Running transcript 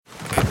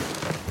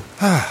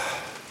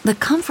The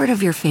comfort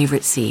of your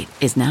favorite seat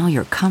is now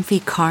your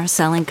comfy car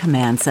selling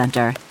command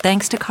center,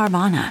 thanks to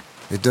Carvana.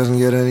 It doesn't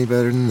get any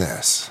better than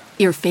this.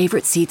 Your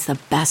favorite seat's the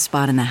best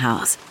spot in the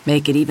house.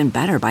 Make it even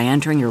better by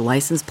entering your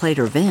license plate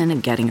or VIN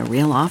and getting a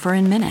real offer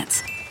in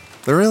minutes.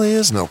 There really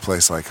is no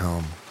place like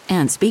home.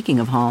 And speaking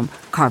of home,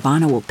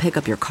 Carvana will pick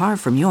up your car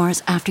from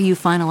yours after you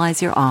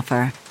finalize your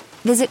offer.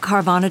 Visit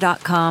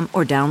Carvana.com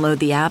or download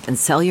the app and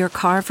sell your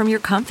car from your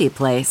comfy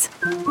place.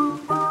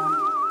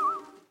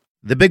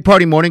 The Big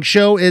Party Morning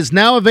Show is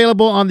now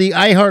available on the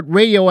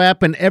iHeartRadio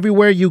app and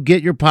everywhere you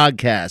get your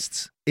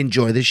podcasts.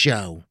 Enjoy the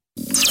show.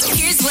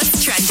 Here's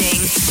what's trending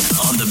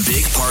on the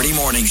Big Party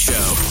Morning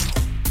Show.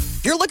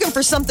 If you're looking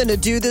for something to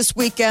do this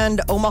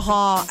weekend,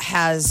 Omaha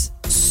has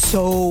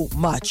so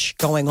much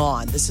going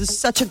on. This is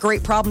such a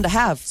great problem to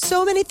have.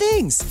 So many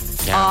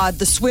things. Yeah.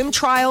 The swim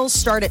trials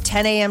start at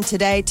 10 a.m.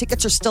 today.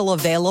 Tickets are still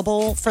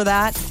available for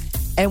that.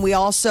 And we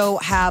also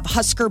have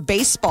Husker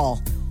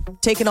baseball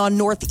taking on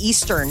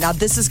Northeastern. Now,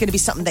 this is going to be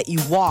something that you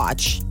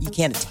watch. You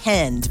can't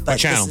attend, but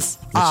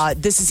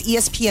this is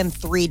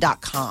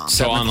ESPN3.com.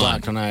 7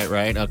 o'clock tonight,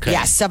 right? Okay.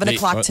 Yeah, 7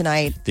 o'clock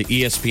tonight. The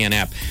ESPN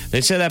app.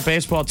 They say that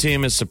baseball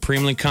team is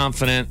supremely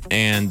confident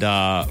and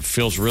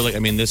feels really,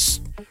 this,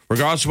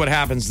 regardless of what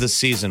happens this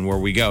season where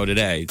we go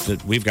today,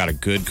 that we've got a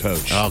good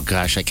coach. Oh,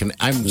 gosh.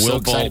 I'm so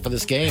excited for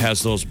this game.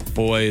 Has those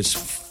boys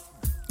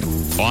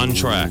on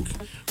track.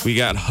 We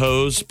got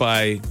hosed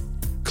by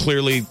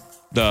clearly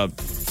the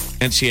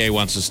NCAA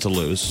wants us to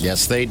lose.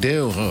 Yes, they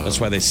do. That's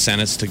why they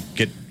sent us to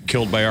get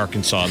killed by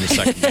Arkansas in the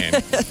second game.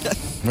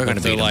 We're going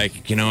to be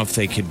like, if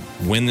they could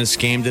win this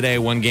game today,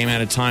 one game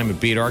at a time, and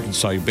beat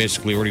Arkansas, you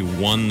basically already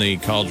won the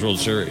College World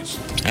Series.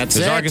 That's Because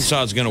it.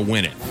 Arkansas is going to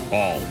win it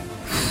all.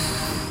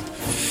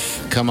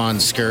 Come on,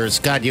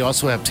 Skurs. God, you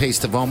also have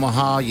Taste of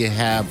Omaha. You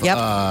have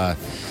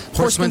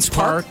Horseman's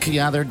Park.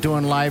 Yeah, they're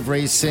doing live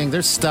racing.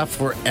 There's stuff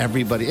for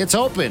everybody. It's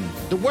open.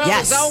 The world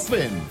is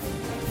open.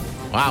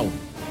 Wow.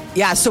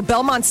 Yeah, so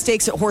Belmont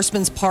Stakes at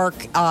Horseman's Park.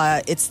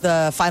 It's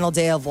the final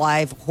day of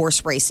live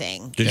horse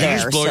racing. Did you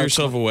just blow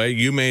yourself away?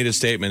 You made a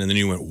statement, and then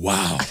you went,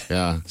 wow.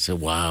 Yeah, I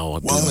said, wow, I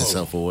blew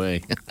myself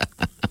away.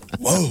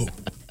 Whoa.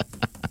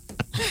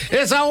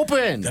 It's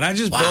open. Did I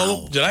just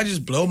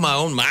blow my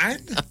own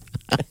mind?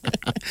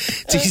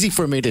 It's easy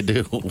for me to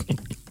do.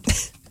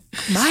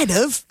 Might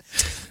have.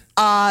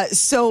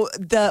 So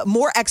the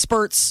more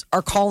experts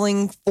are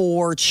calling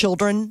for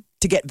children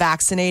to get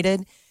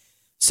vaccinated.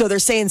 So they're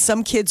saying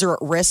some kids are at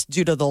risk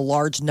due to the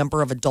large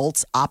number of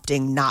adults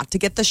opting not to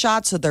get the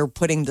shot. So they're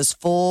putting this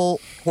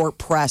full court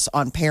press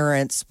on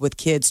parents with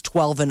kids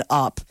 12 and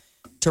up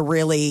to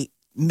really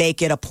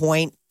make it a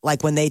point,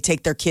 like when they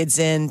take their kids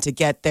in to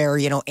get their,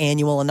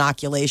 annual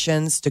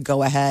inoculations, to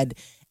go ahead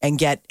and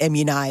get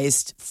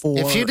immunized for.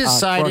 If you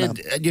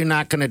decided you're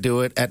not going to do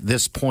it at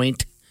this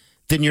point,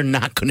 then you're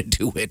not going to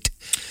do it.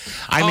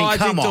 I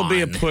think there'll be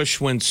a push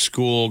when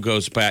school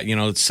goes back.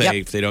 Let's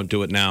say if they don't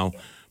do it now,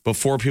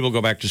 before people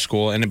go back to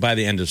school, and by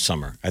the end of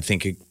summer. I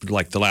think,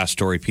 like the last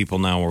story, people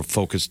now are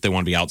focused. They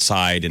want to be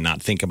outside and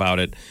not think about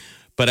it.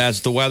 But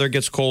as the weather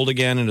gets cold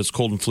again, and it's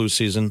cold and flu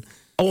season,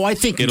 I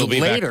think it'll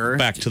be later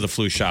back to the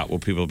flu shot, where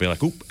people will be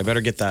like, "Oop, I better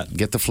get that.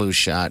 Get the flu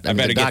shot. I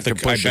better get the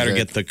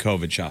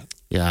COVID shot."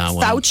 Yeah.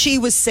 Fauci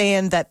was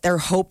saying that they're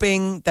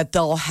hoping that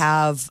they'll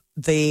have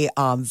the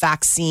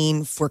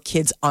vaccine for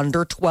kids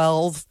under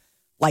 12,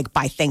 like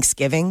by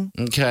Thanksgiving.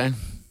 Okay.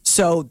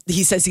 So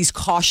he says he's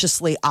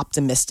cautiously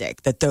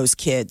optimistic that those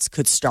kids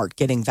could start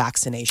getting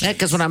vaccinations. Yeah,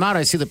 because when I'm out,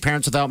 I see the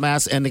parents without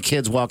masks and the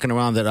kids walking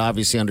around that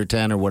obviously under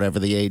 10 or whatever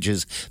the age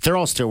is. They're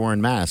all still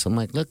wearing masks. I'm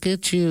like, look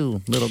at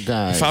you, little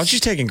guys.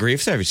 Fauci's taking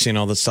grief there. Have you seen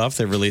all this stuff?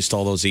 They released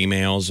all those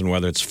emails, and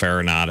whether it's fair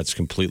or not, it's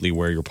completely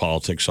where your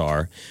politics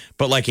are.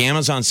 But like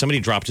Amazon, somebody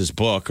dropped his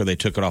book, or they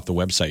took it off the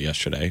website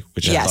yesterday,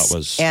 which I thought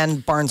was...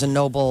 and Barnes &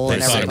 Noble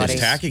and everybody. They thought it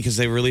was tacky because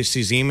they released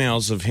these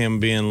emails of him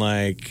being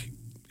like...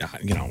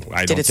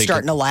 Did it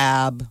start in a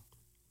lab?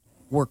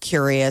 We're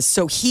curious.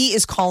 So he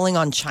is calling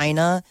on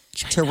China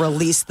to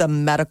release the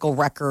medical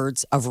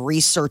records of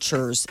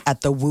researchers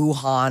at the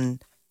Wuhan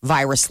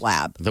virus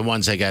lab. The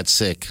ones that got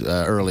sick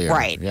earlier.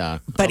 Right. Yeah.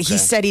 But he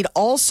said he'd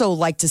also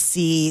like to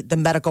see the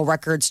medical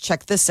records,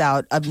 check this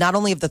out, of not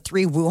only of the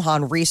 3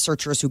 Wuhan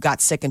researchers who got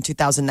sick in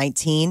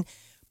 2019,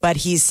 but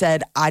he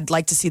said, I'd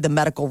like to see the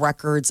medical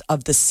records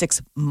of the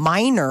 6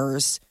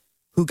 minors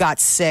who got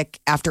sick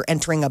after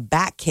entering a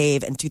bat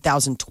cave in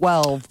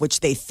 2012,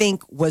 which they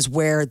think was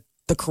where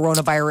the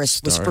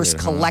coronavirus was first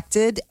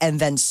collected and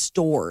then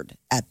stored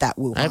at that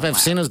Wuhan lab. I've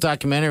seen those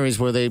documentaries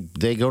where they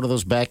go to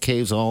those bat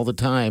caves all the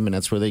time, and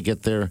that's where they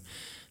get their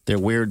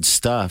weird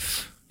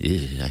stuff.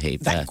 Ew, I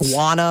hate that bats.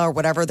 guana or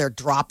whatever, their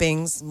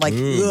droppings. I'm like,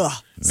 ugh.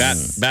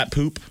 Bat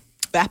poop.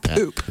 Bat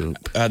poop.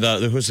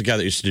 Who's the guy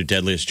that used to do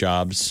Deadliest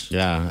Jobs?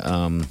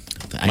 Yeah.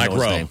 Mike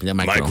Rowe. Yeah,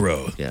 Mike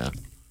Rowe. Yeah.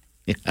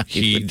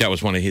 That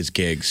was one of his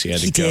gigs. He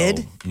had to go. Did?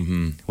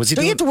 Mm-hmm. Was he?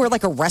 Don't you have to wear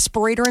like a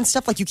respirator and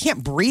stuff? Like you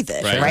can't breathe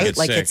it, right?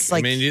 Like sick. it's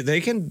like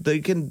they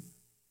can.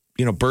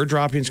 Bird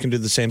droppings can do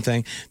the same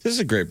thing. This is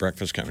a great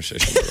breakfast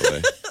conversation, by the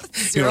way.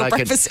 Zero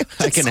breakfast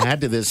sandwiches. I can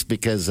add to this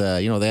because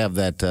they have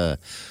that.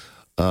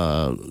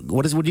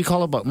 What do you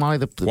call it, Molly?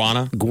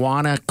 The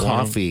guana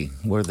coffee,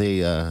 where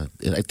they, I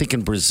think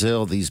in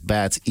Brazil, these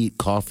bats eat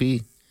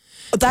coffee.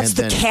 That's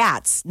the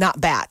cats, not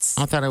bats.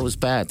 I thought it was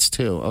bats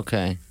too.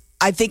 Okay.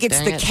 I think it's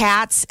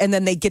cats, and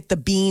then they get the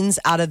beans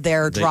out of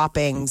their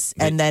droppings,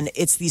 and then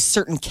it's these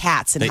certain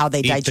cats and how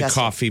they digest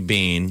the coffee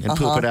bean and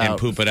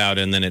poop it out,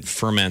 and then it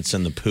ferments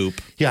in the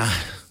poop. Yeah,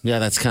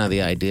 that's kind of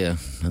the idea.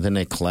 And then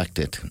they collect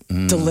it.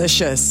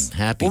 Delicious.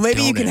 Happy. Well,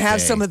 maybe you donut can have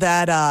day. some of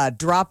that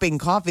dropping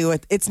coffee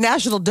with. It's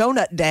National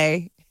Donut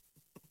Day.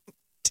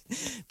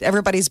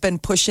 Everybody's been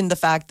pushing the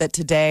fact that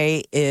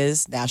today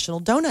is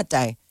National Donut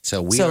Day.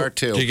 So we are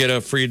too. Did you get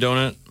a free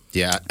donut?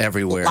 Yeah,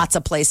 everywhere. Lots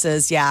of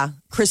places, yeah.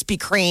 Krispy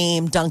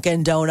Kreme,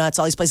 Dunkin' Donuts,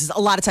 all these places. A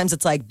lot of times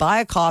it's like, buy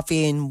a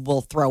coffee and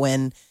we'll throw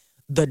in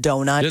the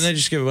donut. Didn't they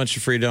just give a bunch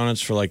of free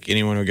donuts for like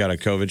anyone who got a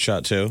COVID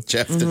shot too?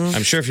 Jeff,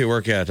 I'm sure if you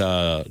work at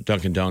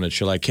Dunkin' Donuts,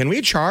 you're like, can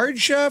we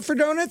charge for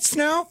donuts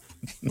now?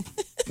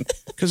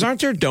 Because aren't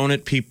there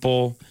donut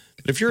people?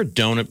 If you're a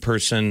donut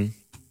person,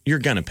 you're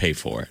going to pay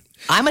for it.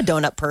 I'm a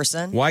donut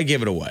person. Why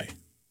give it away?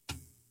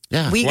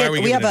 Yeah. We Why are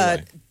we have giving a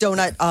it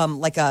donut,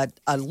 like a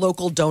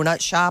local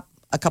donut shop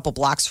a couple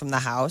blocks from the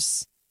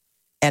house.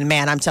 And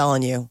man, I'm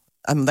telling you,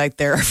 I'm like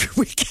there every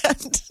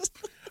weekend.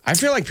 I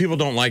feel like people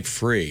don't like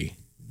free.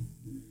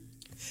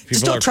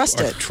 Just don't trust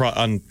it.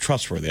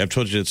 Untrustworthy. I've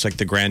told you it's like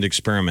the grand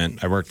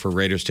experiment. I worked for a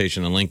radio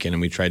station in Lincoln,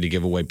 and we tried to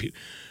give away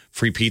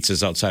free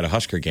pizzas outside a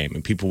Husker game,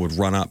 and people would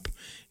run up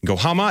and go,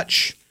 "How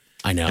much?"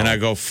 I know. And I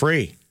go,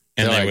 "Free."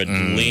 And They're they like, would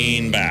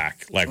lean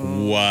back, like,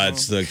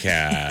 "What's the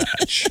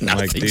catch?"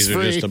 Like, these are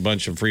free. just a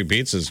bunch of free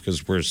pizzas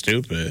because we're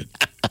stupid.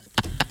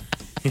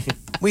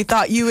 We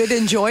thought you would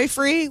enjoy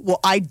free. Well,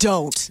 I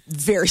don't.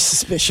 Very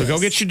suspicious. So go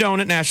get your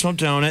donut, National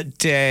Donut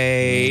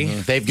Day.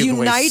 They've given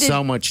away United-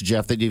 so much,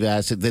 Jeff, that you've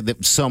asked.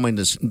 So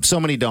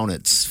many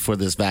donuts for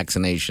this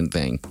vaccination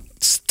thing.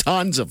 It's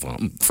tons of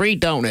them. Free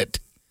donut.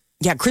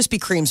 Yeah, Krispy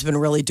Kreme's been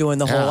really doing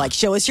the whole like,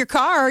 show us your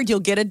card, you'll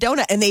get a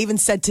donut. And they even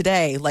said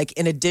today, like,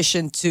 in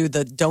addition to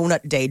the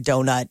Donut Day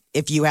donut,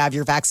 if you have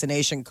your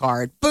vaccination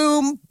card,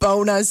 boom,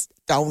 bonus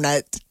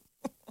donut.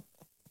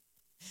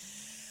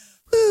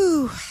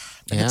 Woo.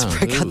 That's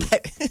where I got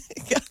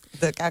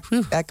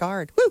that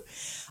card.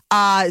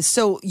 Woo.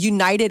 So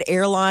United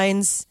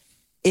Airlines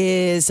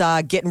is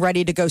getting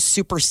ready to go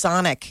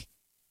supersonic.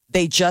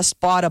 They just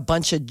bought a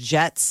bunch of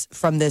jets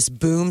from this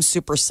Boom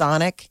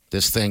Supersonic.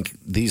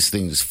 These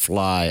things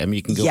fly. I mean,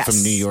 you can go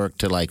from New York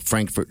to like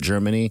Frankfurt,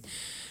 Germany.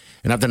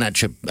 And I've done that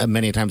trip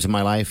many times in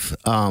my life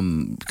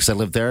because I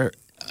lived there.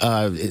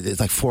 It's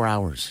like 4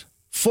 hours.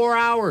 4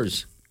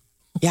 hours.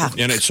 Yeah.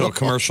 And it's a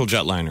commercial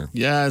jetliner.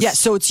 Yes. Yeah,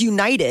 so it's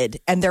United,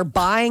 and they're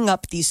buying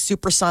up these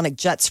supersonic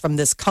jets from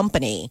this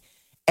company.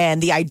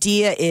 And the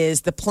idea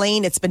is the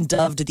plane, it's been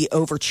dubbed the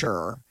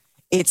Overture.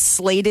 It's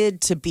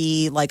slated to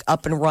be like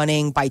up and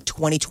running by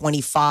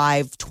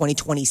 2025,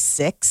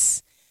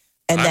 2026.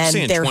 And I'm then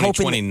saying they're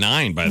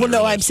 2029 by the Well, no,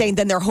 I'm earliest. saying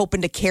then they're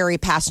hoping to carry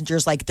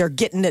passengers. Like they're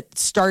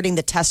starting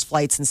the test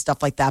flights and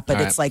stuff like that. But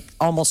All it's like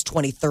almost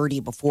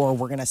 2030 before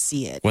we're going to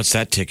see it. What's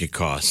that ticket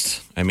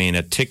cost? I mean,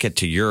 a ticket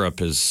to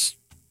Europe is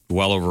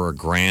well over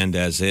 $1,000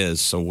 as is.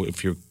 So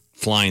if you're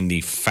flying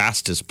the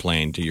fastest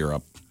plane to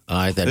Europe,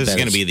 this is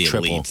going to be the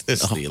elite.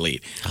 This is the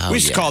elite. We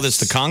used to call this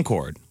the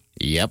Concorde.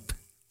 Yep.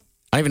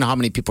 I don't even know how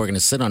many people are going to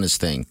sit on this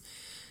thing.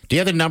 Do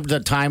you have the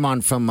time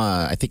on from,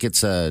 I think it's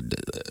San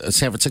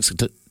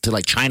Francisco to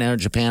like China or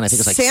Japan? I think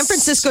it's like San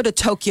Francisco to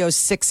Tokyo,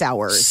 6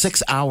 hours.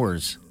 6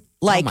 hours.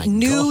 Like Oh my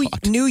New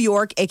God.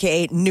 York,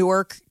 aka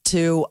Newark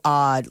to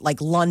like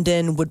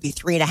London would be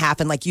 3.5,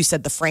 and like you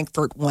said, the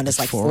Frankfurt one is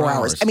like 4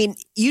 hours. I mean,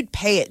 you'd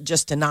pay it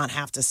just to not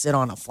have to sit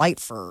on a flight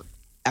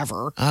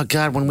forever. Oh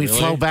God! When we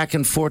flew back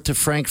and forth to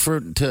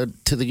Frankfurt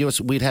to the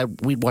U.S.,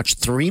 we'd watch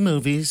 3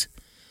 movies,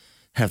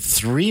 have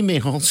 3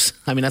 meals.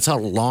 I mean, that's how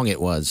long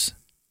it was,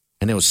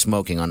 and there was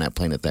smoking on that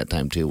plane at that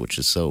time too, which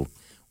is so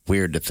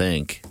weird to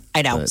think.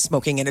 I know,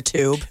 smoking in a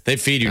tube. They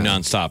feed you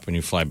nonstop when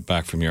you fly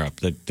back from Europe.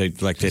 They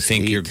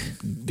think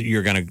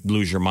you're going to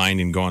lose your mind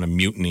and go on a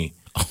mutiny.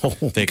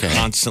 They're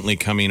constantly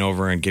coming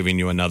over and giving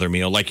you another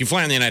meal. Like you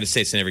fly in the United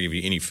States, they never give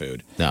you any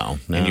food. No.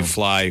 And you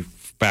fly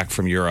back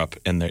from Europe,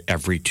 and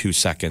every 2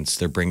 seconds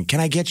they're bringing.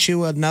 Can I get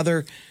you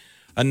another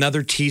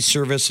tea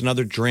service,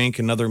 another drink,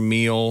 another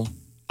meal?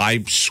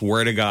 I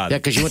swear to God. Yeah,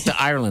 because you went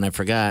to Ireland. I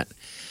forgot.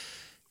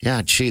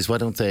 Yeah, geez, why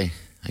don't they?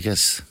 I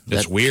guess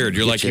it's weird.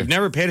 You're like, you've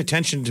never paid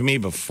attention to me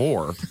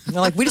before. They're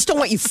like, we just don't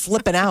want you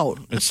flipping out.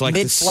 It's like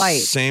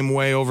mid-flight. the same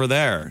way over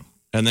there.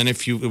 And then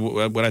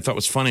what I thought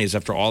was funny is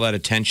after all that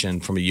attention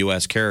from a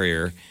U.S.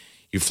 carrier,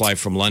 you fly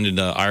from London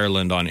to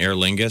Ireland on Aer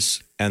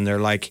Lingus, and they're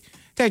like,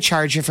 they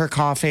charge you for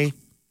coffee.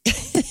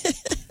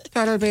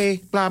 That'll be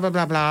blah, blah,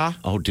 blah, blah.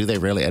 Oh, do they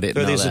really? I didn't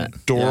They're know these that.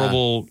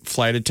 adorable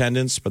flight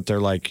attendants, but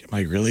they're like, am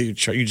I really? You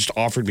just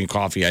offered me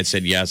coffee. I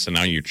said yes, and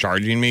now you're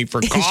charging me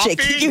for coffee?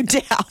 Shaking you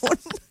down.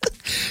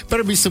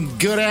 Better be some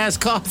good-ass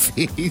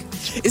coffee.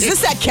 Is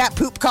this that cat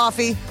poop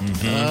coffee?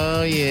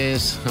 Oh,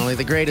 yes. Only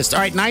the greatest. All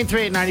right,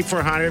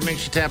 938-9400. Make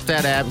sure you tap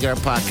that app. Get our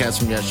podcast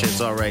from yesterday.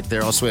 It's all right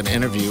there. Also, we had an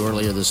interview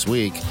earlier this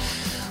week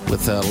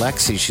with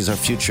Lexi. She's our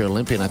future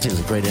Olympian. I think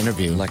it's a great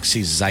interview.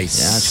 Lexi Zeiss.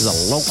 Yeah, she's a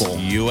local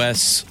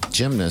U.S.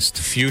 gymnast.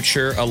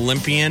 future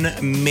Olympian,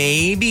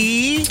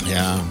 maybe.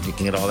 Yeah, you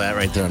can get all that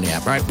right there on the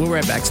app. All right, we'll be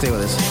right back. Stay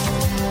with us.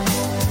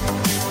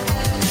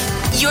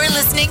 You're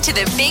listening to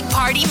the Big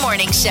Party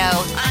Morning Show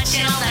on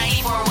Channel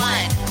 94.1.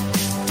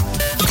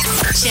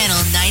 Channel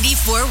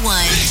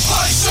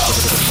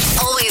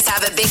 94.1. Always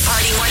have a Big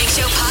Party Morning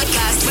Show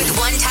podcast with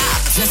one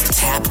tap. Just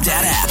tap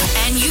that app.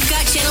 And you've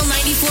got Channel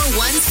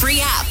 94.1's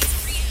free app.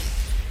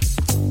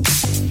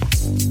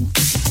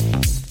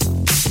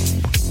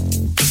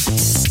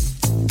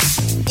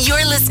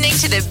 You're listening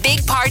to the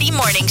Big Party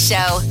Morning Show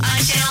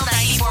on Channel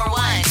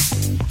 94.1.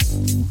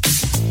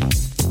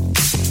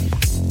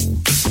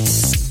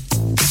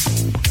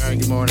 All right,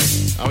 good morning.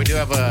 Oh, we do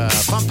have a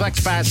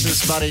Funplex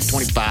Passes, about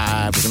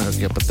 825. We're going to hook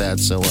you up with that,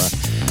 so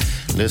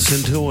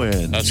listen to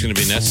it. That's going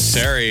to be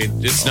necessary.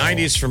 It's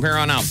 90s from here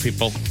on out,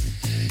 people.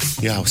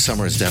 Yeah,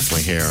 summer is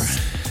definitely here.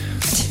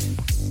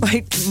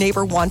 My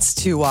neighbor wants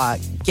to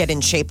get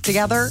in shape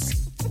together.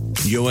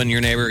 You and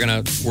your neighbor are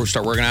going to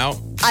start working out?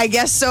 I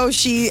guess so.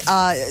 She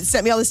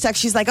sent me all this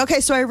text. She's like, okay,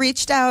 so I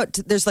reached out.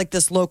 There's like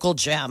this local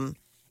gym.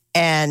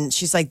 And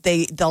she's like,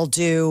 they'll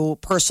do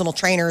personal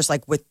trainers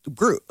like with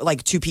group,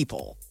 like 2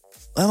 people.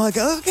 I'm like,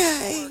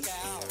 okay.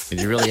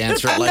 Did you really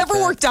answer it I've like never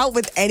that? worked out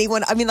with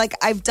anyone. I mean, like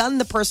I've done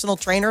the personal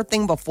trainer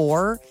thing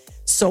before,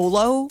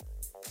 solo.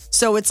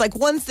 So it's like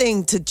one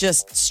thing to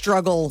just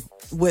struggle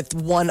with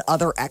one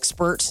other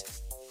expert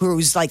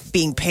who's like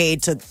being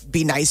paid to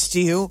be nice to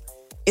you.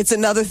 It's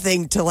another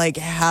thing to like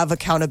have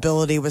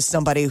accountability with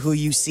somebody who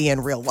you see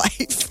in real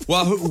life.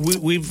 Well, I don't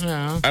think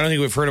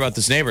we've heard about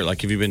this neighbor.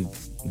 Like, have you been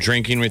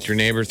drinking with your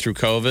neighbor through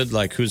COVID?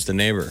 Like, who's the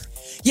neighbor?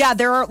 Yeah,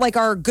 they're like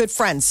our good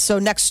friends. So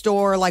next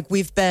door, like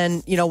we've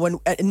been, when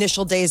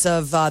initial days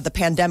of the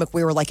pandemic,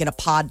 we were like in a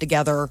pod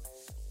together.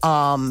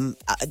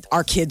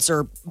 Our kids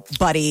are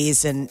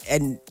buddies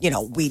and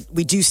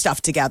we do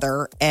stuff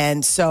together.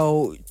 And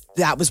so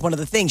that was one of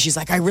the things. She's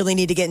like, I really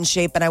need to get in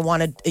shape and I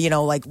wanted,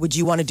 would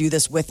you want to do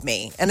this with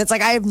me? And it's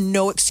like, I have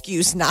no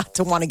excuse not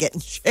to want to get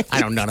in shape.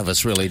 I know none of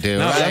us really do.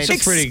 No, right? that's a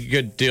pretty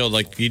good deal.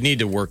 Like, you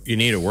need a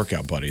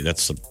workout buddy.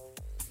 It's a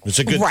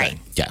good Right. thing.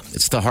 Yeah,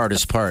 it's the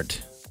hardest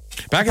part.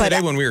 Back in the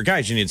day when we were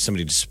guys, we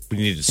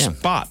needed to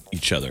spot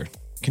each other.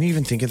 Can you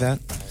even think of that?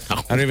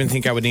 I don't even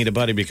think I would need a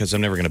buddy because I'm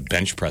never going to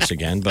bench press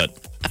again, but...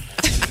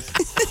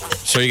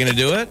 So are you going to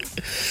do it?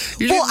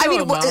 Well, I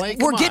mean,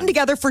 we're getting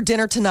together for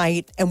dinner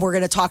tonight, and we're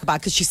going to talk about,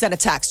 because she sent a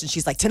text, and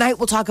she's like, tonight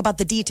we'll talk about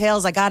the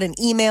details. I got an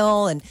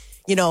email, and,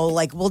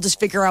 we'll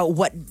just figure out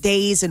what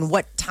days and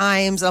what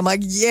times. And I'm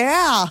like,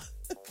 yeah.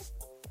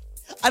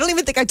 I don't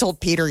even think I told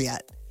Peter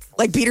yet.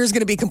 Like, Peter's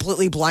going to be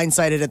completely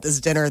blindsided at this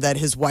dinner that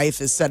his wife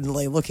is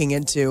suddenly looking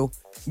into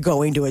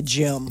going to a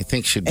gym. I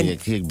think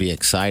he'd be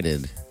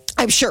excited.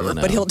 I'm sure,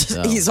 but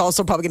he's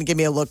also probably going to give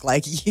me a look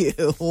like,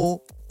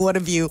 what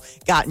have you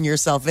gotten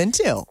yourself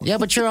into? Yeah,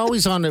 but you're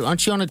always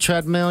aren't you on a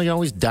treadmill? You're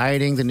always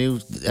dieting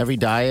every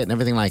diet and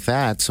everything like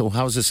that. So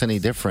how is this any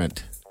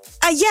different?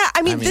 Yeah,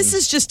 I mean, this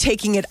is just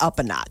taking it up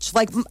a notch.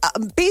 Like,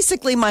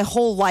 basically, my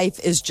whole life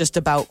is just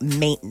about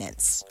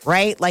maintenance,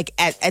 right? Like,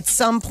 at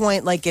some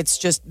point, like, it's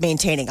just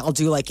maintaining. I'll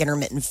do, like,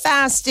 intermittent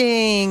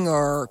fasting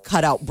or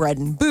cut out bread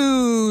and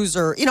booze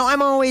or,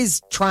 I'm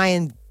always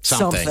trying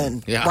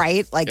something yeah.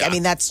 right? Like, yeah. I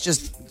mean, that's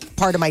just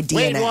part of my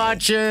DNA. Weight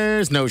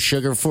Watchers, no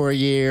sugar for a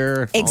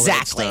year.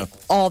 Exactly.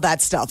 All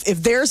that stuff.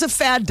 If there's a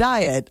fad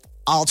diet,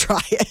 I'll try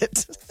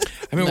it.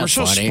 I mean, we're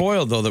so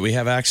spoiled, though, that we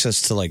have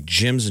access to, like,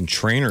 gyms and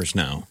trainers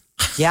now.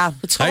 Yeah.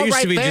 It's all that used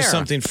right to be there. just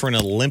something for an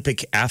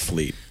Olympic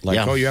athlete.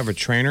 Like, you have a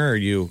trainer? Are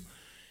you,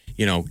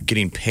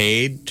 getting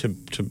paid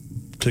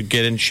to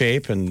get in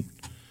shape? And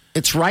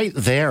it's right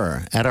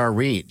there at our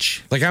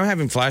reach. Like, I'm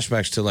having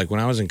flashbacks to, like, when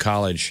I was in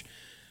college.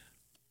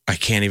 I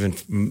can't even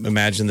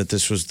imagine that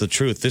this was the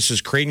truth. This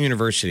is Creighton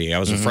University. I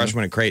was a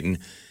freshman at Creighton,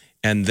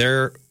 and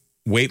their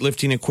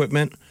weightlifting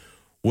equipment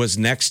was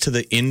next to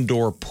the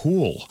indoor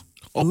pool.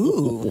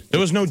 Ooh. There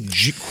was no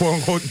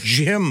quote-unquote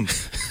gym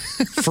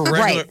for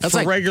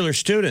regular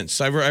students.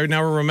 I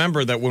now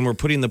remember that when we're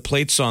putting the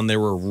plates on, they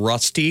were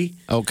rusty.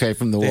 Okay,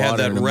 from the water. They had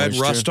that and red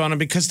moisture. rust on them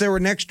because they were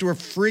next to a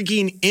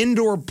freaking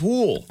indoor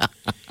pool.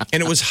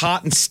 And it was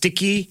hot and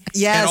sticky.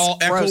 Yes, and all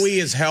gross.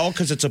 echoey as hell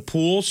because it's a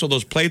pool. So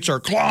those plates are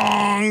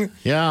clong.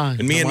 Yeah.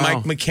 And me and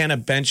Mike McKenna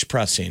bench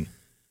pressing.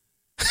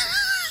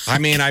 I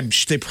mean,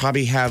 they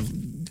probably have,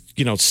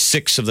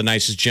 6 of the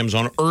nicest gyms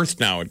on earth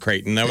now at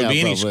Creighton. That would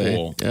be any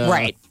school. Yeah.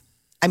 Right.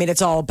 I mean,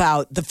 it's all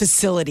about the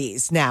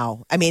facilities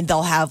now. I mean,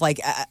 they'll have like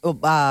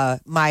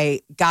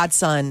my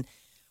godson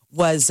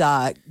was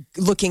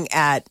looking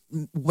at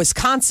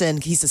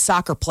Wisconsin. He's a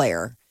soccer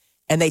player.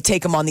 And they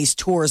take them on these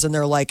tours, and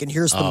they're like, and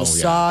here's the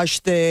massage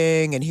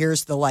thing, and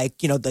here's the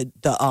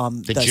the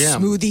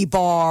smoothie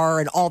bar,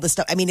 and all this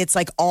stuff. I mean, it's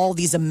like all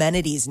these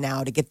amenities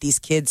now to get these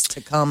kids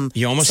to come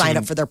sign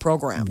up for their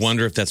programs.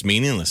 Wonder if that's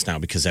meaningless now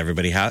because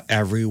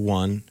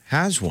everyone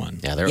has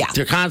one. Yeah,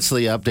 they're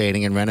constantly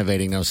updating and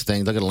renovating those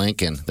things. Look at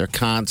Lincoln; they're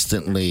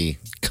constantly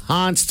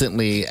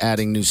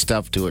adding new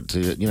stuff to it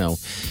to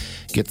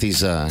get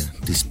these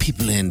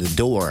people in the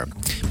door.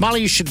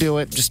 Molly, you should do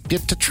it. Just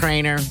get to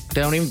trainer.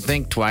 Don't even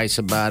think twice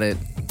about it.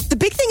 The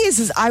big thing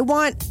is I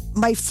want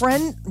my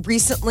friend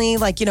recently,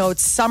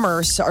 it's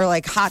summer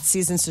or hot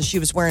season, so she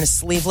was wearing a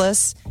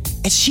sleeveless,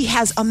 and she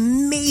has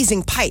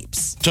amazing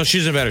pipes. So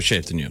she's in better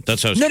shape than you.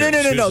 That's how I was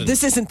curious. No.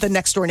 This isn't the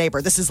next door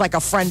neighbor. This is like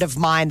a friend of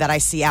mine that I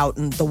see out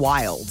in the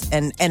wild,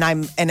 and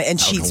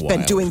she's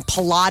been doing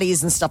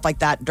Pilates and stuff like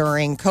that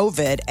during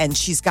COVID, and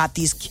she's got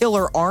these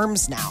killer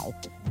arms now.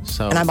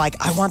 And I'm like,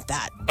 I want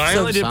that. I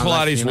only did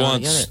Pilates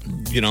once,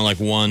 like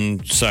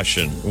one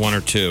session, one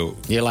or two.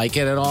 You like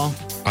it at all?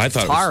 I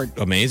thought it was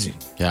amazing.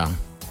 Yeah.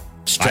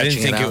 I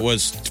didn't think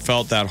it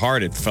felt that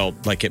hard. It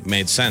felt like it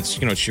made sense.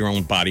 It's your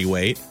own body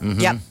weight.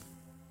 Mm-hmm. Yep.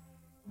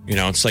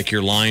 It's like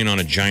you're lying on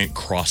a giant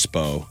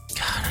crossbow.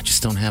 God, I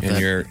just don't have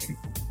that.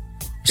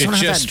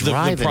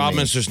 The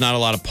problem is there's not a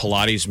lot of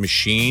Pilates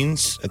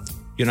machines,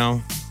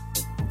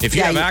 If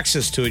you have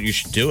access to it, you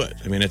should do it.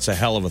 I mean, it's a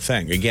hell of a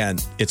thing. Again,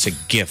 it's a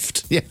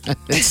gift. Yeah,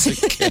 it's a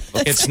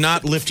gift. It's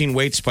not lifting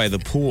weights by the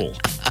pool.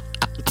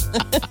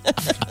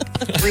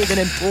 Breathing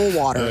in pool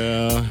water.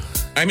 Yeah.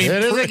 I mean,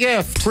 it is a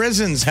gift.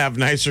 Prisons have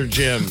nicer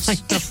gyms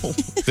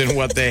than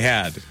what they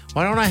had.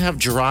 Why don't I have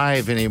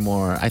drive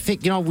anymore? I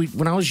think,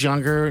 when I was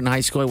younger in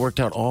high school, I worked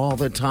out all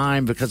the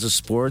time because of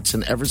sports.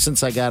 And ever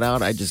since I got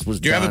out, I just was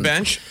Do you have a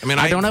bench? I mean,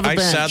 I don't have a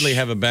bench. I sadly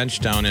have a bench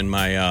down in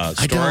my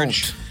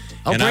storage.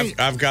 And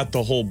I've got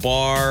the whole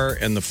bar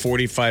and the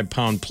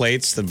 45-pound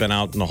plates that have been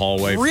out in the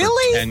hallway for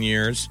 10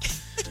 years.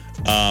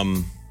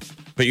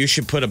 But you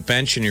should put a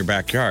bench in your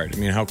backyard. I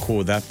mean, how cool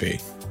would that be?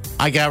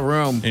 I got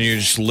room. And you're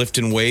just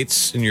lifting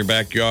weights in your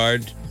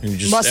backyard. And you're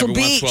just Muscle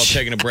every once Beach. in a while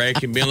taking a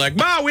break and being like,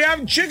 Ma, we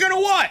having chicken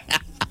or what?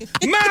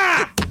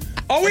 Ma,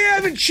 are we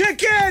having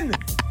chicken?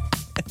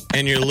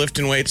 And you're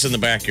lifting weights in the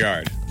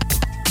backyard.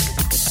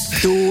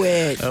 Do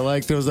it. I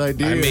like those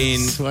ideas. I mean,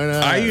 why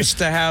not? I used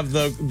to have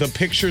the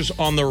pictures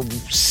on the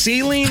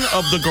ceiling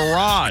of the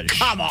garage.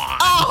 Come on.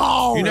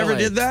 Oh, You never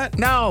did that?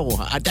 No.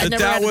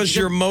 That was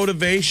your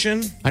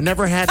motivation? I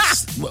never had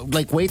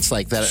weights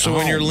like that. So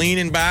when you're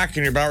leaning back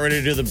and you're about ready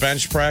to do the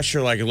bench press,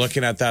 you're like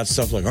looking at that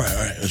stuff like, all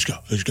right, let's go.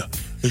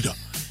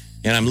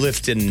 And I'm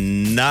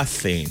lifting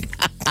nothing.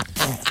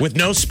 With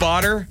no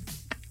spotter.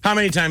 How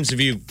many times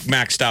have you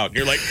maxed out?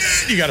 You're like,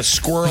 you got a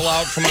squirrel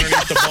out from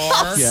underneath the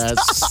bar?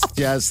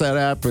 Yes, that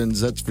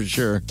happens. That's for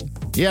sure.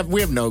 Yeah, we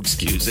have no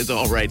excuse. It's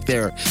all right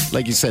there.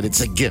 Like you said,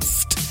 it's a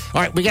gift.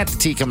 All right, we got the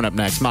tea coming up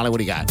next. Molly, what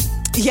do you got?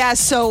 Yeah,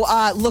 so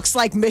looks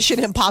like Mission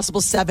Impossible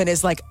 7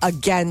 is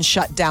again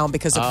shut down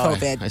because of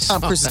COVID.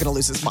 Tom Cruise is going to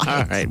lose his mind.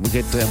 All right, we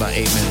get to about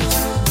 8 minutes.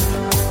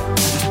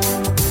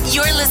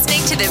 You're listening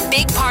to the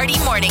Big Party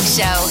Morning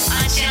Show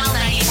on Channel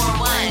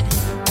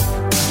 94.1.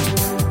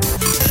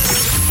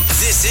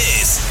 This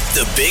is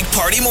the Big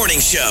Party Morning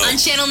Show On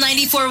Channel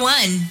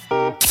 94.1.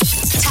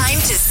 Time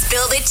to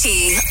spill the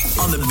tea.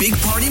 On the Big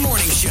Party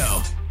Morning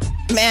Show.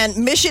 Man,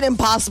 Mission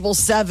Impossible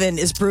 7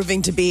 is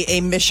proving to be a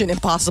mission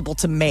impossible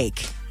to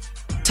make.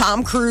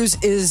 Tom Cruise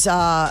is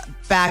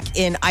back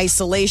in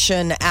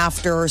isolation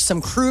after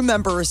some crew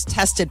members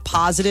tested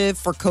positive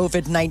for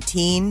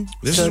COVID-19.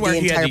 This is where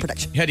he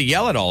had to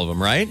yell at all of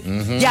them, right?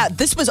 Mm-hmm. Yeah,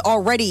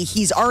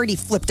 he's already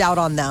flipped out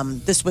on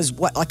them. This was,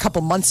 a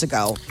couple months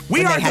ago.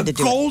 We are the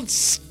gold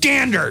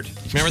standard.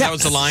 Remember that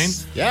was the line?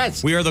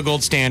 Yes. We are the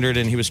gold standard,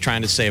 and he was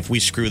trying to say if we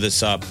screw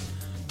this up,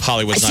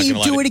 Hollywood's not going to let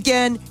it. I see you do it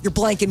again, you're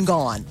blank and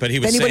gone. But he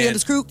was anybody saying, on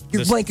this crew,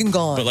 you're blank and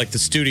gone. But the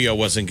studio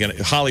wasn't going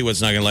to,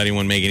 Hollywood's not going to let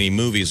anyone make any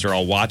movies. They're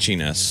all watching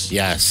us.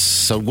 Yes.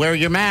 So wear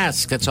your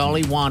mask. That's all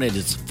he wanted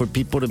is for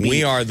people to be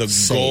We are the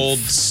safe. gold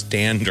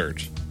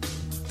standard.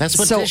 That's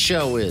what this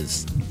show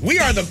is. We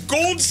are the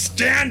gold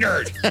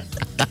standard.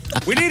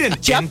 We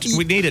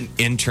need an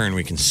intern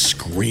we can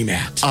scream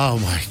at. Oh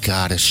my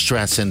God, a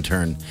stress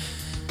intern.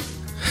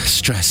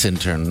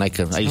 Like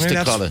I used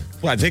to call it.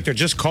 Well, I think they're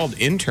just called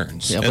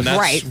interns, Yeah, and that's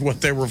right.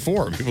 what they were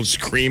for. People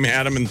scream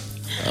at them and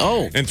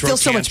throw Feel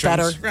so much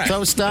better. Right.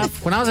 Throw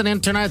stuff. When I was an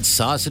intern, I had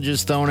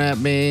sausages thrown at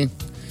me,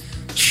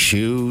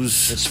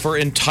 shoes. It's for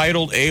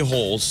entitled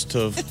a-holes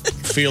to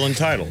feel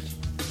entitled.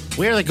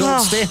 We're the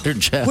gold standard,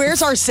 Jeff.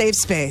 Where's our safe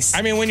space?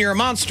 I mean, when you're a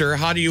monster,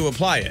 how do you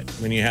apply it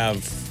when you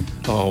have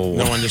no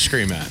one to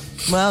scream at?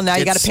 Well, now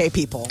you got to pay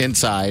people.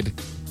 Inside.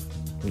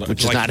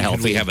 Which is not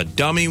healthy. We have a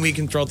dummy we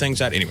can throw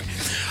things at. Anyway.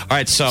 All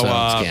right, so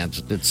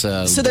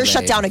so they're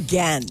shut down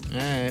again. All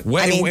right.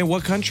 Wait,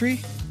 what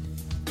country?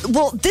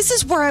 Well, this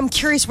is where I'm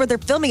curious where they're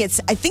filming it.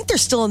 I think they're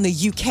still in the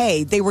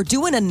UK. They were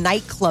doing a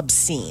nightclub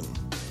scene.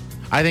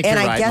 I think you're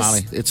right,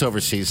 Molly. It's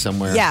overseas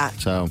somewhere. Yeah.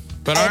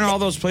 But aren't all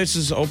those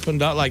places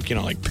opened up? Like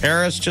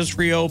Paris just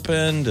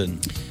reopened and...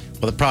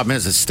 Well, the problem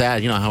is,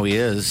 you know how he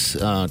is,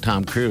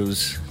 Tom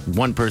Cruise.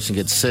 One person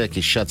gets sick,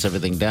 he shuts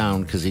everything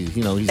down because they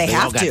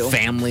all got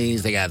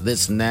families, they got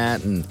this and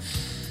that, and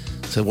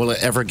so will it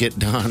ever get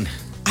done?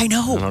 I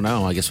know. I don't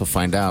know. I guess we'll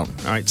find out.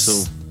 All right,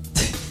 so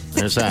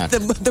there's that.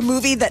 the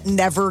movie that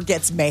never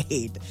gets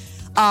made.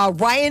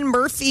 Ryan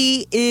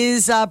Murphy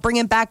is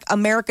bringing back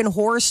American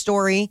Horror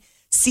Story.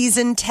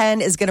 Season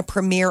 10 is going to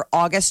premiere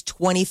August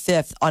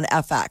 25th on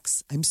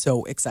FX. I'm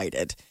so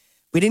excited.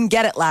 We didn't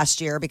get it last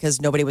year because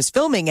nobody was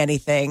filming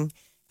anything.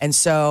 And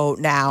so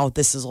now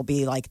will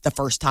be like the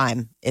first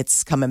time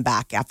it's coming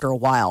back after a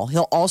while.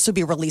 He'll also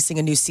be releasing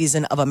a new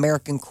season of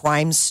American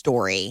Crime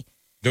Story.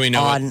 Do we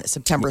know on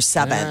September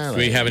 7th? Do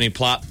we have any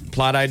plot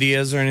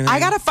ideas or anything? I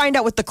got to find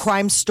out what the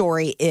crime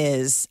story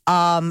is.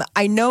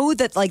 I know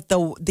that like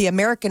the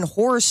American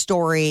Horror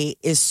Story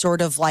is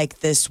sort of like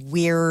this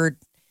weird,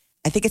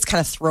 I think it's kind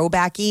of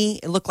throwbacky.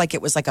 It looked like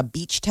it was like a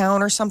beach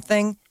town or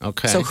something.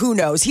 Okay. So who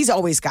knows? He's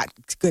always got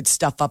good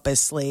stuff up his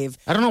sleeve.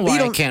 I don't know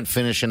why I can't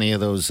finish any of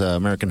those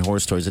American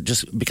Horror Stories. It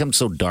just becomes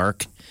so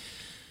dark.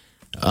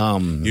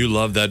 You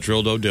love that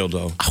Drildo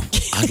Dildo. Oh,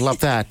 I love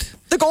that.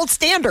 The gold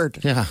standard.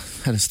 Yeah,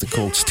 that is the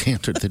gold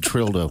standard, the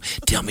Drildo.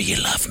 Tell me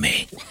you love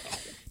me.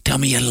 Tell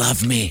me you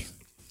love me.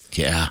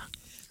 Yeah.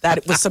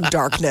 That was some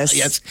darkness.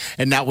 Yes,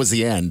 and that was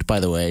the end,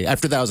 by the way.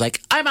 After that, I was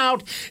like, I'm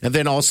out. And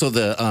then also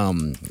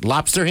the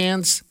lobster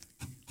hands.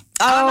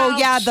 Oh,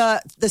 yeah,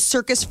 the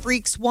Circus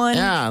Freaks one.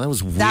 Yeah, that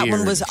was weird. That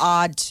one was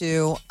odd,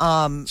 too.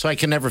 So I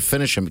can never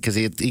finish him because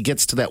he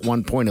gets to that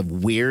one point of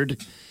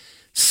weird,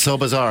 so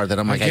bizarre that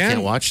I'm like, I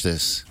can't watch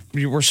this.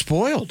 You were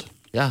spoiled.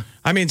 Yeah.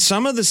 I mean,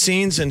 some of the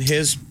scenes in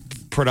his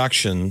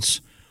productions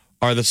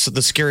are the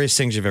scariest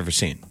things you've ever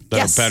seen.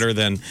 That are better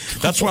than...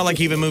 That's why, like,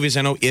 even movies,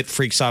 I know it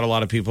freaks out a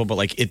lot of people, but,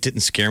 like, it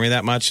didn't scare me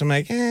that much. I'm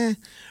like, I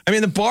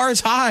mean, the bar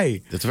is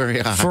high. It's very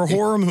high. For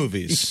horror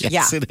movies.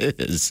 Yes, it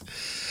is.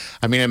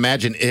 I mean,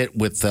 imagine it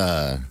with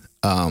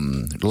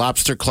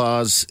lobster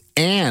claws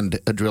and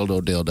a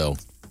Drildo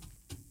Dildo.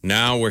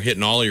 Now we're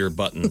hitting all of your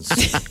buttons.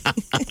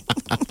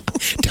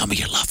 Tell me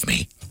you love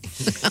me.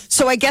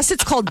 So I guess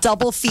it's called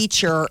Double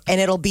Feature, and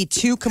it'll be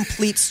two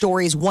complete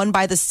stories, one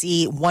by the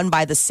sea, one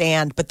by the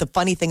sand. But the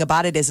funny thing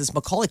about it is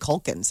Macaulay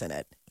Culkin's in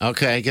it.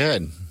 Okay,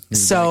 good.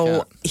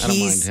 So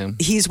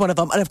he's one of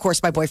them. And, of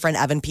course, my boyfriend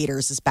Evan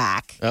Peters is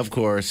back. Of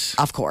course.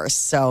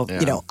 So,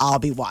 I'll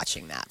be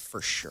watching that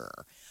for sure.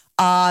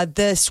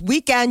 This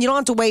weekend, you don't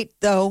have to wait,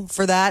 though,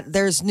 for that.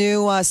 There's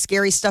new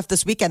scary stuff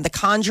this weekend. The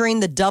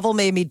Conjuring, The Devil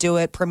Made Me Do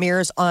It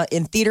premieres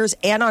in theaters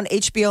and on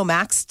HBO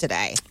Max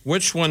today.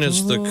 Which one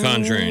is The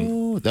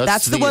Conjuring?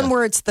 That's the one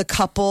where it's the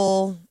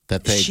couple.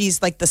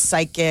 She's like the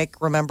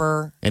psychic,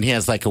 remember? And he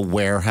has like a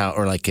warehouse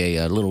or like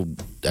a little,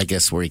 I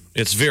guess, where he...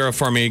 It's Vera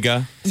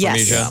Farmiga.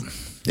 Yes.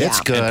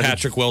 It's good. And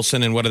Patrick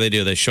Wilson. And what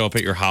do? They show up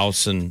at your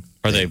house and...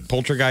 Are they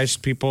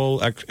poltergeist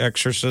people,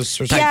 exorcists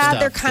or something? Yeah,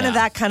 they're kind of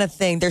that kind of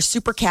thing. They're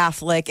super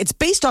Catholic. It's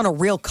based on a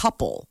real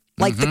couple.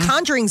 Like The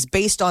Conjuring's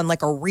based on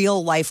like a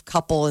real life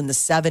couple in the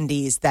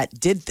 70s that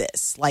did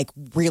this. Like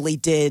really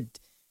did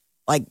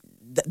like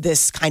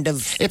this kind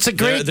of... It's a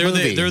great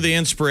movie. They're the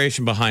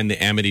inspiration behind the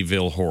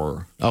Amityville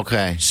Horror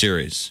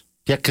series.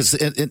 Yeah, because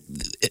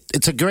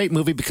it's a great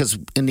movie because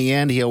in the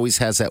end, he always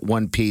has that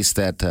one piece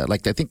that,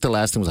 like, I think the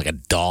last one was like a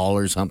doll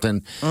or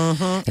something.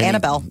 Mm-hmm.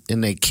 Annabelle.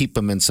 And they keep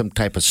them in some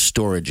type of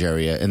storage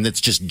area, and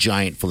it's just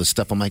giant full of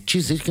stuff. I'm like,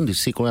 geez, they can do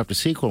sequel after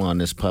sequel on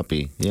this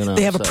puppy.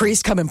 They have a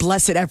priest come and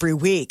bless it every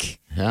week.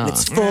 Yeah.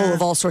 It's full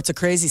of all sorts of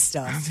crazy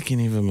stuff. I'm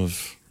thinking even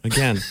of,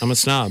 again, I'm a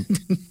snob.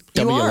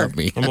 Tell me you love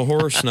me. I'm a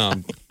horror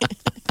snob.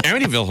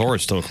 Amityville Horror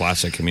is still a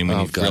classic. I mean, when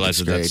you realize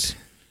that's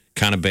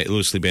kind of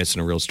loosely based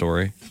on a real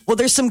story. Well,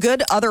 there's some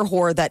good other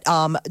horror that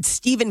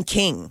Stephen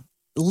King,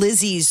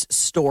 Lizzie's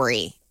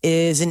Story,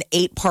 is an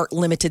 8-part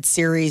limited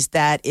series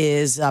that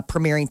is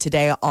premiering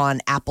today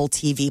on Apple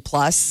TV+. Oh,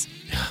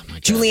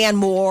 Julianne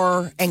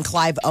Moore and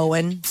Clive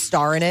Owen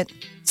star in it.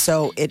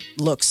 So it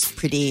looks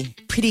pretty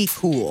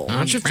cool.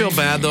 Don't you feel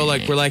bad, though?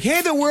 Like, we're like,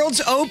 hey, the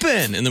world's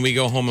open. And then we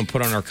go home and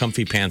put on our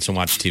comfy pants and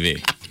watch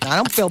TV. I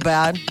don't feel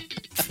bad.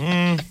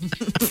 That's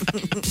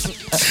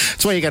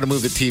why you got to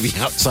move the TV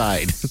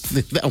outside.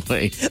 That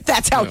way.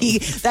 That's how he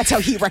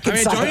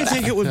reconciles. I mean, don't you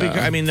think it would be?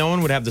 I mean, no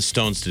one would have the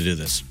stones to do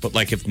this. But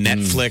like, if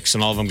Netflix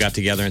and all of them got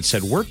together and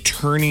said, "We're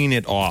turning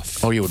it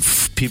off," you would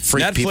freak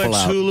Netflix, people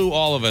out. Hulu,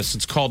 all of us.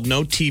 It's called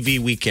No TV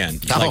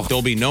Weekend. Like,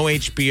 there'll be no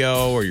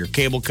HBO or your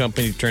cable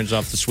company turns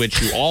off the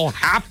switch. You all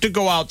have to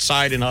go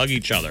outside and hug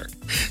each other.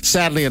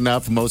 Sadly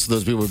enough, most of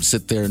those people would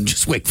sit there and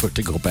just wait for it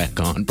to go back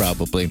on,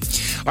 probably.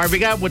 All right, we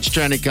got What's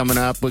Trending coming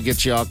up. We'll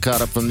get you all caught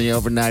up from the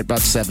overnight, about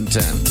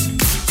 7:10.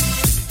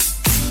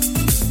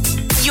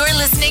 You're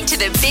listening to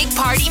the Big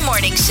Party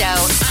Morning Show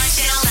on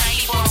Channel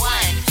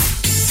 94.1.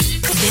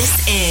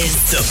 This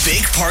is the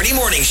Big Party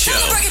Morning Show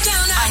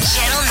on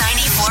Channel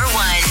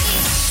 94.1.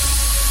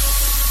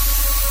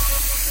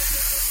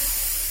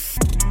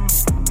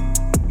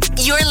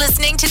 You're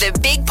listening to the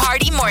Big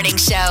Party Morning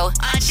Show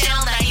on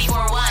Channel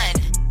 94.1.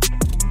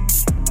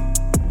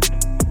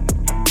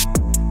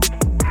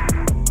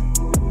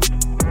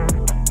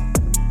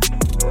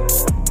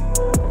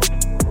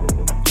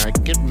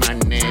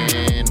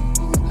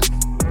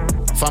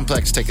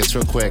 Flex tickets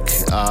real quick.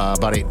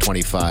 About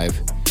 8:25.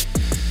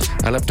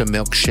 I left a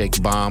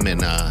milkshake bomb in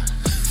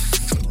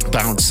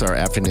Bounce, our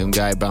afternoon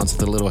guy, Bounce with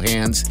the little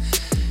hands,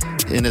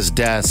 in his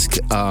desk.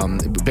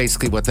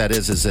 Basically, what that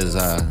is it's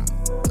a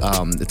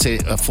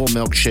full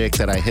milkshake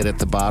that I hit at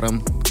the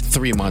bottom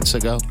 3 months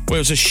ago. Well, it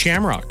was a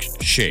Shamrock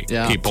Shake,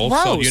 people.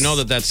 Gross. So you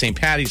know that's St.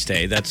 Patty's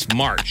Day. That's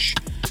March.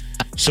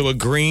 So a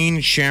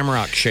green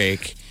Shamrock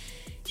Shake,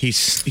 he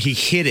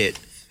hid it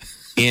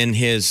in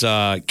his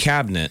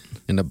cabinet.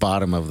 In the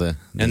bottom of the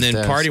And then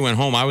desk. Party went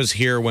home. I was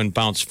here when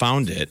Bounce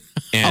found it,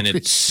 and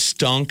it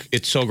stunk.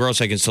 It's so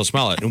gross I can still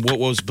smell it. And what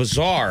was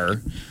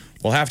bizarre,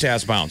 we'll have to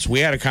ask Bounce.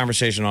 We had a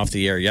conversation off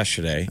the air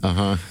yesterday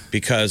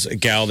because a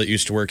gal that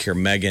used to work here,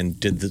 Megan,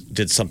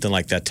 did something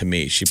like that to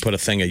me. She put a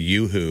thing of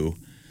Yoo-Hoo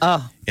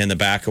in the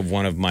back of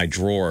one of my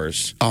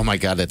drawers. Oh, my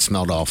God, that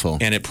smelled awful.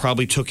 And it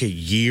probably took a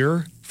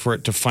year for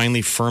it to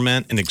finally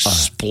ferment and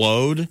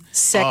explode.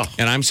 Sick.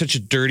 And I'm such a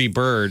dirty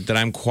bird that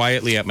I'm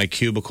quietly at my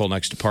cubicle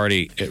next to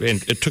Party.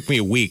 And it took me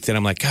a week. Then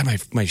I'm like, God,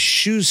 my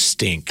shoes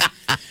stink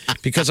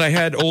because I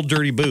had old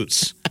dirty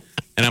boots.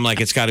 And I'm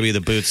like, it's got to be the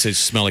boots. They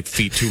smell like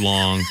feet too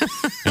long.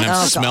 And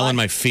I'm smelling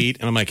my feet.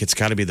 And I'm like, it's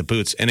got to be the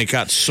boots. And it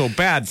got so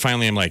bad.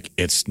 Finally, I'm like,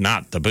 it's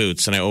not the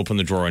boots. And I opened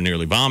the drawer and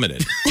nearly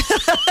vomited.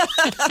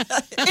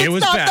 It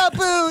was not bad. the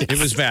boots. It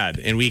was bad.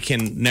 And we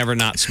can never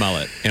not smell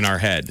it in our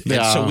head.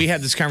 Yeah. And so we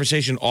had this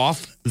conversation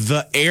off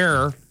the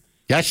air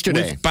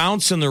Yesterday. with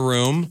Bounce in the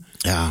room.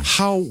 Yeah.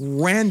 How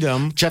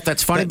random. Jeff,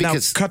 that's funny Now,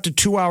 because... cut to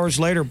 2 hours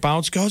later,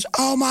 Bounce goes,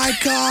 oh, my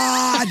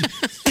God.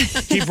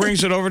 He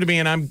brings it over to me,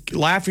 and I'm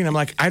laughing. I'm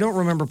like, I don't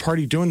remember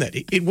Party doing that.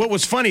 What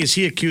was funny is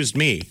he accused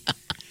me.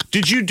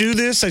 Did you do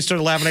this? I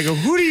started laughing. I go,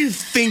 who do you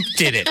think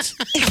did it?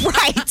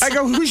 Right. I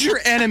go, who's your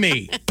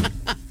enemy?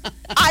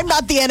 I'm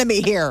not the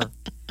enemy here.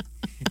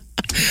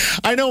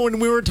 I know when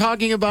we were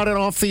talking about it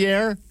off the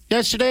air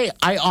yesterday,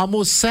 I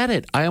almost said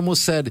it. I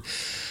almost said,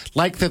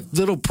 like the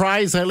little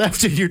prize I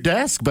left in your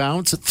desk,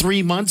 Bounce,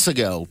 3 months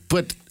ago.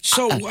 But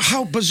So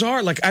how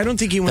bizarre. Like, I don't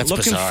think he went That's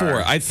looking bizarre. for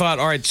it. I thought,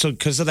 all right, so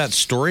because of that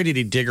story, did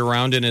he dig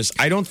around in his...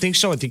 I don't think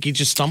so. I think he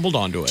just stumbled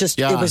onto it.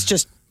 It was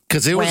just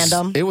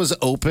random. It was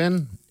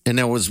open, and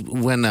there was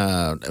when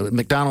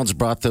McDonald's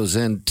brought those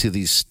into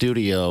the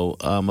studio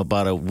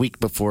about a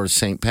week before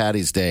St.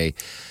 Patty's Day.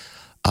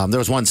 There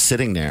was one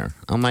sitting there.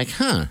 I'm like,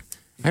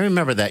 I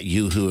remember that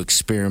Yoo-Hoo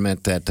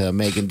experiment that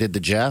Megan did to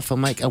Jeff.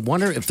 I'm like, I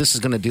wonder if this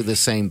is going to do the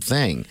same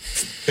thing.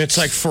 It's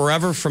like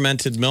forever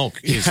fermented milk.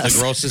 It's the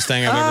grossest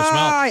thing I've ever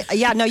smelled.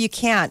 Yeah, no, you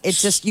can't.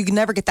 It's just, you can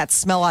never get that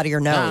smell out of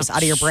your nose,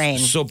 out of your brain.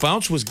 So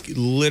Bounce was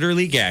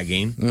literally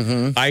gagging.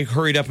 Mm-hmm. I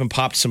hurried up and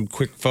popped some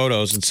quick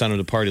photos and sent him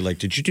to Party. Like,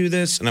 did you do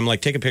this? And I'm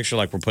like, take a picture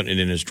like we're putting it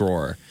in his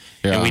drawer.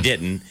 Yeah. And we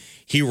didn't.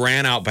 He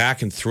ran out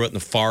back and threw it in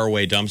the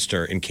faraway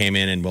dumpster and came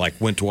in and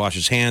went to wash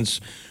his hands,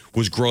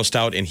 was grossed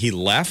out, and he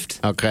left.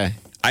 Okay.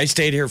 I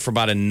stayed here for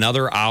about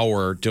another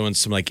hour doing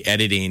some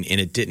editing,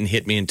 and it didn't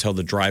hit me until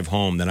the drive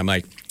home. Then I'm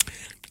like,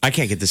 I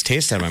can't get this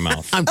taste out of my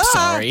mouth. I'm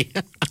sorry.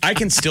 I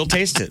can still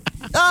taste it.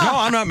 No,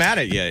 I'm not mad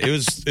at you.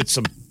 It's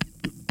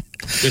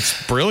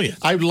brilliant.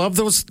 I love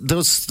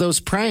those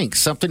pranks.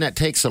 Something that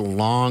takes a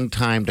long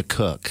time to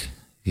cook.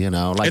 You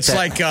know, like it's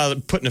that.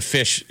 like putting a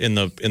fish in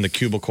the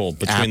cubicle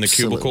between the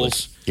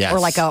cubicles. Yes. Or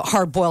like a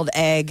hard-boiled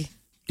egg.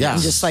 Yeah.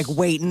 And just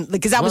waiting.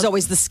 Because that was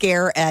always the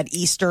scare at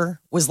Easter,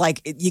 was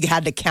you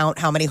had to count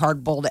how many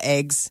hard-boiled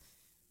eggs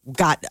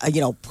got,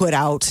 put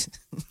out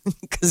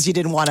because you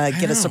didn't want to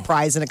get a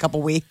surprise in a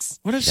couple weeks.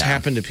 What has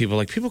happened to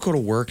people? People go to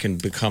work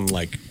and become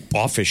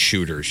office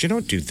shooters. You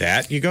don't do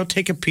that. You go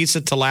take a piece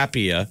of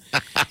tilapia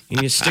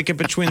and you stick it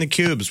between the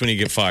cubes when you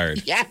get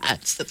fired.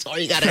 Yes, that's all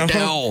you got to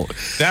do.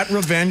 That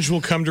revenge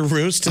will come to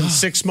roost in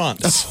 6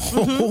 months.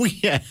 Oh,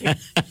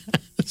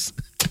 yes.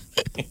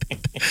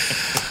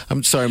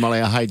 I'm sorry,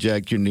 Molly. I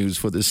hijacked your news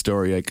for this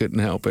story. I couldn't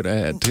help it. I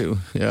had to.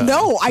 Yeah,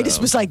 No, I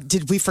just was like,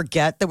 did we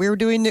forget that we were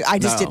doing news? I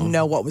just didn't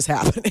know what was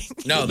happening.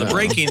 No, the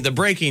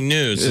breaking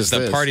news is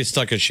that Party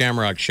stuck a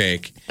Shamrock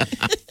Shake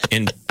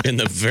in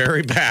the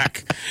very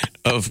back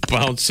of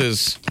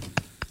Bounce's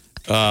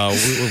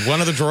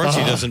one of the drawers.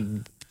 He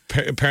doesn't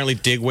apparently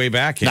dig way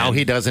back in. No,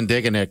 he doesn't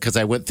dig in there because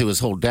I went through his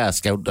whole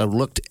desk. I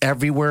looked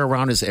everywhere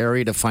around his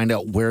area to find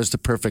out where's the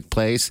perfect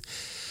place.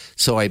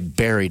 So I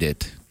buried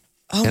it.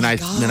 Oh, and my I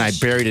gosh.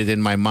 buried it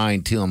in my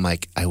mind too. I'm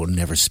like, I will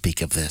never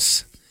speak of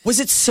this. Was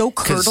it so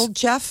curdled,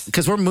 Jeff?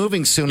 Because we're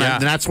moving soon. Yeah.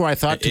 And that's where I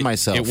thought to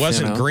myself. It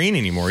wasn't green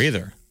anymore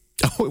either.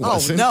 Oh, it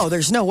wasn't? Oh, no,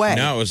 there's no way.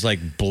 No, it was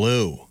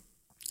blue.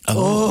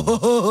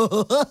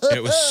 Oh.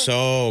 It was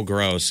so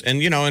gross.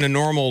 And, in a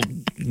normal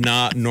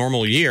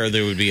year,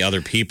 there would be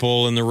other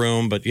people in the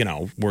room. But,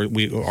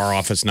 our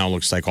office now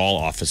looks like all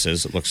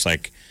offices. It looks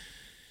like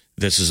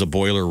this is a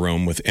boiler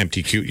room with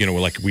empty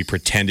we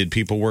pretended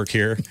people work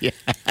here.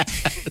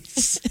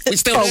 Yes. We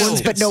still Phones,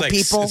 do. but no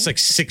It's people.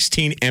 It's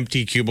 16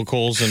 empty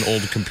cubicles and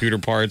old computer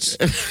parts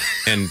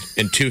and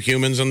 2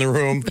 humans in the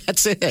room.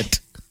 That's it.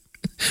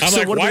 I'm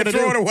like, why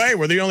throw it away?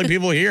 We're the only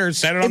people here.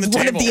 Set it on the table.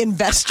 If one of the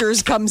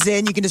investors comes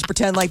in, you can just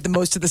pretend like the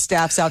most of the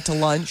staff's out to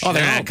lunch. Oh,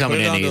 they're not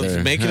coming in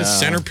either. Make it a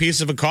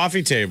centerpiece of a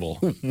coffee table.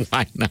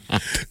 Why not?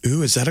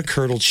 Ooh, is that a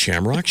curdled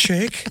shamrock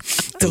shake?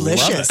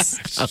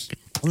 Delicious.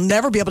 I'll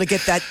never be able to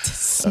get that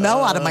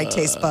smell out of my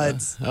taste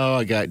buds. Oh,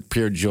 I got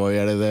pure joy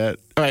out of that.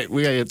 All right,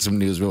 we got to get some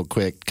news real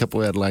quick.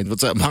 Couple headlines.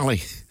 What's up,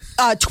 Molly?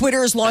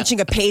 Twitter is launching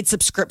a paid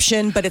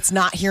subscription, but it's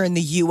not here in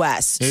the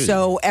U.S. Ooh.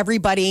 So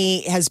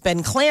everybody has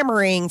been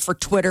clamoring for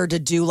Twitter to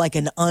do like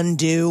an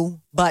undo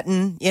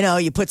button. You know,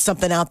 you put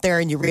something out there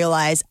and you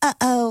realize,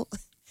 uh-oh,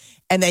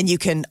 and then you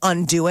can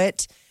undo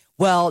it.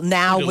 Well,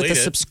 now with the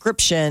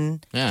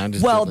subscription,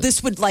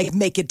 this would like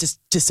make it just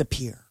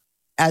disappear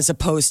as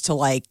opposed to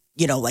like,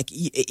 you know, like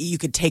you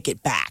could take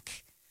it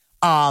back.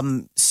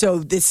 So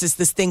this is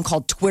this thing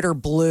called Twitter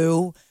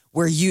Blue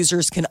where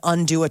users can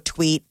undo a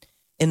tweet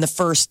in the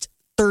first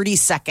 30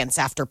 seconds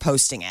after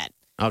posting it.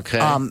 Okay.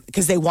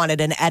 Because they wanted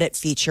an edit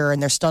feature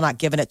and they're still not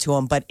giving it to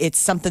them. But it's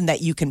something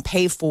that you can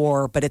pay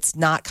for, but it's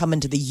not coming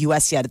to the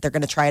U.S. yet. They're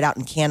going to try it out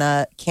in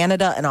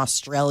Canada and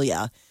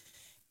Australia.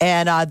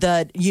 And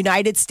the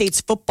United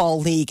States Football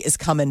League is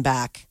coming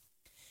back.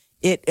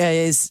 It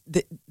is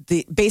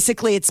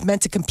basically it's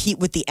meant to compete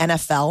with the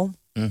NFL.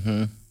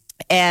 Mm-hmm.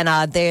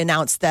 And they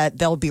announced that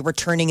they'll be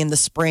returning in the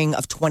spring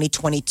of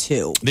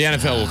 2022. The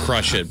NFL will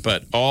crush it,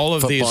 but all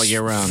of these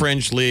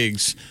fringe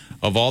leagues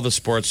of all the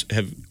sports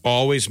have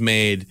always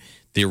made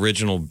the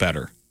original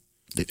better.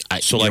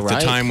 So like the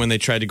time when they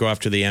tried to go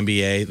after the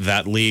NBA,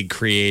 that league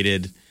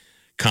created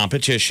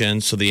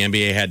competition. So the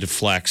NBA had to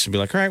flex and be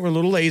like, all right, we're a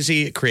little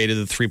lazy. It created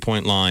the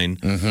 3-point line.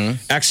 Mm-hmm.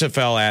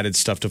 XFL added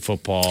stuff to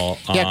football.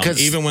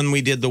 Even when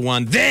we did the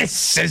one,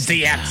 this is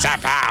the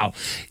XFL,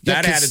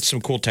 that added some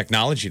cool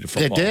technology to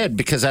football. It did,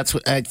 because that's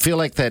what I feel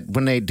like that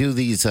when they do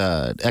these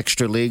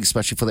extra leagues,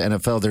 especially for the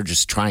NFL, they're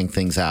just trying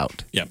things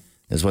out. Yep.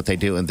 Is what they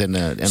do, and then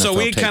the NFL. So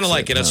we kind of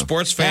like it as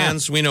sports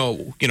fans. We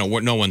know,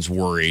 no one's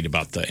worried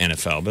about the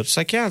NFL, but it's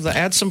like,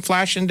 add some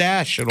flash and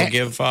dash. It'll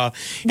give.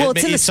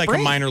 It's like a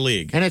minor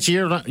league, and it's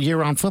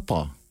year-round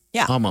football.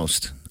 Yeah,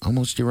 almost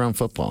year-round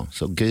football.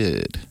 So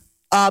good.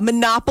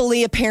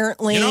 Monopoly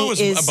apparently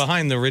is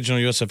behind the original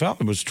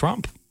USFL. It was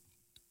Trump.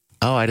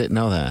 Oh, I didn't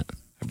know that.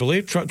 I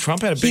believe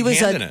Trump had a big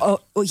hand in it.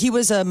 He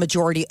was a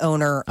majority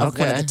owner of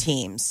one of the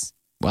teams.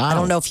 Wow. I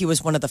don't know if he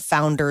was one of the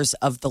founders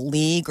of the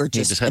league or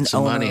just had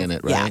some owner. money in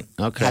it, right?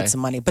 Yeah, okay. Had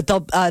some money. But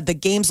the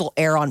games will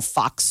air on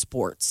Fox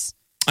Sports.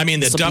 I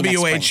mean, the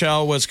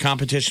WHL was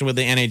competition with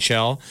the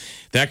NHL.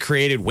 That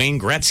created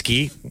Wayne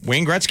Gretzky.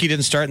 Wayne Gretzky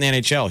didn't start in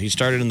the NHL. He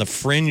started in the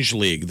fringe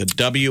league, the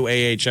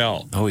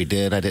WAHL. Oh, he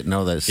did? I didn't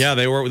know this. Yeah,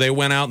 they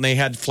went out and they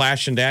had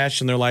flash and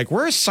dash, and they're like,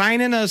 we're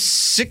signing a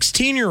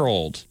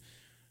 16-year-old.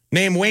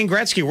 Named Wayne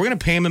Gretzky. We're going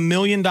to pay him $1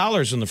 million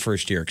in the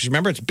first year. Because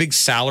remember, it's big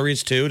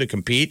salaries, too, to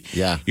compete.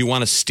 Yeah. You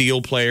want to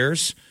steal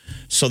players.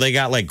 So they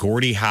got like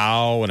Gordie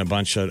Howe and a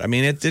bunch of... I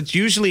mean, it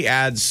usually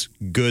adds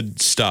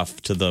good stuff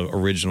to the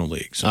original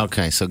league. So.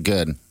 Okay, so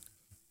good.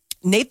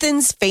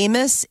 Nathan's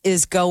Famous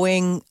is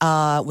going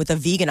with a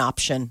vegan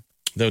option.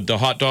 The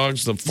hot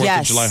dogs, the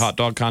 4th of July hot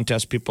dog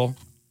contest people?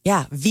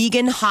 Yeah.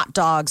 Vegan hot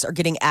dogs are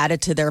getting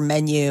added to their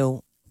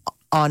menu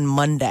on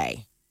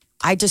Monday.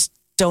 I just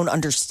don't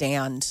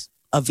understand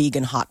a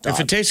vegan hot dog. If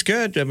it tastes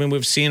good, I mean,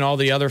 we've seen all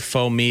the other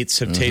faux meats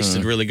have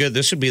tasted really good.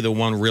 This would be the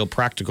one real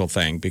practical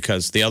thing,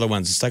 because the other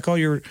ones, it's like, oh,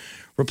 you're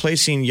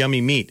replacing yummy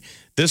meat.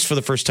 This, for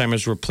the first time,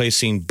 is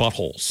replacing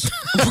buttholes.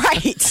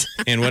 Right.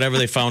 And whatever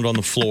they found on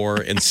the floor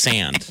and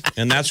sand.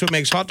 And that's what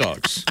makes hot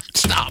dogs.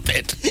 Stop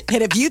it.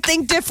 And if you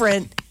think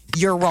different,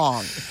 you're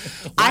wrong.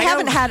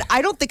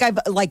 I don't think I've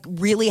like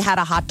really had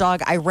a hot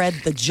dog. I read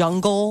The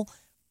Jungle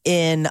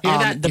in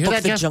the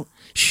book The Jungle.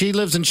 She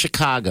lives in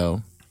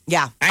Chicago.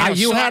 Yeah.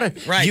 You had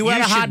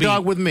a hot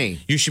dog with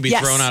me. You should be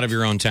thrown out of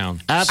your own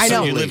town. Absolutely. I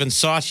know. You live in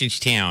Sausage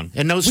Town.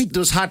 And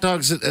those hot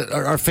dogs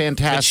are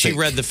fantastic. But she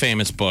read the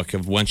famous book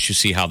of once you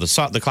see how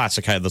the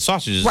classic how the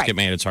sausages get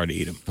made, it's hard to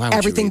eat them.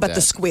 Everything but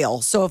the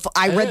squeal. So if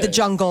I read The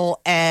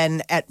Jungle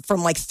and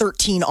from like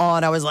 13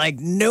 on, I was like,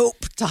 nope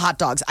to hot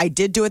dogs. I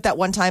did do it that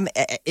one time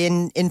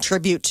in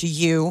tribute to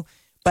you.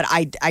 But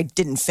I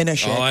didn't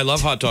finish it. Oh, I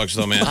love hot dogs,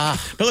 though, man.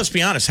 But let's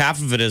be honest.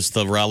 Half of it is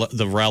the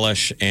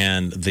relish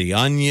and the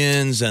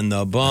onions and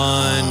the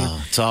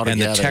bun. It's all and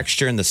together. the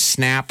texture and the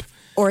snap.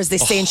 Or as they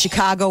say in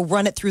Chicago,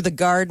 run it through the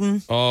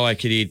garden. Oh, I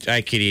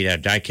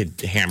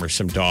could hammer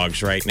some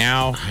dogs right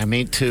now. I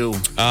mean, too.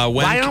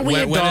 Why aren't we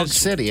in Dog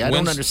City? I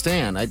don't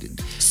understand.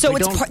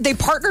 They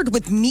partnered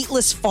with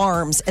Meatless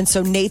Farms, and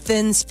so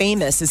Nathan's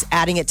Famous is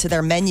adding it to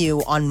their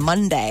menu on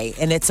Monday,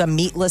 and it's a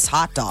meatless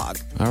hot dog.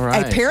 All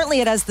right. Apparently,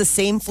 it has the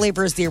same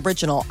flavor as the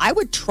original. I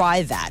would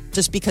try that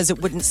just because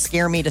it wouldn't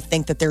scare me to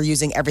think that they're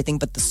using everything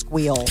but the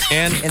squeal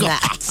in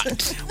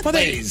that. Well,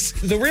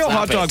 the real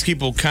hot dog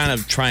people kind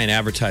of try and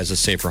advertise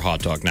a safer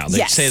hot dog now.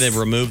 They say they've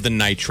removed the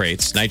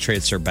nitrates.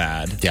 Nitrates are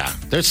bad. Yeah,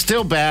 they're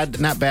still bad,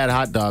 not bad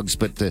hot dogs,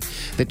 but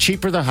the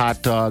cheaper the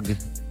hot dog,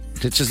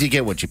 it's just you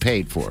get what you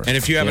paid for. And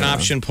if you have an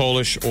option,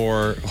 Polish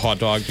or hot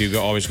dog, do you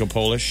always go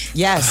Polish?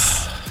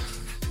 Yes.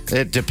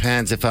 It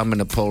depends if I'm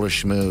in a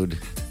Polish mood.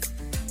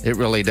 It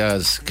really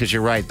does. Because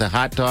you're right. The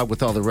hot dog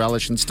with all the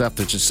relish and stuff,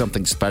 there's just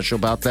something special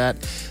about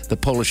that. The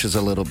Polish is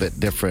a little bit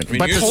different. I mean,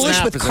 but the Polish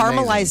snap with is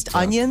caramelized amazing.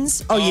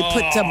 onions. Oh, you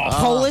put some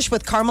Polish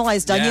with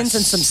caramelized onions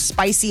and Yes. some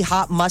spicy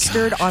hot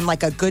mustard on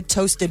like a good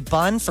toasted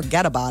bun.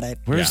 Forget about it.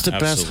 Where's Yeah, the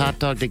best absolutely. hot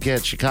dog to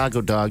get?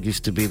 Chicago dog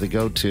used to be the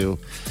go-to.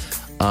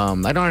 I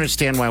don't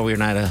understand why we're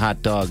not a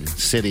hot dog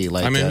city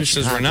like who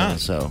says we're Chicago, not?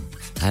 So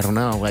I don't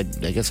know. I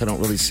guess I don't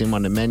really see them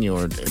on the menu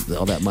or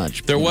all that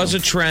much. There was a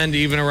trend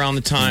even around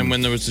the time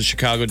when there was the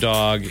Chicago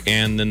dog,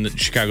 and then the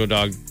Chicago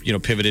dog,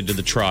 pivoted to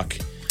the truck.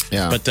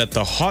 Yeah. But that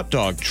the hot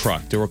dog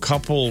truck, there were a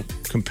couple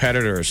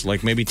competitors,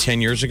 like maybe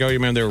 10 years ago. You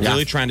remember they were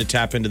really trying to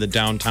tap into the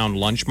downtown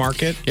lunch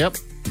market. Yep,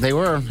 they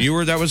were.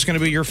 That was going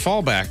to be your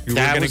fallback. You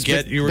were going to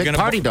get big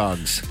party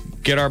dogs.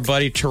 Get our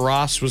buddy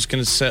Taras was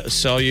going to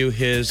sell you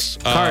his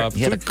Cart.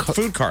 He had a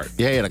food cart.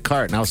 Yeah, he had a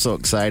cart, and I was so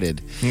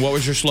excited. And what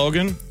was your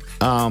slogan?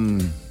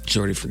 She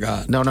already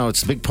forgot. No,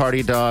 it's big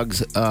party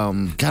dogs.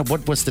 God,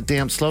 what's the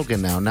damn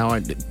slogan now?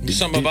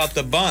 Something about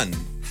the bun.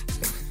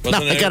 No,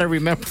 I got to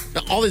remember.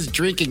 All this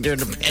drinking during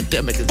the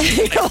pandemic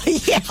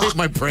has made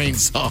my brain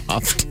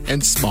soft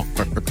and smaller.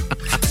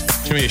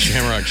 Too many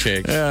Shamrock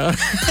Shakes. Yeah.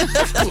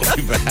 We'll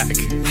be back.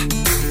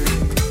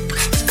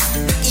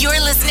 You're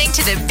listening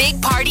to the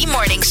Big Party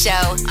Morning Show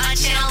on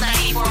Channel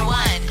 94.1.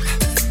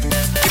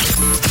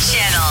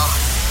 Channel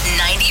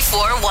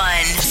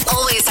 94.1.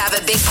 Always have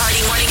a Big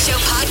Party Morning Show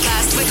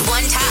podcast with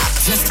one tap.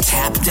 Just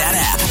tap that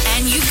app.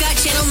 And you've got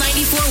Channel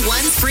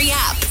 94.1's free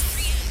app.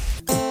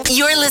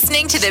 You're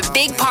listening to the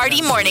Big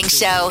Party Morning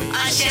Show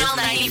on Channel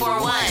 94.1.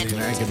 All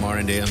right, good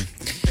morning, Dan.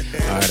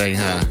 All right,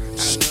 I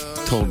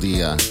told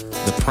the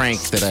prank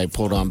that I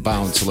pulled on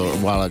Bounce a little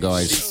while ago.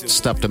 I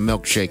stuffed a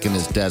milkshake in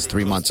his desk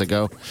 3 months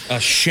ago. A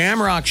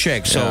Shamrock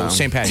Shake. So Yeah.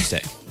 St. Patty's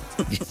Day.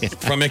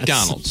 From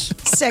McDonald's.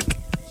 Sick.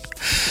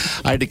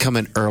 I had to come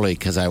in early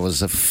because I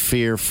was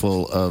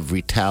fearful of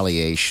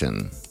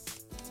retaliation.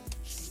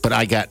 But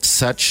I got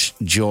such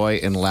joy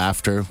and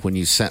laughter when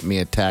you sent me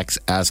a text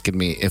asking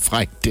me if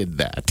I did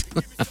that.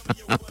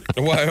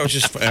 Well,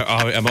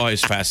 I'm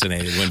always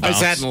fascinated when I Bounce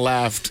sat and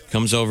laughed.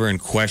 comes over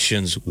and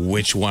questions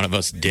which one of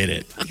us did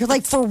it. You're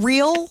like, for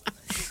real?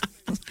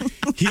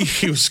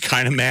 He was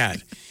kind of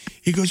mad.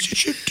 He goes,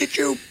 did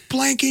you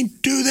blanking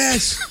do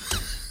this?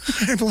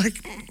 I'm like,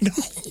 no.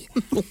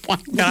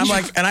 And I'm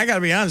like, and I got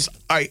to be honest,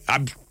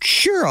 I'm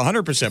sure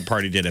 100%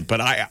 Party did it,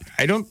 but I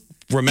don't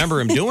remember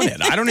him doing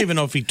it. I don't even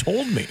know if he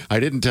told me. I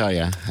didn't tell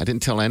you. I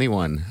didn't tell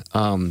anyone.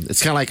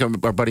 It's kind of like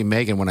our buddy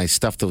Megan when I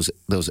stuffed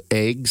those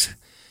eggs,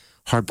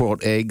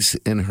 hard-boiled eggs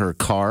in her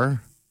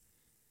car.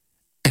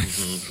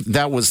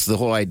 That was the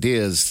whole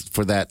idea, is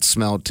for that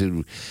smell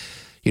to,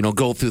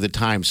 go through the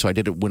time. So I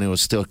did it when it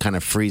was still kind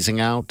of freezing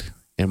out.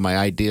 And my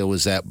idea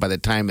was that by the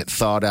time it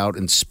thawed out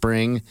in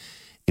spring,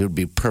 it would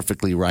be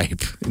perfectly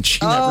ripe. And she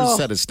never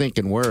said a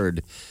stinking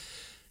word.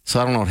 So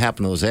I don't know what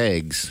happened to those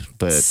eggs,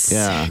 but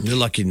yeah. You're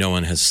lucky no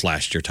one has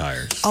slashed your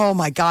tires. Oh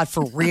my God,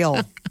 for real.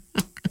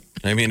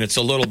 I mean, it's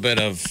a little bit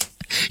of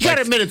You got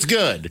to admit it's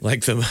good.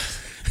 like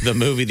the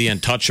movie The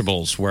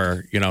Untouchables,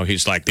 where,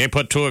 he's like, they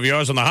put two of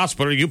yours in the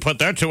hospital, you put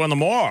their two in the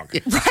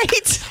morgue.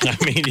 Right? I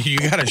mean, you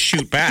got to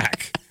shoot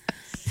back.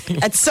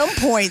 At some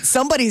point,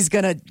 somebody's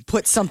going to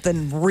put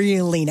something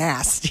really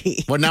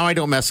nasty. Well, now I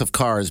don't mess with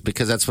cars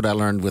because that's what I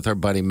learned with our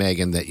buddy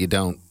Megan, that you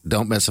don't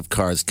mess with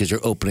cars because you're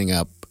opening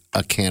up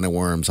a can of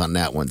worms on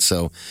that one.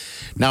 So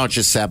now it's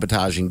just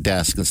sabotaging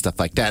desks and stuff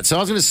like that. So I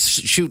was going to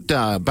shoot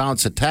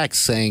Bounce a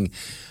text saying,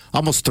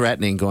 almost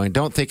threatening, going,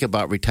 don't think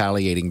about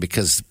retaliating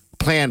because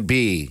plan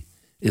B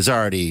is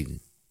already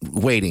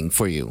waiting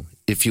for you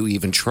if you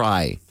even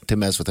try to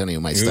mess with any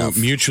of my stuff.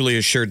 Mutually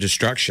assured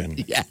destruction.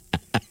 Yeah.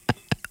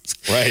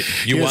 Right.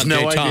 You He has want no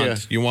detente. idea.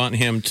 You want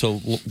him to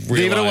realize.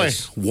 Leave it away.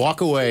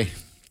 Walk away.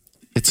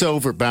 It's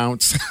over,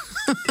 Bounce.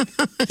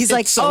 He's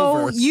like, It's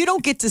oh, over. you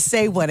don't get to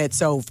say when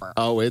it's over.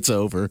 Oh, it's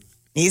over.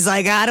 He's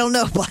like, I don't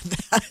know about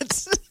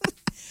that.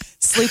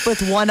 Sleep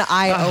with one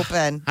eye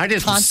open. I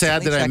just was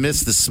sad Constantly that I checking.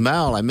 missed the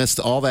smell. I missed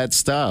all that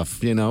stuff,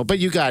 But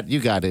you got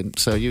it.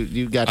 So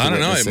you got to I don't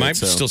know. witness It might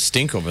so. still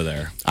stink over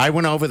there. I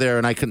went over there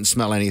and I couldn't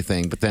smell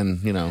anything. But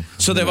then,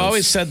 So who they've knows?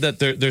 always said that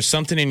there's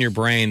something in your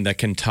brain that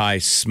can tie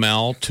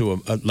smell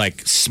to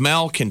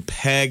smell can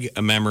peg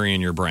a memory in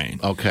your brain.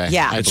 Okay.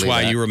 Yeah. I That's believe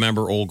why that. you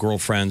remember old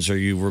girlfriends or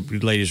you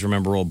ladies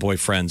remember old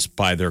boyfriends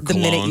by their The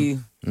cologne. minute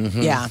you,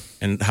 yeah.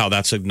 And how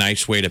that's a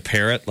nice way to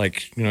pair it.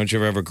 Like, did you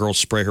ever have a girl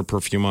spray her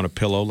perfume on a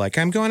pillow? Like,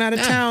 I'm going out of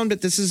town,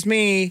 but this is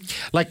me.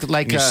 Like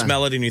And you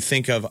smell it and you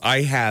think of,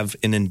 I have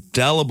an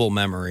indelible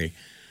memory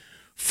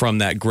from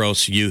that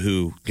gross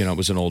Yoo-Hoo, it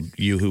was an old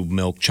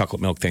Yoo-Hoo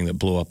chocolate milk thing that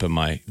blew up in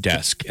my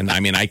desk. And I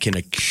mean, I can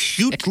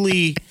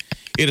acutely,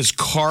 it is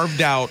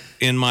carved out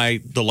in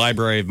the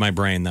library of my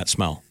brain, that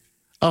smell.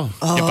 Oh.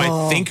 If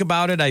I think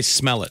about it, I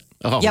smell it.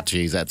 Oh, Yep.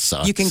 geez, that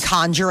sucks. You can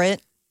conjure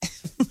it,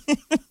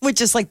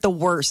 which is like the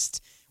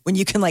worst when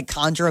you can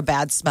conjure a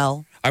bad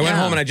smell. I went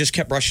home and I just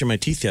kept brushing my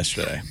teeth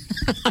yesterday.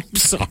 I'm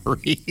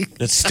sorry.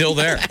 It's still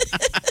there.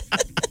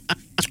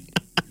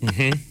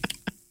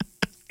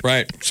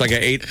 Right. It's like I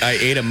ate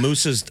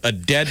a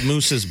dead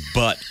moose's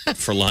butt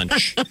for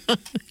lunch.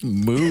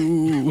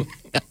 Moo.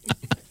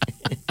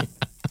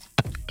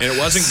 And it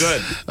wasn't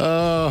good.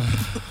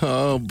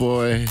 Oh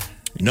boy.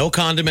 No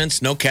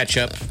condiments, no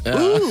ketchup.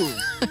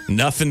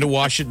 Nothing to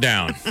wash it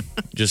down.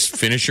 Just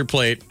finish your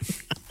plate.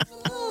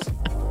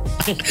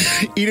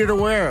 Eat it or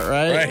wear it,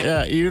 right?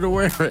 Yeah, eat it or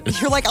wear it.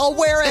 You're like, I'll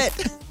wear it.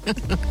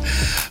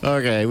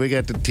 Okay, we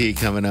got the tea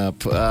coming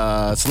up.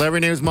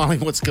 Celebrity news, Molly,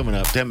 what's coming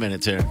up? 10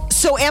 minutes here.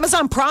 So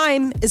Amazon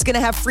Prime is going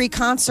to have free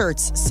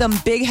concerts. Some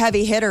big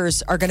heavy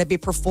hitters are going to be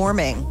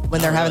performing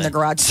when they're having the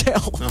garage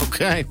sale.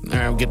 Okay. All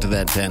right, we'll get to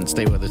that 10.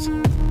 Stay with us.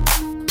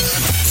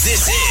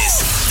 This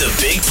is the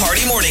Big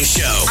Party Morning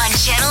Show on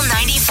Channel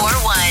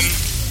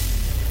 94.1.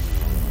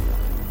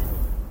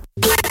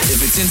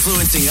 If it's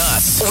influencing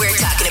us, We're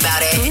talking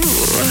about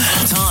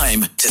it.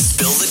 time to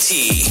spill the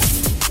tea.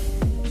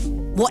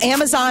 Well,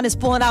 Amazon is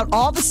pulling out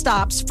all the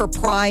stops for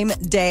Prime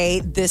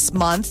Day this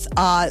month.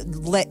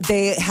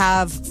 They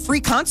have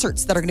free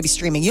concerts that are going to be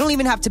streaming. You don't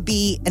even have to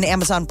be an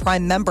Amazon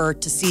Prime member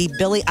to see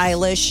Billie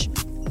Eilish,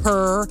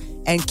 Her,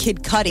 and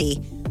Kid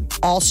Cudi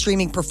all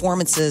streaming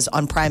performances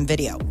on Prime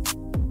Video.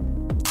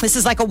 This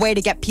is like a way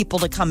to get people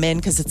to come in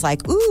because it's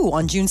like, ooh,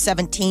 on June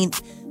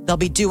 17th, they'll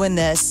be doing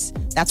this.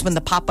 That's when the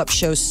pop-up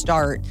shows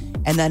start.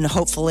 And then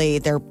hopefully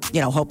they're,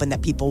 hoping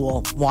that people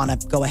will want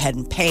to go ahead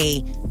and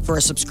pay for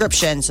a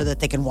subscription so that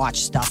they can watch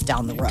stuff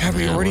down the road. God,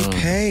 we already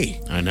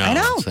pay. I know.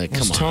 It's like, I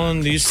was come on.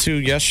 telling these two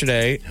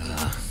yesterday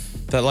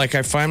that like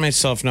I find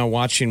myself now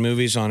watching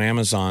movies on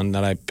Amazon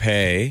that I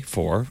pay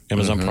for,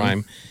 Amazon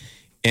Prime.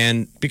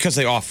 And because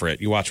they offer it,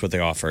 you watch what they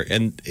offer.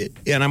 And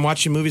I'm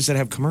watching movies that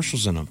have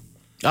commercials in them.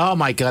 Oh,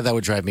 my God, that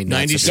would drive me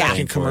nuts.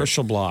 90-second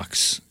commercial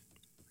blocks.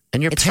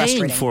 And you're It's paying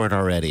frustrating. for it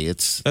already.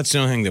 That's the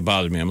only thing that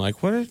bothers me. I'm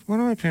like, what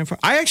am I paying for?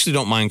 I actually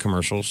don't mind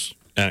commercials.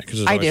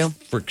 Because I do.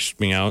 Freaks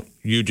me out.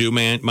 You do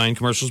mind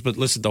commercials, but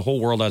listen, the whole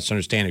world has to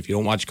understand if you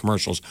don't watch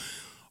commercials,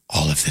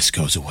 all of this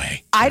goes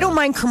away. I don't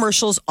mind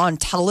commercials on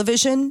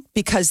television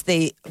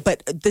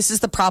but this is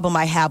the problem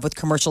I have with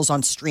commercials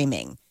on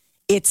streaming.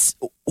 It's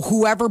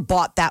whoever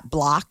bought that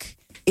block,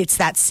 it's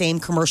that same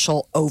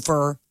commercial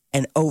over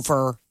and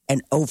over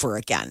and over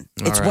again.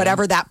 It's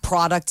whatever that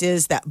product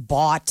is that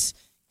bought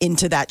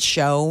into that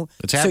show.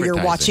 It's so you're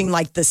advertising. watching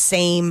like the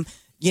same,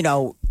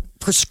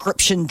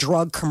 prescription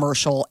drug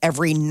commercial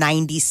every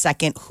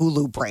 90-second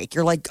Hulu break.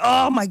 You're like,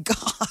 oh my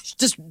gosh,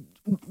 just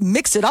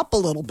mix it up a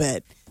little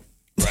bit.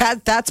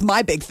 That's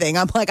my big thing.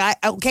 I'm like,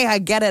 I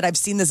get it. I've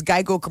seen this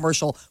Geico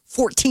commercial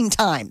 14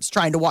 times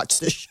trying to watch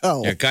this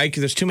show. Yeah,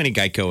 there's too many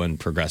Geico and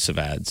Progressive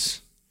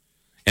ads.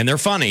 And they're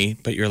funny,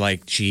 but you're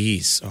like,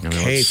 geez,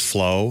 okay,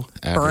 Flo.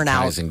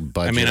 advertising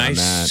budget I mean, I on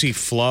that. see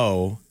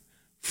Flo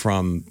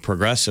from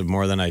Progressive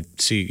more than I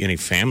see any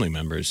family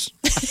members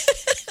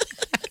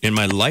in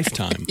my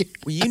lifetime.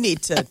 Well, you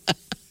need to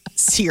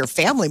see your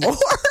family more.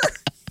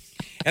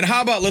 And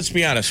how about, let's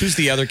be honest, who's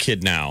the other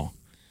kid now?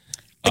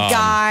 The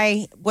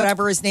guy,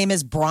 whatever his name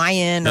is,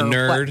 Brian. The or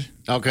nerd.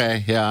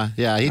 Okay, yeah.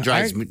 He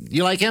drives me.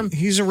 You like him?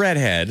 He's a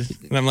redhead.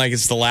 And I'm like,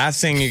 it's the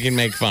last thing you can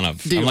make fun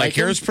of. Do you I'm like like,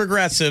 here's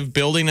Progressive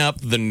building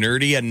up the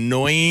nerdy,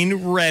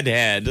 annoying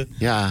redhead.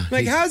 Yeah.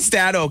 Like, how's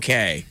that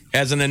okay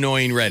as an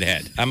annoying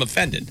redhead? I'm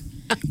offended.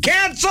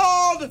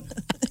 Canceled!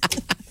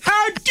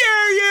 How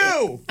dare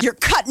you? You're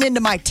cutting into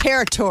my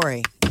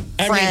territory,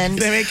 friend.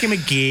 They make him a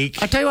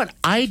geek. I'll tell you what,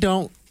 I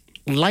don't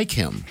like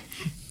him.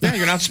 No,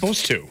 you're not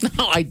supposed to.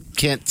 No, I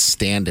can't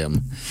stand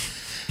him.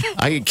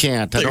 I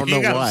can't. I don't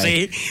know why.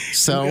 See?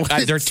 So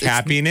They're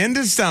tapping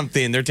into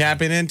something. They're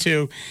tapping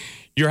into,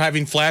 you're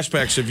having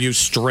flashbacks of you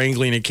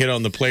strangling a kid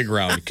on the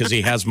playground because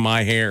he has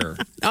my hair.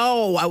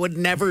 No, I would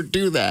never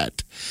do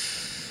that.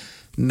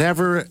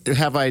 Never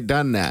have I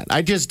done that.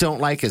 I just don't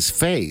like his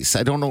face.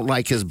 I don't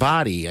like his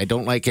body. I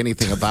don't like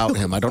anything about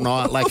him. I don't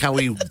know like how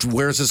he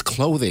wears his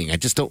clothing. I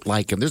just don't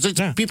like him. There's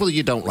people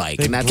you don't like.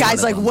 And that's Guys,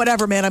 one like, of them.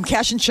 whatever, man. I'm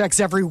cashing checks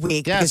every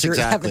week Yes, because you're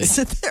having to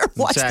exactly. sit there and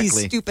watch these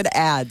Exactly. stupid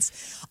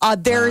ads.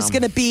 There's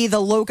going to be the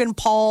Logan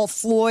Paul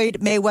Floyd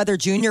Mayweather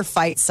Jr.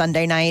 fight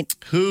Sunday night.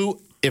 Who,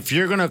 if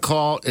you're going to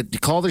call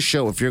the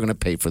show, if you're going to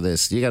pay for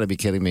this, you got to be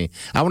kidding me.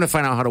 I want to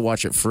find out how to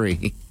watch it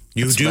free.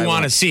 You That's do what I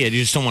want to see it.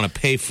 You just don't want to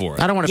pay for it.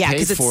 I don't want to Yeah, pay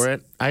 'cause it's- for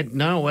it.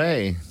 No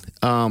way.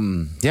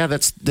 Yeah,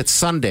 that's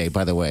Sunday,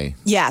 by the way.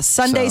 Yeah,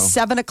 Sunday, So-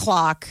 7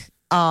 o'clock,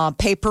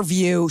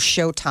 pay-per-view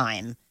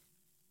showtime.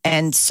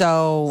 And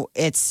so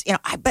it's,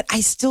 but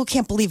I still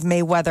can't believe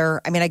Mayweather.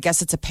 I mean, I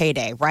guess it's a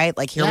payday, right?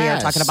 Like here we are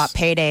Yes. talking about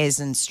paydays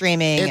and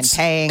streaming and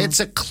paying. It's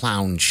a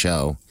clown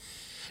show.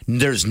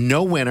 There's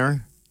no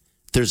winner.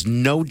 There's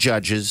no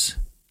judges.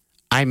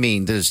 I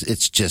mean,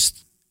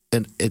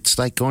 it's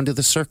like going to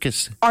the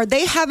circus. Are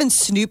they having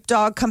Snoop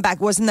Dogg come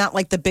back? Wasn't that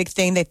like the big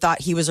thing? They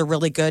thought he was a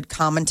really good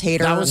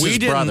commentator. That was we his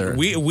didn't. brother.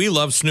 We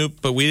love Snoop,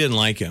 but we didn't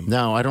like him.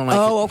 No, I don't like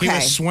Oh, it. okay. He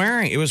was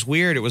swearing. It was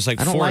weird. It was like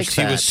I don't forced.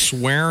 like He was that.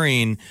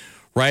 swearing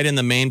right in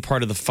the main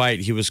part of the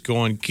fight. He was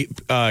going,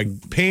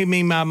 "Pay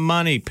me my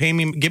money.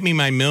 Give me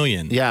my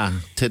million. Yeah,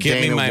 to Give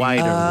me Dana my- White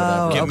or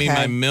whatever. Give me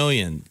okay. my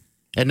million."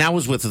 And that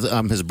was with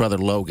his brother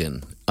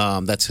Logan.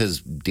 That's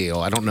his deal.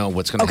 I don't know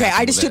what's going to happen.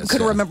 Okay, I just with this.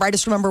 couldn't remember. I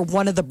just remember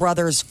one of the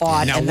brothers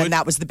fought, and then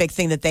that was the big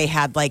thing that they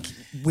had, like,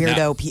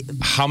 weirdo people.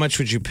 How much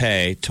would you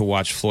pay to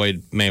watch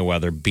Floyd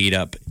Mayweather beat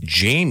up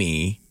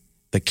Jamie,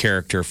 the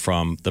character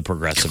from the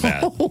Progressive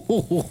ad?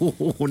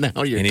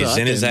 Now you're and he's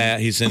talking. in his ad.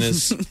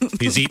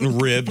 He's eating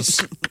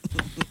ribs.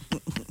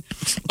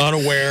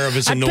 Unaware of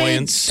his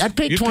annoyance. I'd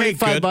pay You'd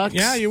 $25.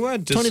 Yeah, you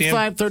would. To see him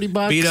 $25,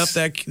 $30. Beat up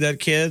that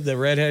kid, the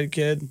redhead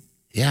kid.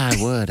 Yeah,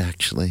 I would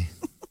actually.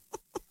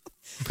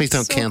 Please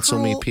don't cancel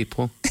cruel. me,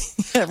 people.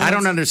 I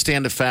don't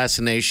understand the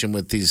fascination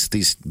with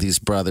these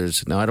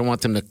brothers. No, I don't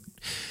want them to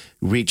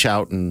reach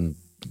out and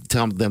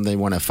tell them they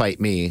want to fight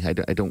me. I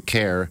don't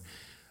care.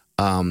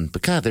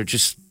 But God, I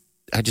just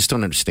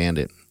don't understand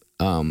it.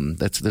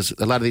 There's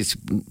a lot of these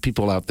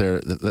people out there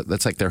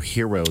that's like they're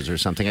heroes or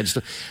something.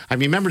 I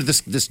remember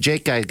this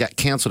Jake guy got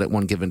canceled at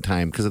one given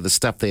time because of the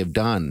stuff they have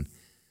done.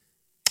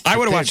 I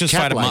would have watched this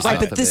fight a month. Right,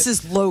 but this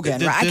is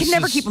Logan. Right? I can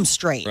never keep him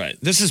straight. Right.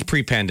 This is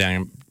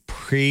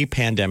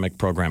pre-pandemic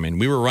programming.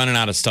 We were running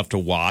out of stuff to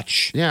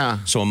watch. Yeah.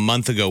 So a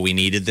month ago we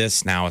needed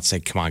this. Now it's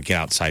like, come on, get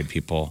outside,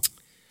 people.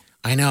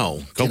 I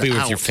know. Go Get be out.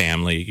 with your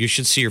family. You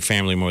should see your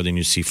family more than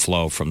you see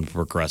Flo from the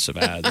Progressive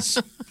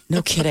ads.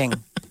 No kidding.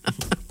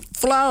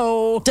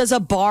 Flo. Does a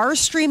bar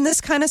stream this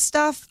kind of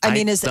stuff? I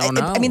mean, don't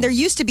know. I mean, there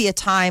used to be a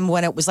time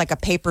when it was like a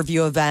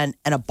pay-per-view event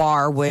and a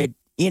bar would,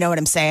 you know what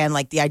I'm saying?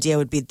 Like the idea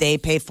would be they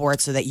paid for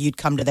it so that you'd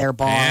come to their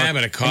bar Yeah, but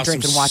it and costs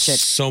drink them and watch it.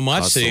 so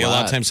much Costs that a a lot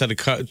lot. of times had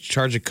to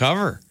charge a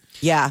cover.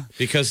 Yeah.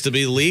 Because to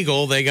be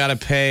legal, they got to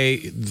pay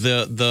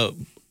the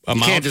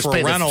amount can't just for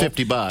pay the rental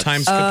 $50.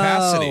 times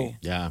capacity.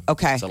 Yeah.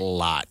 Okay. It's a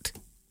lot.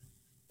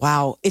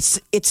 Wow. It's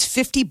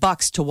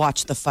 $50 to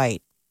watch the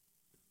fight.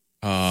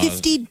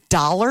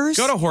 $50?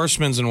 Go to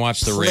Horseman's and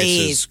watch the Please.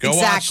 races. Go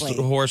Exactly. watch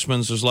the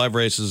Horseman's. There's live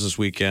races this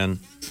weekend.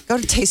 Go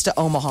to Taste of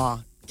Omaha.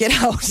 Get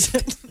out.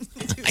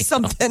 Do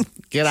something.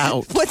 Get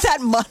out. Put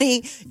that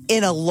money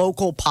in a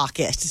local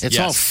pocket. It's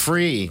all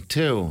free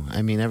too.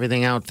 I mean,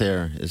 everything out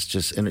there is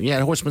just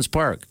Horseman's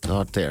Park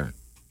out there.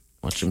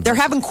 Watch them. They're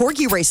having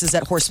corgi races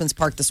at Horseman's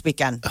Park this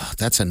weekend. Oh,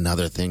 that's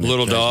another thing. That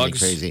Little drives me dogs?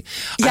 crazy.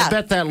 Yeah. I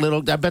bet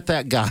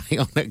that guy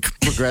on that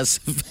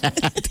Progressive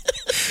ad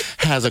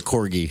has a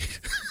corgi.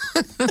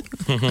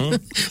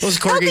 Those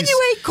corgis. How can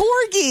you hate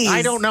corgis?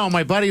 I don't know.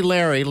 My buddy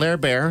Larry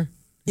Bear.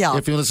 Yeah.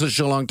 If you listen to the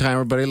show a long time,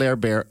 our buddy Larry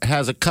Bear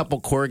has a couple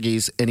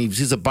corgis, and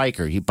he's a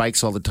biker. He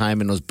bikes all the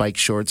time in those bike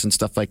shorts and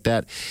stuff like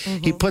that.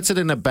 Mm-hmm. He puts it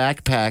in a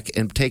backpack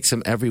and takes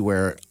him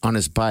everywhere on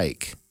his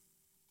bike.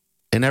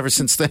 And ever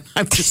since then,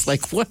 I'm just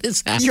like, what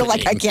is happening? You're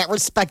like, I can't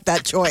respect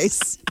that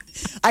choice.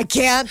 I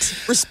can't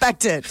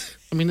respect it.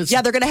 I mean, it's,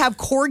 Yeah, they're going to have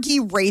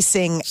corgi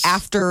racing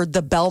after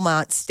the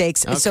Belmont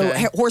Stakes. So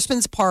Okay.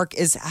 Horseman's Park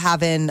is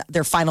having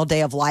their final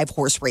day of live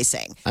horse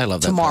racing. I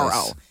love that tomorrow.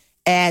 place.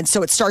 And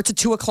so it starts at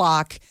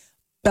 2:00.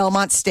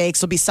 Belmont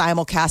Stakes will be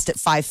simulcast at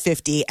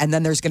 5:50, and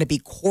then there's going to be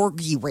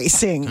corgi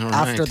racing All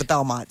after right. the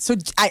Belmont. So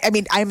I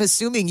mean, I'm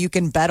assuming you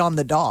can bet on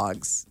the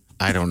dogs.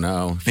 I don't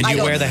know. And I you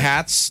don't wear the know.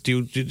 hats?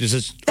 Does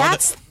this,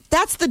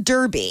 That's the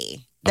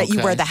Derby that you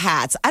Okay. wear the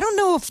hats. I don't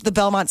know if the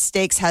Belmont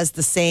Stakes has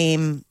the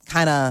same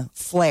kind of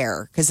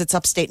flair because it's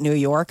upstate New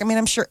York. I mean,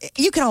 I'm sure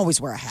you can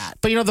always wear a hat.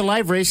 But the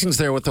live racings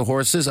there with the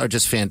horses are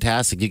just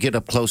fantastic. You get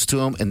up close to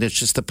them, and there's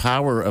just the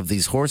power of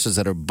these horses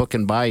that are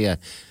booking by you.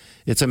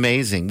 It's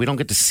amazing. We don't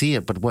get to see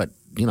it, but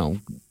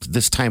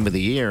this time of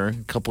the year,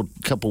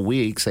 couple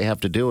weeks, they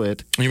have to do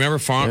it. You remember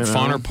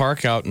Fauner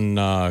Park out in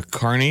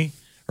Kearney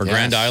or Yes.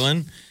 Grand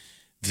Island?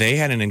 They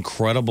had an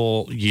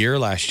incredible year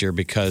last year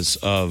because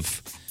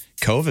of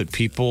COVID.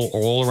 People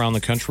all around the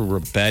country were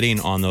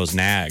betting on those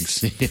nags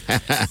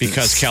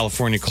because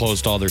California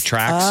closed all their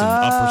tracks and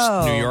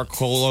Upper New York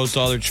closed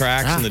all their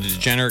tracks and the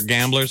degenerate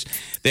gamblers.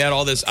 They had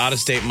all this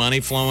out-of-state money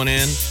flowing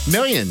in.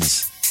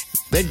 Millions.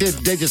 They did.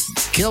 They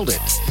just killed it.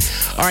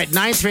 All right,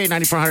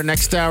 938-9400.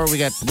 Next hour, we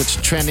got what's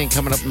trending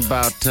coming up in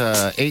about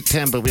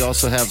 8:10. But we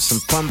also have some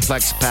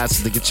Funplex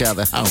passes to get you out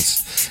of the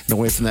house and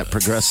away from that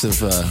progressive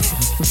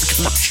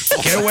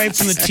commercial. Get away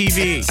from the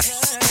TV.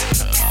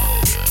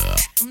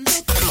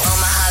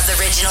 Omaha's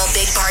original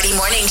Big Party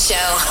Morning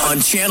Show On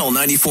Channel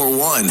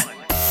 94.1.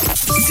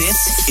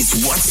 This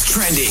is what's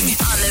trending.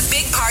 on the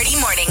Big Party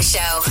Morning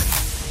Show.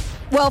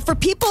 Well, for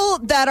people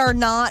that are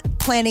not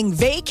planning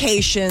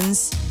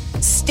vacations,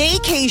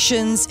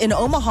 staycations in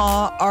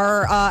Omaha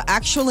are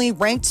actually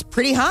ranked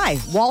pretty high.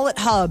 Wallet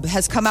Hub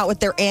has come out with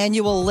their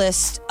annual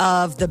list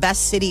of the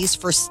best cities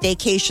for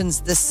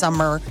staycations this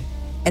summer,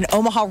 and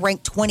Omaha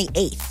ranked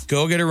 28th.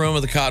 Go get a room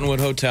at the Cottonwood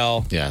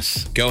Hotel.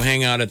 Yes. Go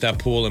hang out at that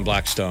pool in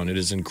Blackstone. It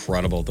is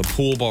incredible. The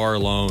pool bar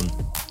alone.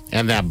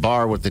 And that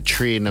bar with the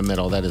tree in the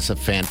middle, that is a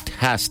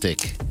fantastic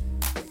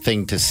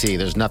thing to see.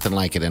 There's nothing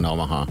like it in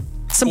Omaha.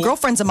 Some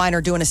girlfriends of mine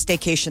are doing a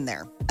staycation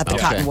there at the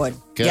Okay. Cottonwood.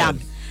 Good. Yeah.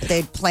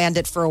 They planned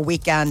it for a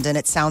weekend, and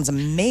it sounds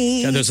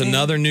amazing. Yeah, there's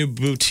another new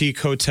boutique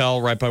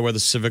hotel right by where the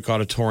Civic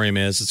Auditorium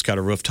is. It's got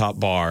a rooftop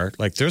bar.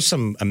 Like, there's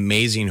some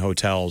amazing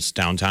hotels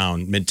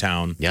downtown,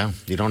 midtown. Yeah,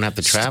 you don't have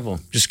to travel.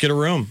 Just get a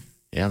room.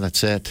 Yeah,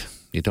 that's it.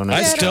 You don't have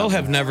I to still travel.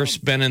 have never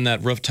been in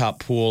that rooftop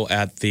pool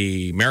at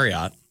the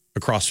Marriott.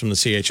 across from the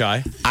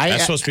CHI.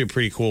 That's supposed to be a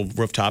pretty cool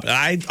rooftop.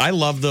 I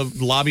love the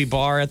lobby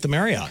bar at the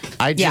Marriott.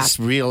 I just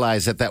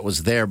realized that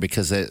was there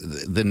because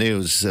the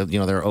news,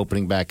 they're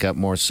opening back up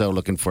more so,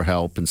 looking for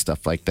help and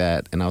stuff like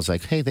that. And I was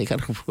like, hey, they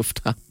got a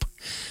rooftop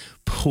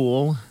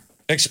pool.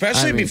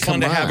 Especially it'd be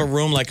fun to have a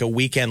room like a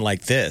weekend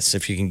like this,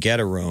 if you can get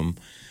a room.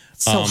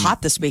 It's so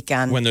hot this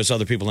weekend. When there's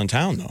other people in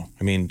town, though.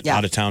 I mean,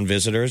 out-of-town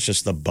visitors,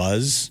 just the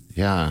buzz.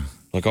 Yeah.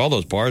 Like all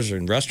those bars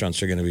and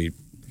restaurants are going to be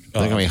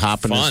they're going to be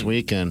hopping fun this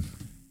weekend.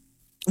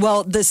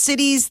 Well, the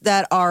cities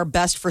that are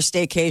best for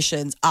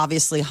staycations,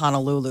 obviously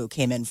Honolulu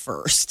came in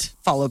first,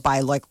 followed by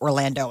like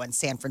Orlando and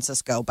San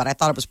Francisco. But I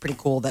thought it was pretty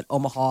cool that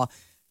Omaha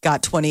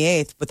got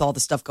 28th with all the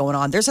stuff going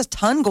on. There's a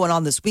ton going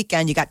on this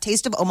weekend. You got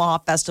Taste of Omaha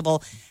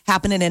Festival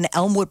happening in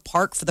Elmwood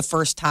Park for the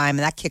first time, and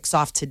that kicks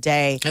off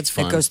today. That's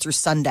fun. It goes through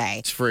Sunday.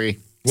 It's free.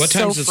 What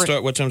time does it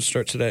start? What time does it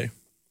start today?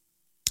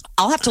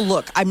 I'll have to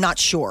look. I'm not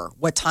sure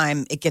what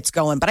time it gets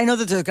going, but I know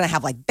that they're going to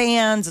have like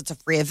bands. It's a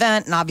free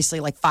event, and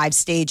obviously like 5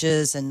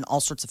 stages and all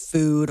sorts of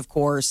food, of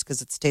course,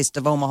 because it's Taste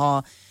of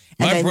Omaha.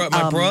 And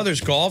my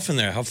brother's golfing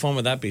there. How fun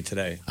would that be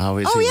today? Oh,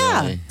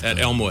 yeah. Really? At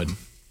Elmwood.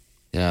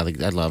 Yeah,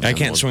 I love it. I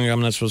can't swing.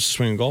 I'm not supposed to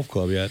swing a golf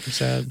club yet. I'm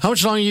sad. How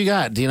much longer you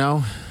got? Do you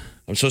know?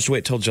 I'm supposed to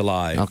wait till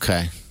July.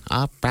 Okay.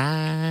 All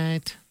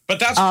right. But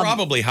that's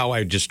probably how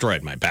I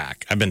destroyed my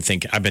back. I've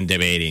been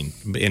debating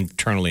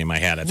internally in my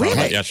head. I thought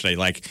about it yesterday,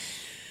 like,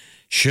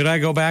 should I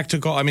go back to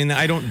golf? I mean,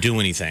 I don't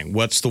do anything.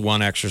 What's the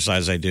one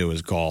exercise I do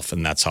is golf,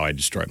 and that's how I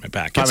destroyed my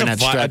back. Probably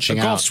not stretching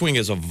a golf out. swing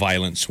is a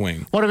violent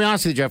swing. Well, to be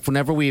honest with you, Jeff,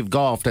 whenever we've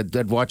golfed,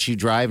 I'd watch you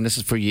drive, and this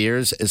is for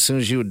years. As soon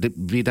as you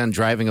would be done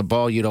driving a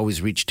ball, you'd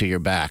always reach to your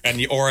back.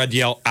 Or I'd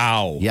yell,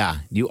 ow. Yeah,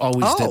 you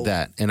always did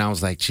that. And I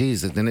was like,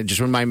 geez. And it just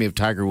reminded me of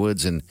Tiger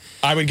Woods. And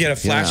I would get a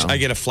flash. I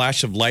get a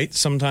flash of light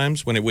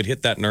sometimes when it would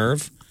hit that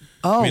nerve.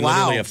 Oh, wow.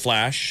 Literally a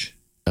flash.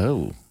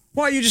 Oh.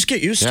 Well, you just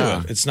get used to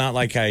it. It's not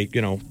like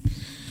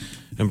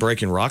I'm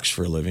breaking rocks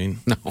for a living.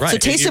 No. Right. So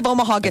Taste of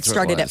Omaha gets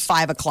started at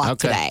 5 o'clock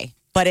today,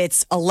 but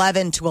it's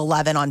 11 to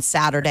 11 on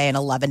Saturday and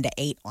 11 to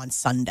 8 on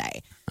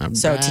Sunday.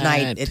 So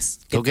tonight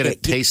go get a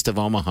Taste of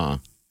Omaha.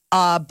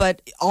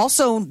 But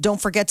also don't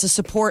forget to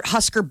support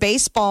Husker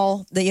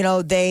baseball. They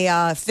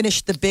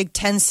finished the Big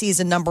Ten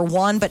season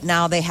 #1, but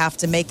now they have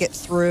to make it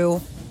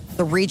through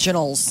the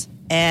regionals.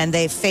 And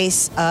they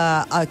face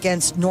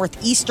against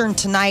Northeastern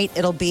tonight.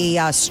 It'll be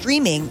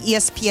streaming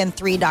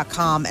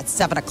ESPN3.com at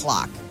 7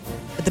 o'clock.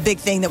 But the big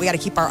thing that we got to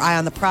keep our eye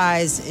on the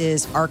prize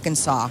is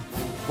Arkansas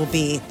will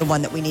be the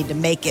one that we need to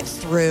make it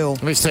through.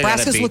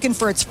 Nebraska's looking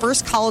for its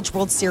first College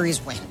World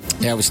Series win.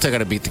 Yeah, we still got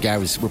to beat the guy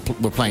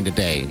we're playing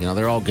today.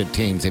 They're all good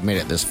teams. They've made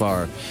it this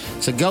far.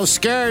 So go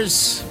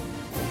Skurs.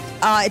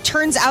 It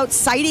turns out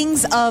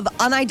sightings of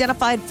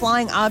unidentified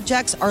flying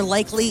objects are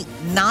likely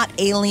not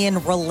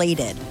alien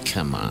related.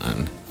 Come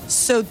on.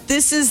 So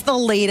this is the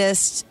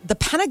latest. The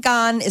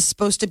Pentagon is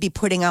supposed to be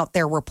putting out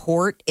their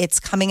report.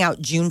 It's coming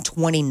out June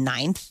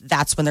 29th.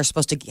 That's when they're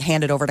supposed to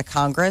hand it over to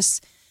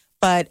Congress.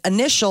 But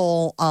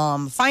initial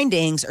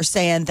findings are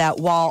saying that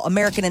while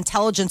American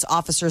intelligence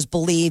officers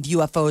believe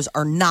UFOs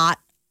are not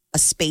a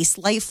space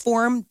life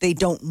form, they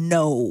don't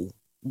know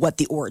what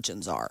the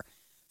origins are.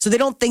 So they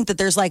don't think that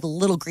there's like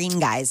little green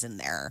guys in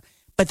there,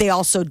 but they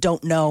also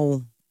don't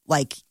know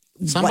like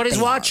somebody's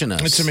watching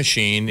us. It's a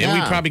machine,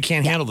 and we probably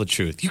can't handle the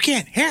truth. You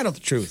can't handle the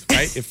truth,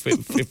 right? if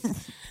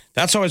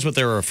that's always what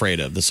they were afraid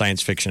of, the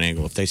science fiction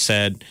angle. If they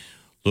said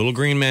little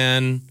green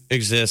men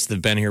exist, they've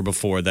been here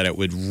before, that it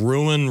would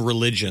ruin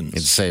religions.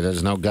 It'd say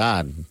there's no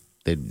God.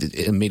 They'd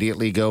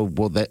immediately go,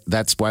 well,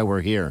 that's why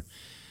we're here.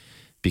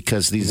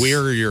 Because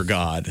we're your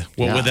God.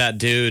 What would that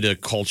do to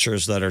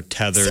cultures that are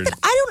tethered? See, but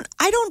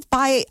I don't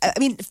buy. I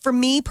mean, for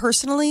me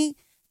personally,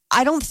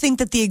 I don't think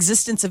that the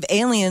existence of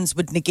aliens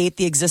would negate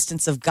the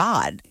existence of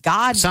God.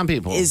 God, some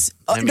people is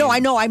no. I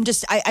know. I'm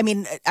just.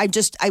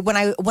 When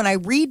I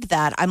read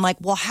that, I'm like,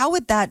 well, how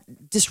would that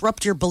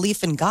disrupt your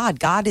belief in God?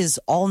 God is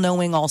all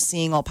knowing, all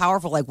seeing, all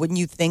powerful. Like, wouldn't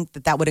you think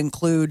that would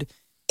include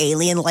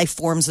alien life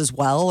forms as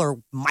well,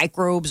 or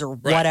microbes, or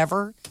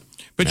whatever?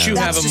 But you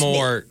have a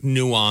more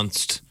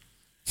nuanced,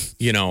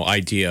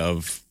 idea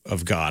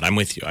of God. I'm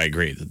with you. I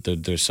agree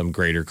that there's some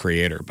greater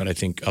creator, but I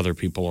think other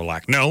people are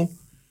like, no.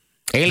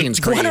 Aliens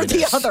created one or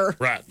the us. other.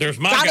 Right. There's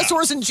my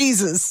dinosaurs and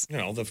Jesus.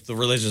 The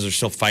religions are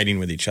still fighting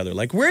with each other.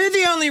 Like, we're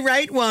the only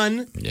right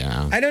one.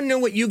 Yeah. I don't know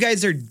what you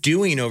guys are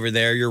doing over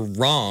there. You're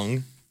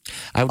wrong.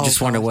 I just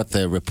wonder what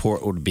the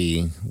report would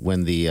be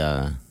when the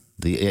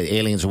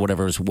aliens or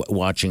whatever is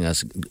watching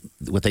us,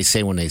 what they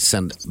say when they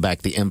send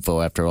back the info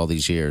after all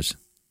these years.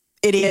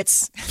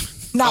 Idiots.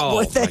 Not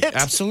worth it.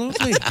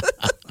 Absolutely.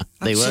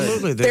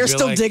 Absolutely. They're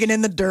still digging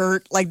in the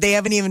dirt. Like, they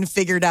haven't even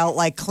figured out,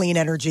 like, clean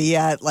energy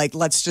yet. Like,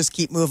 let's just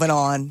keep moving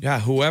on. Yeah,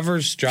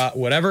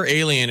 whatever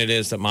alien it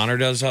is that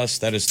monitors us,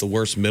 that is the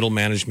worst middle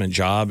management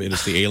job. It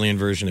is the alien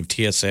version of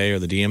TSA or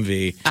the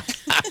DMV.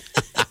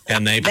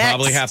 And they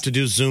probably have to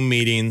do Zoom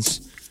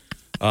meetings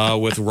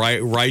with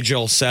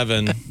Rigel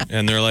 7,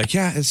 and they're like,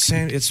 yeah,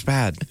 it's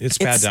bad. It's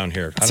bad down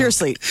here.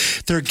 Seriously.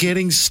 They're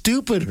getting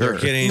stupider.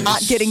 They're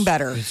not getting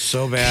better. It's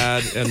so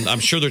bad. And I'm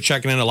sure they're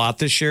checking in a lot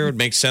this year. It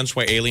makes sense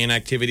why alien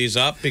activity is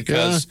up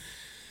because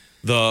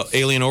the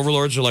alien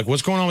overlords are like,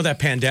 what's going on with that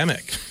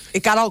pandemic?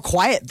 It got all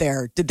quiet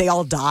there. Did they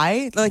all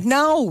die? They're like,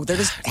 no, they're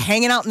just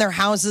hanging out in their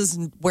houses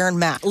and wearing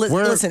masks.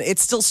 Listen,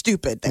 it's still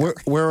stupid there.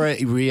 We're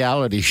a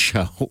reality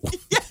show.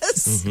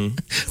 Yes.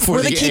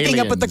 We're the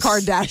Keeping Up with the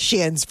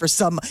Kardashians for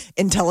some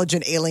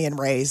intelligent alien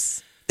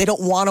race. They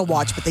don't want to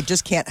watch, but they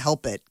just can't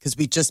help it because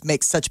we just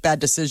make such bad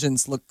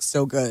decisions look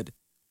so good.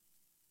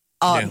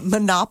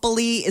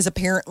 Monopoly is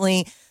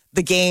apparently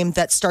the game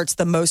that starts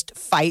the most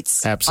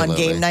fights on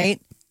game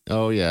night.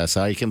 Oh, yes.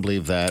 I can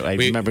believe that. I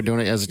remember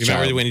doing it as a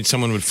child. Remember when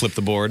someone would flip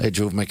the board? It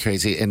drove me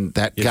crazy. And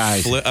that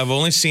guy... I've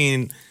only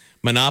seen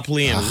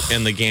Monopoly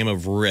and the game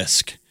of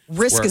Risk.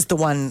 Risk is the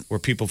one...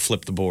 Where people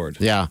flip the board.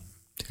 Yeah.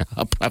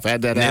 I've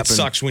had that happen. It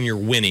sucks when you're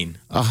winning.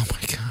 Oh,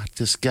 my God.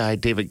 This guy,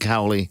 David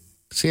Cowley.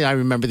 See, I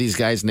remember these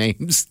guys'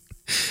 names.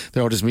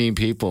 They're all just mean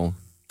people.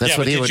 That's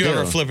what he would do. Did you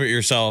ever flip it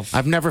yourself?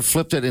 I've never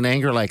flipped it in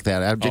anger like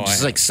that. I've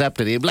just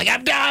accepted it. He'd be like,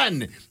 I'm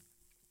done.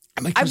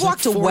 I've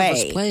walked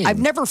away. I've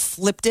never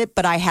flipped it,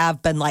 but I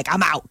have been like,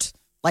 I'm out.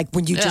 Like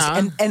when you just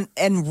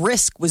and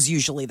Risk was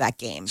usually that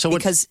game. So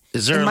because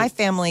in my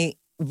family,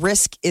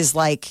 Risk is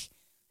like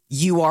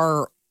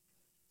you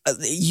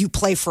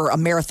play for a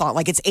marathon,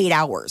 like it's 8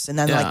 hours, and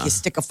then like you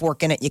stick a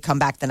fork in it, and you come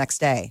back the next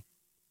day.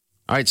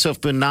 All right. So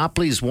if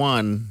Monopoly's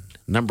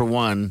number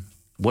one,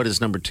 what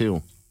is number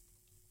two?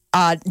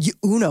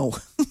 Uno.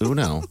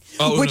 Uno.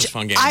 Oh, Uno's a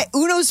fun game.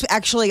 Uno's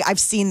actually, I've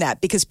seen that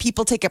because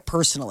people take it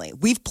personally.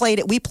 We've played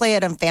it. We play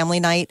it on family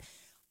night.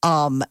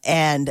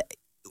 And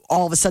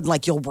all of a sudden,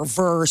 like you'll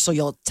reverse or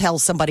you'll tell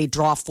somebody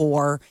draw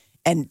 4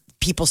 and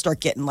people start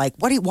getting like,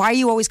 why are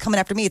you always coming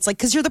after me? It's like,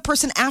 because you're the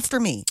person after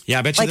me. Yeah,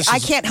 I bet you I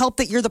can't help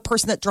that you're the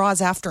person that draws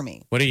after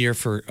me. What a year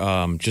for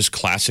just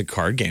classic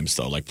card games,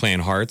 though, like playing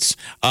Hearts.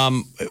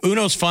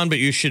 Uno's fun, but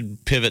you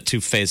should pivot to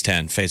Phase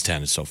 10. Phase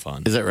 10 is so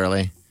fun. Is it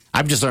really?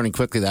 I'm just learning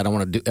quickly that I don't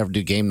want to ever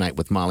do game night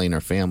with Molly and her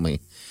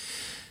family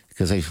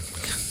because they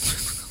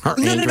are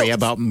angry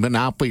about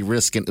Monopoly,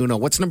 Risk, and Uno.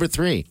 What's number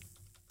 3?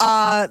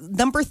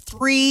 Number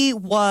 3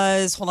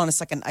 was, hold on a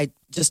second. I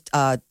just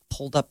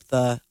pulled up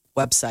the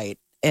website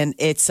and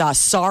it's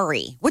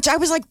Sorry, which I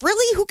was like,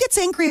 really? Who gets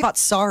angry about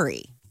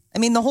Sorry? I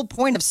mean, the whole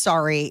point of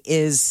Sorry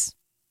is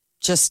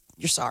just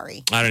you're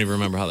sorry. I don't even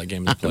remember how that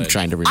game was played. I'm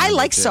trying to remember. I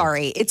like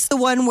Sorry. It's the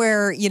one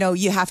where,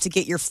 you have to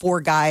get your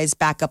 4 guys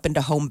back up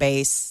into home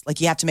base.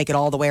 Like you have to make it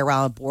all the way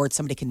around the board.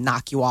 Somebody can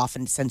knock you off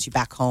and sends you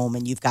back home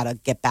and you've got to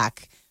get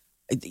back.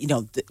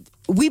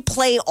 We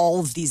play all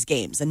of these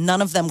games and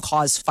none of them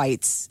cause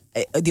fights.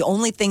 The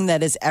only thing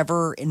that is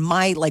ever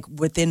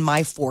within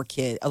my 4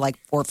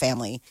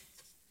 family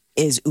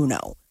is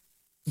Uno.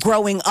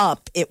 Growing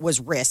up, it was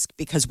Risk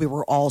because we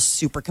were all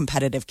super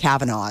competitive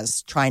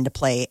Kavanaughs trying to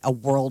play a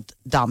world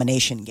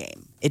domination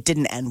game. It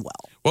didn't end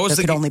well. There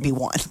could only be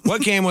one.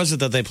 What game was it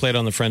that they played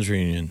on the Friends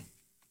reunion?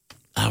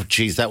 Oh,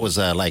 geez, that was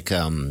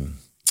the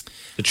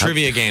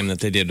trivia game that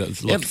they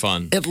did looked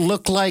fun. It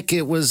looked like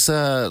it was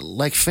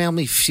like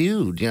Family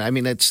Feud. I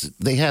mean,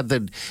 they had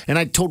and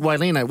I told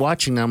Wileen,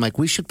 watching, I'm like,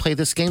 we should play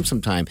this game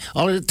sometime.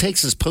 All it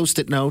takes is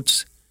Post-it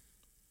notes.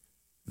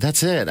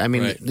 That's it. I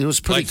mean, It was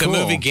pretty cool. Like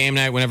the movie Game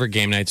Night, whenever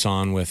Game Night's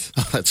on with...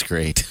 Oh, that's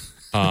great.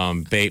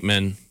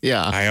 Bateman.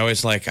 Yeah. I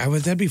always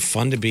that'd be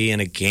fun to be in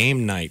a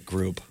game night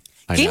group.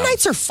 Game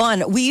nights are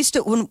fun. We used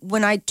to,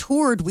 when I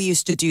toured, we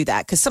used to do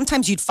that. Because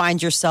sometimes you'd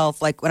find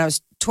yourself, like when I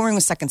was touring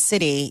with Second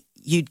City,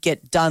 you'd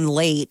get done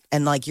late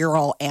and like you're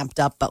all amped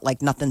up, but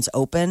like nothing's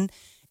open.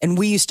 And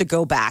we used to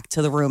go back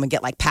to the room and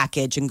get like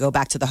package and go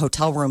back to the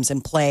hotel rooms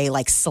and play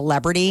like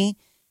Celebrity,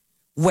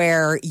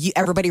 where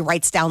everybody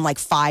writes down like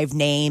 5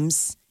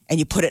 names and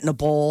you put it in a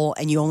bowl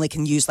and you only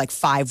can use like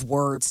 5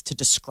 words to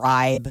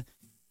describe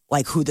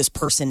like who this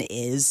person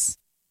is.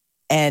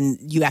 And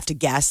you have to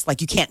guess,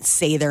 like you can't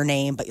say their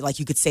name, but like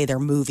you could say their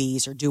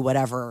movies or do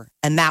whatever.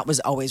 And that was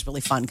always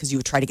really fun because you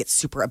would try to get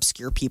super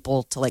obscure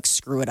people to like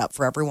screw it up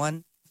for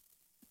everyone.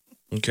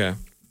 Okay.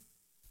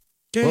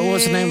 What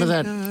was the name of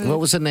that? What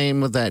was the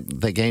name of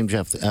that game,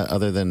 Jeff?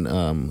 Other than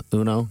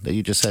Uno that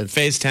you just said?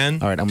 Phase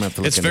 10. All right, I'm gonna have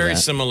to look into that. It's very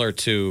similar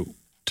to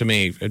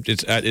me.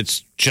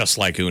 It's just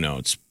like Uno.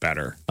 It's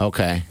better.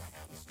 Okay.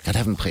 I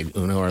haven't played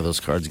Uno or those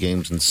cards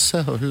games in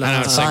so long. I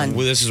know, it's like,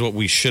 well, this is what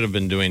we should have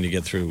been doing to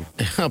get through.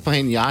 Not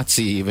playing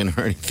Yahtzee even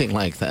or anything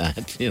like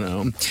that,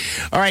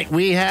 All right,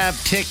 we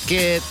have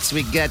tickets.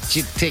 We got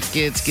you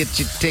tickets. Get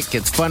your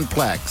tickets.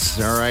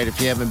 Funplex. All right, if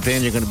you haven't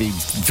been, you're going to be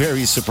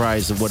very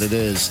surprised at what it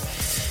is.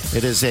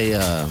 It is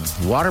a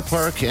water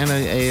park and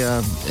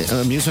an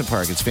amusement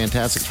park. It's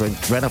fantastic.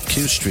 It's right off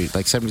Q Street,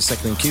 like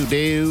 72nd and Q,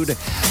 dude. We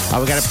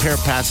got a pair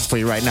of passes for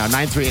you right now.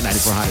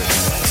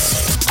 938-9400.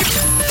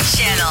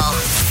 Channel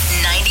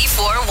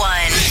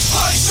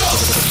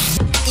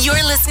 94.1.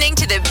 You're listening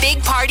to the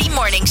Big Party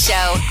Morning Show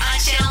on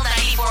Channel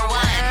 94.1.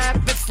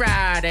 Happy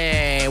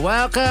Friday.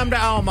 Welcome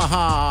to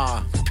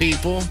Omaha,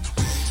 people.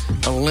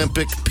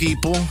 Olympic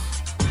people.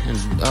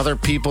 and other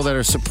people that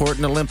are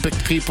supporting Olympic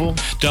people.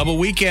 Double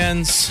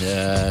weekends.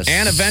 Yes.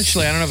 And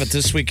eventually, I don't know if it's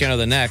this weekend or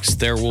the next,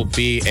 there will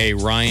be a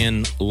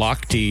Ryan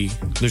Lochte.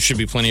 There should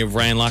be plenty of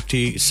Ryan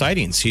Lochte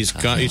sightings. He's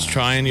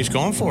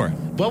going for it.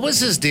 What was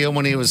his deal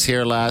when he was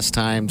here last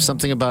time?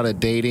 Something about a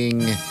dating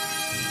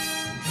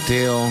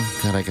deal.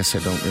 God, I guess I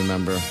don't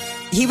remember.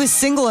 He was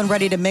single and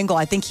ready to mingle.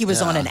 I think he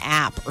was on an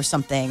app or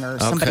something, or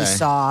somebody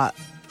saw.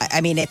 I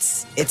mean,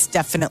 it's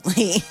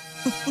definitely.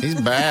 He's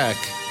back.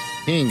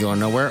 He ain't going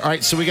nowhere. All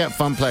right, so we got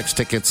Funplex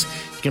tickets.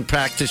 You can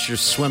practice your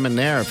swimming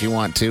there if you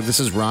want to. This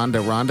is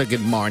Rhonda. Rhonda,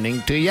 good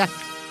morning to you.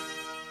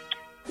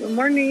 Good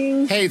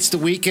morning. Hey, it's the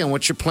weekend.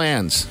 What's your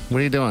plans?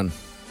 What are you doing?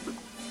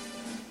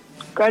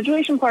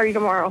 Graduation party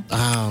tomorrow.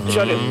 Oh,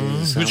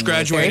 who's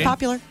graduating? Very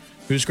popular.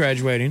 Who's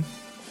graduating?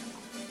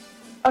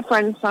 A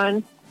friend's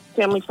son,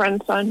 family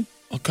friend's son.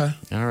 Okay.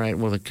 All right.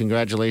 Well,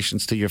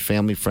 congratulations to your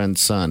family friend's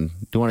son.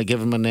 Do you want to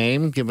give him a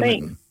name? Do you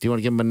want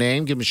to give him a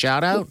name? Give him a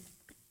shout out?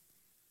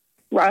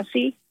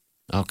 Rossi.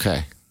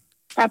 Okay.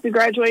 Happy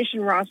graduation,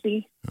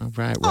 Rossi. All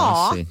right,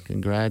 Rossi.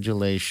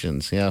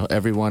 Congratulations. Yeah,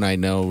 everyone I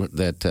know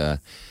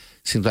that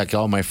seems like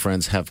all my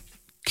friends have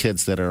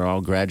kids that are all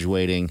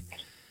graduating.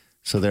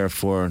 So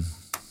therefore,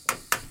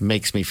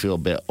 makes me feel a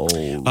bit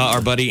old.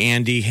 Our buddy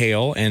Andy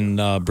Hale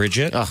and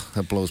Bridget. Oh,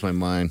 that blows my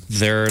mind.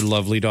 Their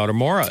lovely daughter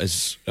Maura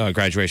is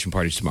graduation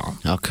party tomorrow.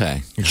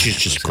 Okay. And she's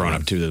just grown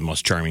up to the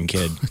most charming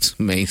kid. It's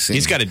amazing.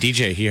 He's got a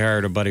DJ. He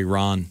hired a buddy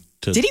Ron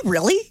to Did he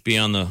really? be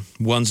on the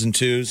ones and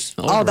twos.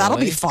 Oh, that'll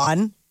be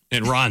fun.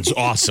 And Ron's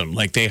awesome.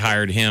 Like they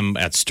hired him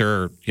at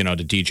Stir, to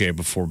DJ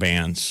before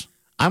bands.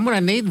 I'm going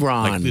to need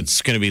Ron. Like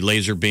it's going to be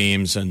laser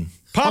beams and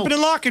popping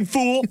and locking,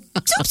 fool.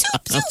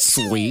 That's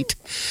sweet.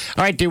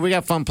 All right, dude, we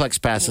got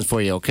Funplex passes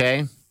for you,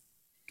 okay?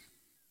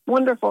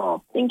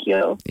 Wonderful. Thank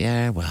you.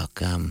 Yeah,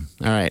 welcome.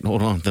 All right,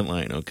 hold on to the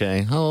line,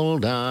 okay?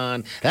 Hold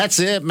on. That's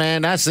it,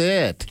 man. That's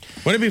it.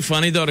 Wouldn't it be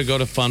funny, though, to go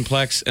to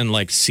Funplex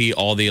and, see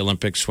all the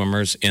Olympic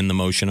swimmers in the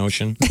Motion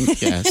Ocean?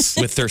 Yes.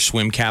 With their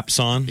swim caps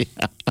on?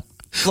 Yeah.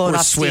 Blowing Or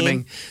off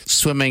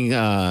swimming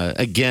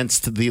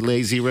against the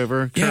lazy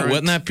river. Yeah, current.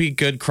 wouldn't that be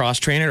good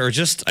cross-training? Or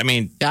just,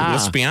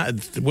 let's be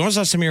honest. When was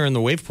the last time you were in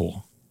the wave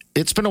pool?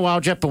 It's been a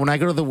while, Jeff, but when I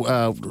go to the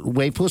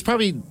wave pool, it's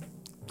probably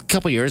a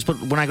couple years, but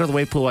when I go to the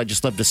wave pool, I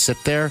just love to sit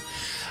there,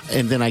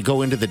 and then I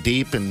go into the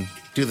deep and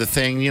do the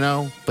thing,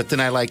 but then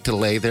I like to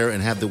lay there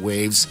and have the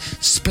waves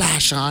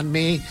splash on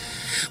me.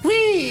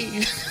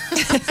 Whee!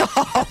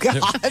 Oh, God.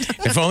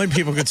 If only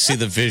people could see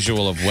the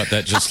visual of what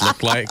that just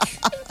looked like.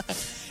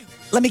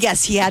 Let me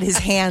guess. He had his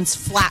hands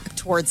flat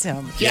towards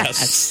him.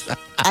 Yes.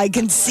 I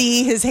can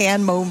see his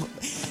hand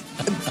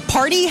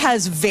Party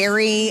has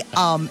very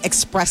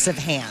expressive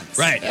hands.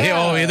 Right.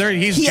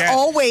 He's He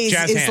always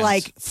jazz is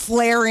hands.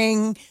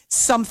 flaring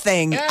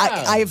something.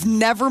 Yeah. I've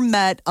never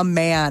met a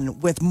man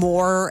with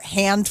more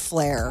hand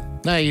flare.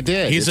 No, you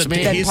did. He's It's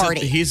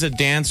Party. he's a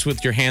dance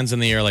with your hands in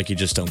the air like you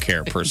just don't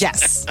care person.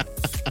 Yes.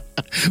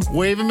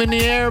 Wave him in the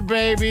air,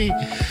 baby.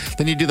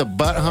 Then you do the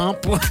butt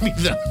hump.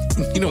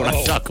 You know what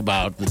I'm talking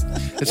about.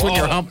 It's when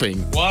you're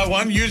humping. Well,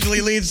 one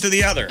usually leads to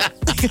the other.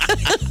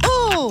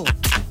 Oh.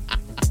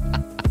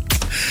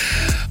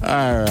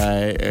 All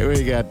right.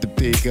 We got the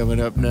P coming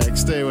up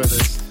next. Stay with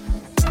us.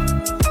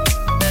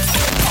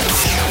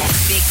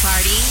 Big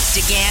Party,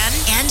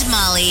 DeGan, and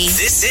Molly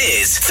This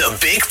is the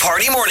Big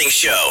Party Morning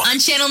Show on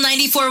Channel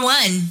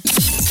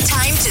 94.1.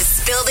 Time to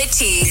spill the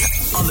tea.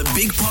 on the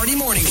Big Party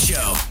Morning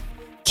Show.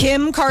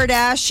 Kim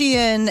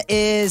Kardashian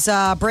is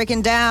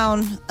breaking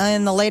down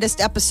in the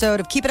latest episode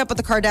of Keeping Up with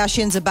the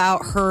Kardashians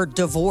about her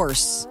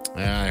divorce.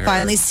 Yeah, I heard.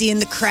 Finally seeing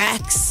the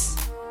cracks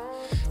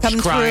coming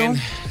She's crying,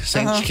 through.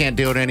 saying she can't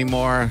do it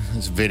anymore.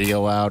 This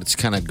video out. It's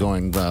kind of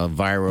going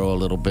viral a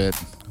little bit.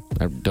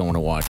 I don't want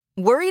to watch.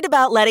 Worried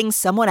about letting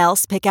someone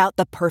else pick out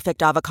the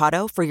perfect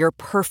avocado for your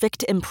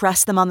perfect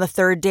impress them on the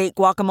third date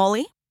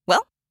guacamole?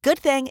 Well, good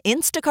thing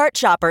Instacart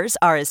shoppers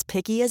are as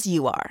picky as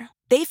you are.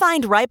 They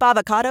find ripe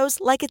avocados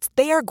like it's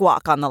their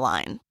guac on the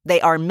line. They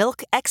are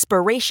milk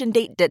expiration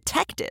date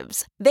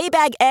detectives. They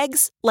bag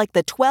eggs like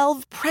the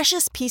 12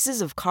 precious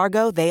pieces of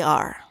cargo they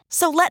are.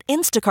 So let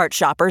Instacart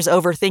shoppers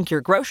overthink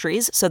your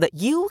groceries so that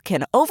you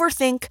can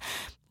overthink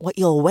what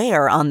you'll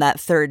wear on that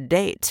third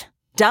date.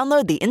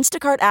 Download the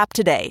Instacart app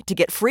today to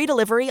get free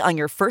delivery on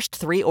your first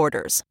 3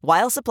 orders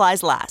while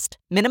supplies last.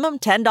 Minimum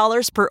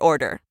 $10 per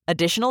order.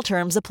 Additional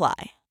terms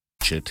apply.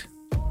 Shit.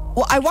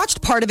 Well, I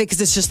watched part of it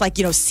because it's just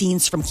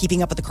scenes from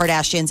Keeping Up with the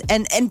Kardashians.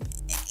 And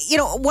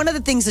one of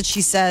the things that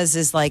she says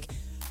is I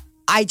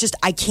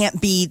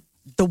can't be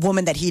the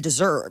woman that he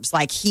deserves.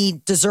 Like,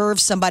 he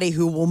deserves somebody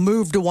who will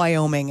move to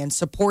Wyoming and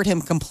support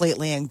him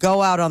completely and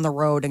go out on the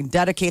road and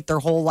dedicate their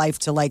whole life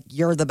to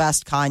you're the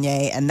best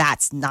Kanye. And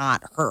that's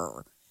not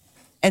her.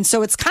 And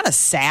so it's kind of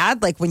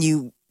sad, when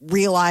you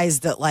realize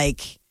that,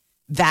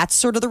 that's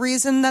sort of the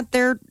reason that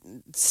they're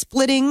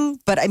splitting.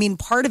 But I mean,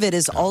 part of it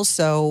is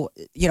also,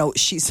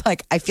 she's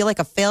like, I feel like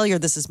a failure.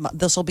 This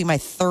will be my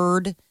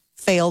third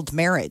failed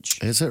marriage.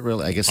 Is it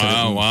really? I guess.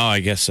 Oh, wow. I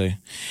guess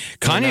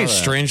Kanye is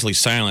strangely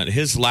silent.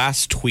 His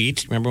last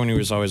tweet, remember when he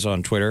was always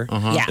on Twitter?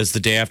 Yeah. Is the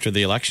day after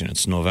the election.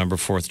 It's November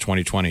 4th,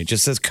 2020. It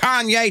just says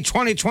Kanye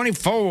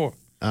 2024.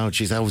 Oh,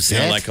 geez, that was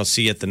Yeah, it. like I'll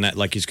see you at the net,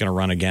 like he's going to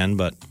run again.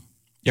 But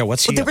yeah,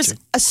 what's he Well, there up was to?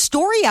 a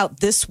story out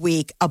this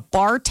week. A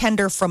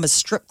bartender from a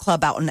strip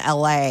club out in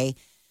LA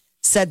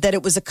said that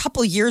it was a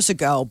couple years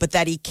ago, but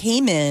that he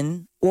came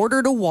in,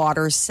 ordered a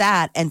water,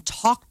 sat, and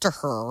talked to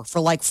her for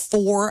like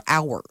 4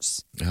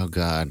 hours Oh,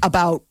 God.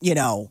 about,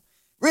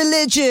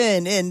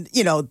 religion and,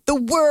 the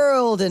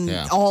world and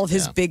Yeah, all of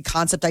his big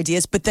concept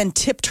ideas, but then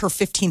tipped her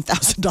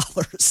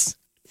 $15,000.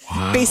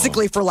 Wow.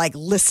 Basically for like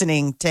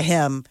listening to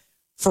him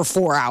for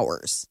 4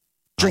 hours,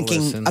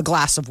 drinking listen. a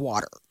glass of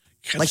water.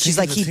 Like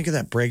think of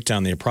that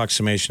breakdown, the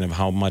approximation of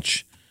how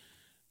much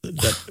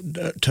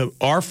to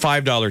our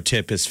 $5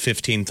 tip is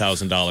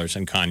 $15,000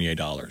 in Kanye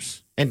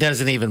dollars. And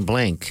doesn't even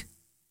blink.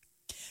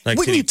 Like,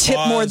 Wouldn't did you he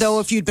tip more pause? though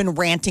if you'd been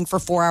ranting for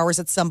 4 hours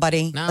at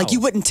somebody? No. Like you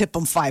wouldn't tip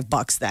them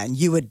 $5 then.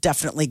 You would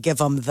definitely give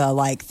them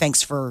the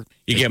thanks for.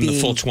 You give him the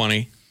being- full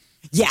 20.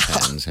 Yeah.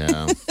 Depends,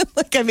 yeah.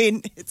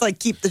 It's like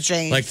keep the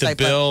change. Like the type of-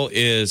 bill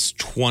is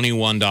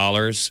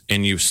 $21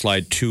 and you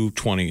slide two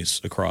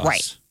 20s across.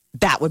 Right.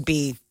 That would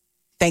be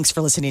thanks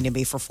for listening to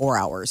me for 4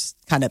 hours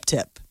kind of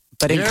tip.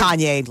 But in Yeah.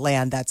 Kanye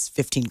land, that's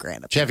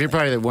 $15,000. Jeff, you're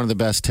probably one of the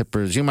best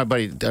tippers. You and my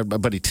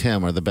buddy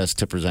Tim are the best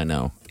tippers I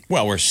know.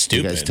 Well, we're guys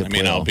stupid. tip I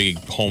mean, well. I'll be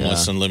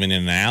homeless and living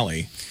in an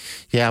alley.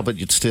 Yeah, but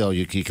you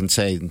can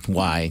say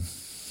why.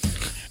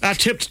 I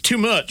tipped too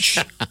much.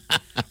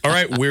 All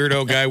right,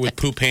 weirdo guy with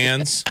poop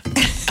hands.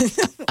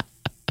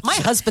 My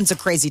husband's a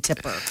crazy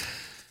tipper.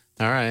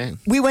 All right.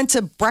 We went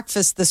to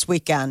breakfast this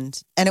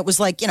weekend and it was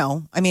like, it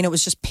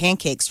was just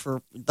pancakes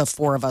for the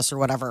four of us or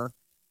whatever.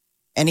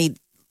 And he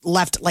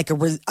left like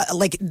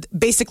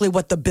basically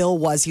what the bill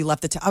was. He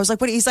left it. I was like,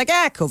 what? He's like,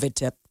 COVID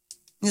tip.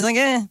 He's like,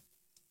 Yeah.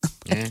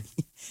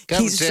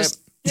 He's just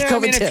Yeah, COVID I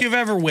mean, tip. if you've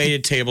ever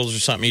waited tables or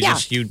something,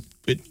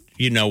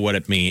 you know what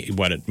it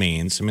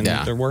means. I mean,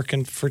 Yeah. they're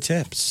working for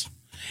tips.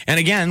 And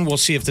again, we'll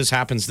see if this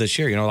happens this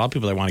year. A lot of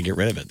people, they want to get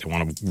rid of it. They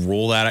want to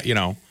rule that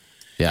out,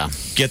 Yeah.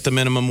 get the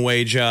minimum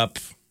wage up,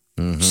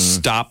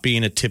 stop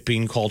being a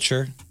tipping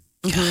culture.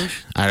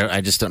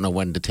 I just don't know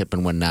when to tip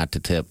and when not to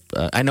tip.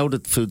 I know the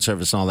food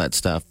service and all that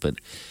stuff, but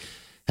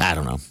I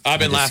don't know. I've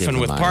been I just see laughing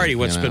it with online, Party.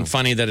 What's you know? been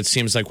funny that it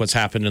seems like what's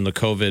happened in the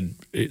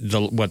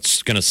COVID,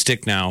 what's going to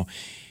stick now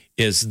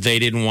is they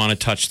didn't want to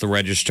touch the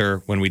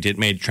register when we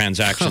made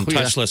transaction Oh,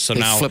 yeah. touchless. So They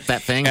now flip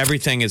that thing.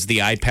 everything is the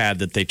iPad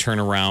that they turn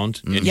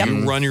around and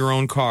you run your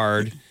own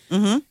card.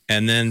 And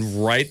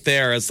then right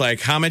there, it's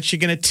like, how much you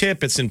going to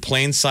tip? It's in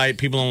plain sight.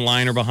 People in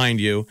line are behind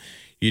you.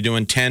 You're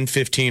doing 10,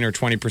 15, or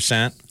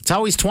 20%. It's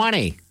always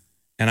 20.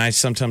 And I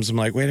sometimes I'm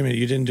like, wait a minute,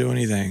 you didn't do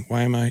anything.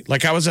 Why am I?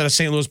 Like I was at a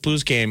St. Louis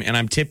Blues game and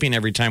I'm tipping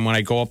every time when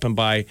I go up and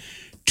buy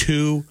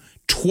two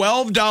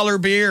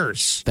 $12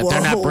 beers. That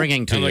they're not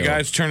bringing to And you. the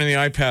guy's turning the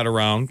iPad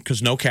around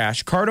because no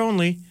cash, card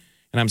only.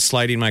 And I'm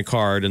sliding my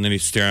card and then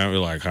he's staring at me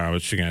like, how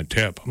much you going to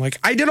tip? I'm like,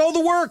 I did all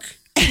the work.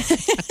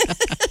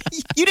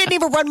 You didn't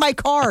even run my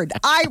card.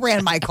 I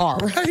ran my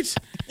card. Right.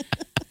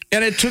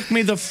 And it took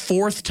me the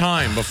fourth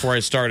time before I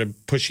started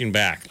pushing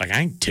back. Like, I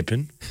ain't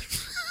tipping.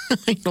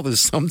 I know there's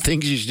some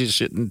things you just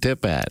shouldn't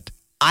tip at.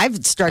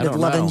 I've started I don't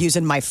loving know.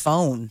 using my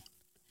phone.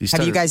 Have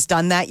started- you guys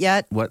done that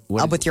yet? What-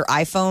 with your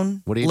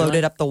iPhone? What are you Loaded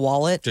doing? up the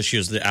wallet? Just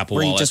use the Apple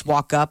where Wallet. you just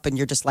walk up and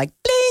you're just like,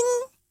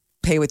 bling,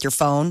 pay with your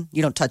phone.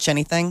 You don't touch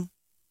anything.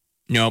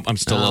 Nope, I'm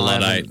still No, a I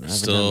haven't- I Luddite. haven't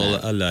Still done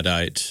that. a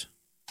Luddite.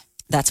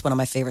 That's one of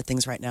my favorite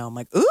things right now. I'm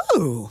like,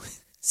 ooh,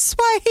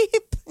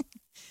 swipe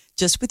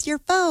just with your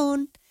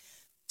phone.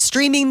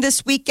 Streaming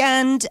this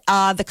weekend,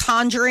 The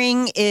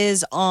Conjuring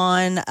is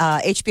on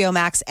HBO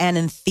Max and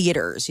in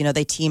theaters.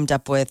 They teamed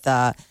up with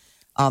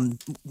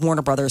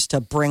Warner Brothers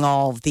to bring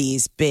all of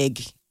these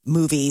big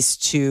movies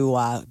to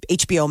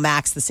HBO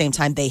Max the same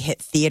time they hit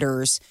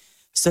theaters.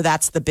 So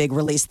that's the big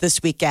release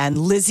this weekend.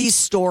 Lizzie's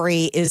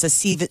Story is a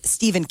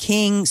Stephen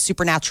King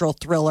supernatural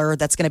thriller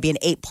that's going to be an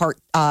 8-part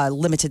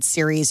limited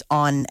series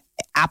on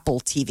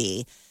Apple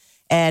TV.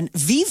 And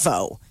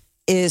Vivo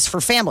is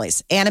for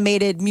families,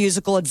 animated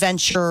musical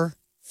adventure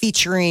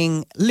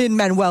featuring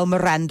Lin-Manuel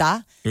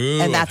Miranda.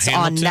 Ooh, and that's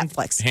on Hamilton-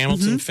 Netflix.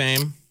 Hamilton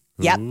fame.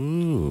 Yep.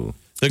 Ooh.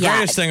 The Yeah.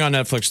 greatest thing on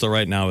Netflix though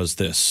right now is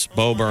this: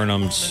 Bo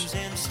Burnham's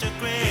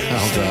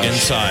Oh, gosh.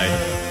 Inside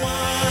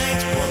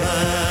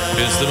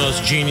is the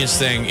most genius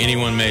thing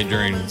anyone made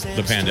during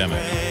the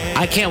pandemic.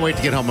 I can't wait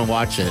to get home and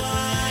watch it.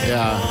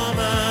 Yeah.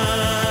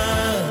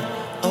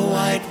 A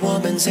white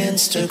woman's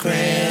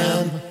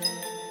Instagram.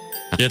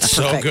 It's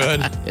so Perfect.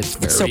 good. It's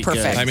very so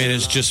perfect. good. I mean,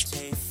 it's just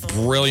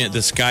brilliant.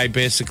 This guy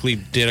basically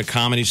did a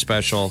comedy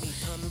special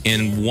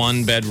in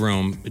one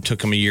bedroom. It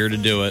took him a year to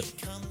do it.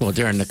 Well,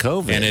 during the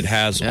COVID. And it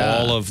has Yeah.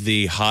 all of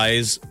the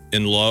highs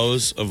and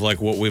lows of like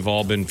what we've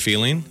all been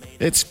feeling.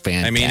 It's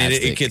fantastic. I mean,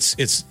 it gets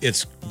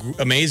it's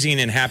amazing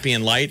and happy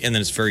and light, and then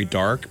it's very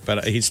dark.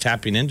 But he's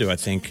tapping into, I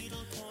think,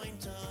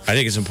 I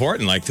think it's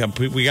important. Like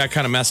we got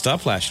kind of messed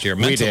up last year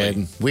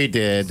mentally. We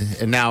did.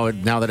 And now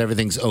that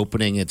everything's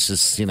opening, it's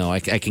just, I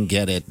can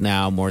get it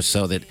now more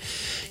so that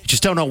you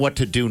just don't know what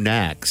to do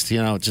next.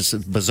 It's just a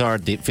bizarre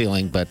deep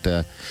feeling. But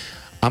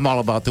I'm all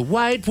about the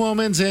white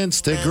woman's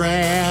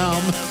Instagram.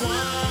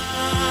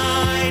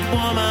 White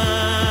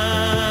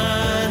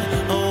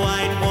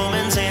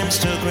woman's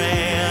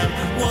Instagram.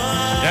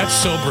 That's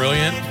so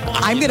brilliant.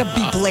 I'm going to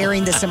be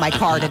blaring this in my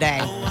car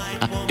today.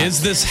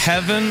 Is this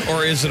heaven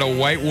or is it a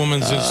white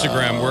woman's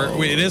Instagram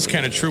where it is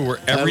kind of true where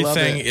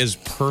everything is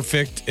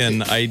perfect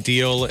and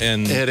ideal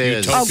and it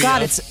is. utopia? Oh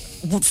God,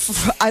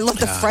 I love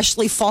the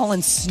freshly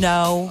fallen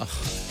snow.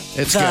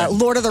 It's the good.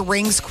 Lord of the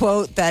Rings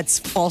quote that's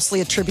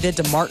falsely attributed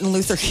to Martin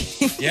Luther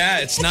King. Yeah,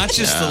 it's not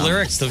just the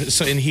lyrics.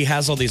 And he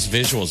has all these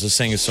visuals. This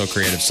thing is so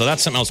creative. So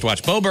that's something else to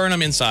watch. Bo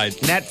Burnham Inside.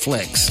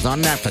 Netflix.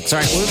 On Netflix. All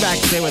right, we'll be back.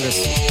 Stay with us.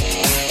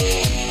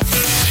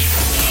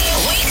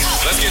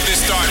 Let's get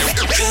this started.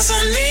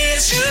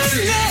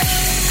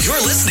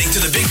 You're listening to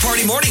the Big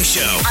Party Morning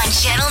Show on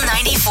Channel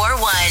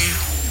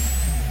 94.1.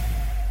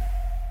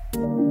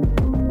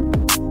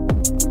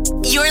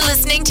 You're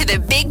listening to the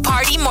Big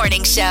Party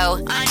Morning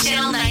Show on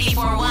Channel 94.1.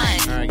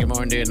 All right, good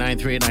morning to you.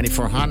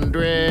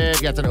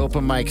 938-9400. Got that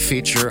open mic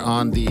feature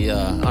on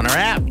on our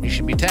app. You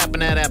should be tapping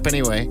that app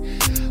anyway.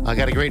 I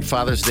got a great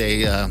Father's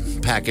Day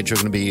package.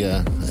 We're going to be,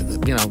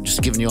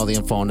 just giving you all the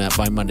info on that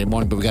by Monday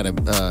morning. But we got a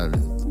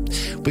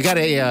what do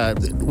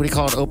you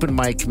call it? Open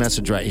mic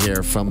message right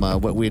here from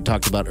what we had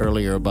talked about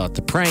earlier about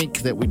the prank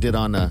that we did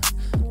on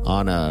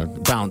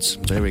Bounce.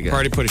 So here we go.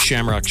 Party put a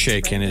shamrock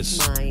shake in his.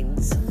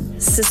 Mine's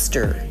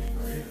sister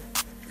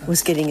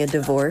was getting a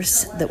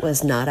divorce that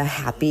was not a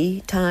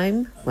happy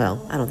time.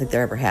 Well, I don't think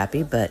they're ever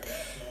happy, but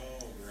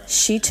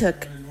she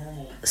took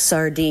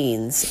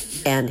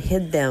sardines and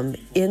hid them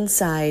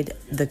inside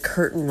the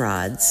curtain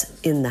rods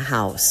in the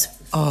house.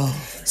 Oh.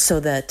 So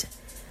that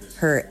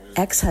her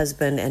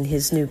ex-husband and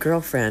his new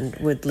girlfriend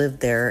would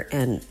live there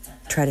and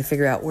try to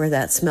figure out where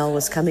that smell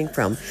was coming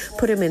from.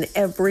 Put him in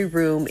every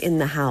room in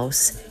the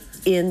house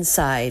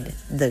inside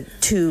the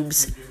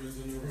tubes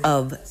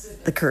of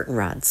the curtain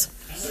rods.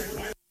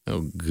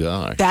 Oh,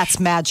 gosh. That's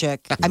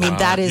magic. I mean,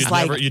 that is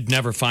You'd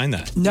never find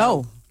that.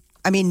 No.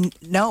 I mean,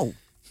 no.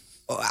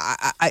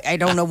 I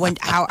don't know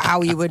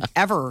how you would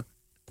ever.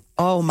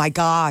 Oh, my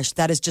gosh.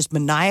 That is just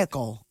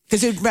maniacal.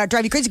 Because it would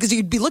drive you crazy because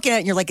you'd be looking at it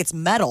and you're like, it's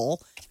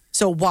metal.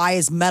 So why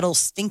is metal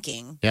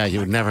stinking? Yeah, you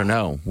would never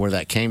know where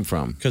that came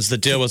from. Because the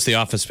deal was the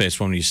Office Space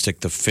when you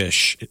stick the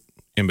fish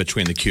in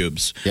between the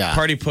cubes. Yeah.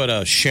 Party put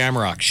a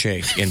shamrock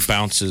shake in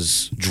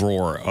Bounce's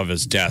drawer of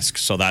his desk.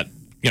 So that,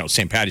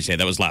 St. Patty's Day,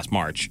 that was last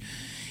March.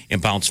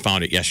 And Bounce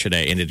found it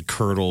yesterday and it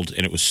curdled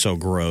and it was so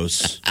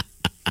gross.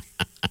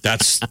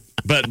 But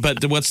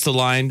what's the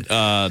line?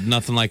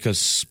 Nothing like a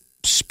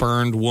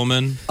spurned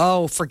woman.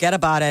 Oh, forget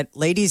about it.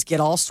 Ladies get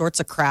all sorts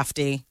of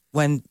crafty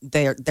when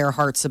their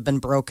hearts have been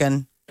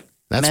broken.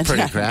 That's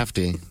pretty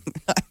crafty.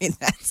 I mean,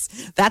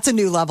 that's a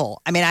new level.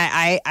 I mean,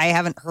 I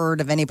haven't heard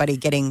of anybody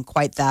getting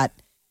quite that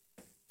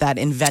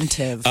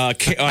inventive. On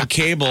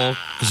cable,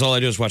 because all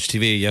I do is watch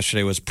TV.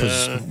 Yesterday was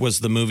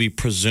the movie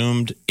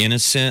Presumed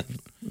Innocent.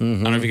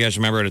 Mm-hmm. I don't know if you guys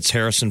remember it. It's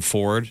Harrison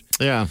Ford.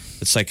 Yeah.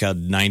 It's like a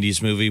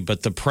 90s movie,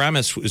 but the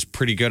premise was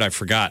pretty good. I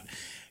forgot.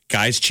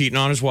 Guy's cheating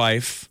on his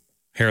wife,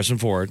 Harrison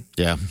Ford.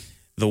 Yeah.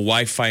 The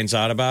wife finds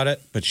out about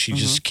it, but she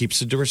just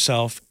keeps it to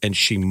herself, and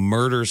she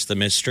murders the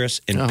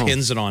mistress and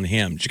pins it on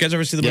him. Did you guys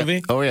ever see the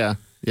movie? Oh, yeah.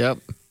 Yep.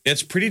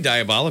 It's pretty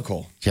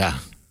diabolical. Yeah.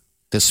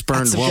 The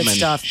spurned woman. Good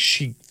stuff.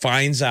 She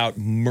finds out,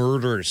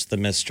 murders the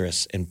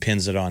mistress, and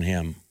pins it on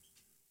him.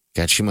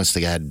 God, she must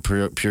have had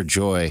pure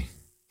joy.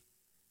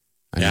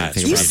 Yeah,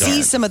 you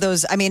see some of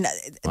those. I mean,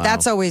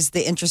 that's always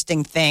the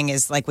interesting thing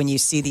is like when you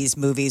see these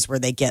movies where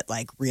they get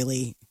like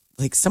really,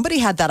 like somebody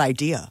had that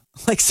idea.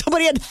 Like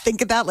somebody had to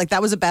think of that. Like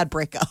that was a bad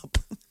breakup.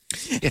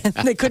 And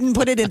they couldn't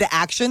put it into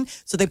action,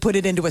 so they put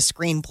it into a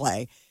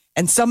screenplay.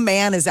 And some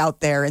man is out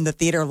there in the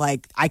theater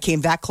like, I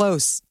came that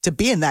close to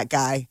being that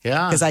guy.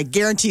 Yeah. Because I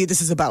guarantee you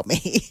this is about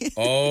me.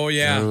 Oh,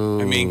 yeah. Ooh.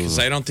 I mean, because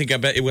I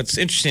bet what's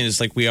interesting is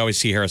like we always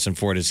see Harrison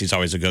Ford as he's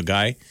always a good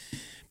guy.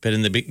 But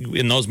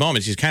in those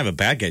moments, he's kind of a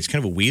bad guy. He's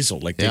kind of a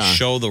weasel. Like they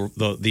show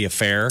the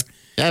affair.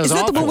 Yeah, is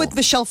that the one with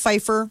Michelle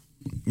Pfeiffer?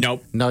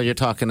 Nope. No, you're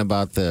talking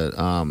about you're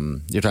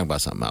talking about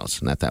something else,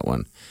 not that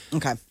one.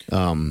 Okay.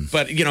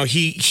 But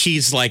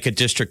he's like a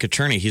district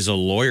attorney. He's a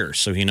lawyer,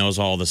 so he knows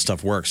all this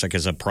stuff works. Like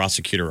as a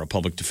prosecutor, a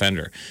public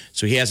defender.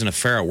 So he has an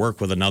affair at work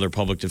with another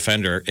public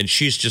defender, and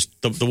she's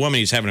just the woman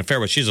he's having an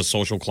affair with. She's a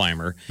social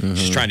climber. Mm-hmm.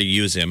 She's trying to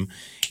use him,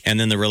 and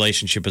then the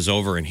relationship is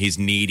over, and he's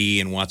needy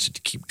and wants it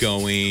to keep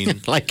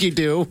going, like you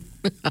do.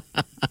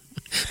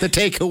 The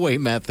takeaway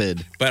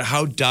method. But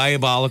how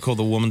diabolical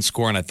the woman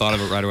scored, and I thought of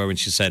it right away when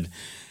she said,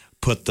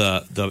 put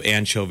the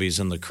anchovies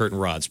in the curtain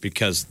rods,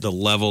 because the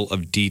level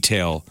of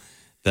detail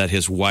that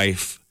his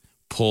wife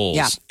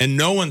pulls, and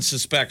no one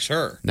suspects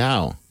her.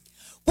 No.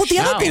 Well, the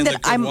other thing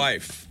that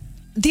wife.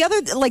 The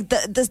other, like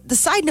the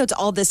side note to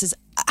all this is,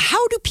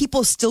 how do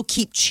people still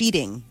keep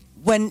cheating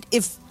when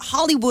if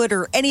Hollywood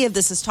or any of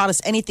this has taught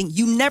us anything,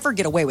 you never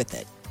get away with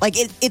it. Like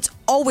it's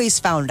always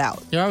found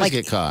out. You always like,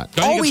 get caught.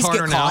 Don't you think always it's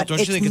harder get now? caught. Don't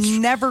you think it's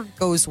never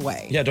goes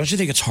away? Yeah, don't you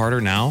think it's harder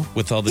now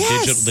with all the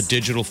Yes.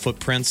 digital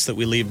footprints that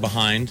we leave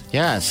behind?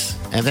 Yes.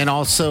 And then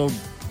also,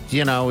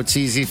 it's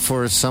easy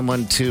for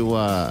someone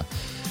to,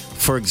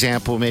 for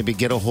example, maybe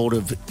get a hold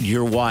of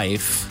your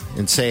wife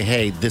and say,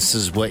 hey, this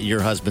is what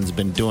your husband's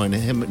been doing.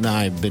 Him and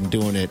I have been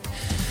doing it,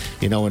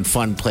 in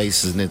fun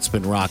places, and it's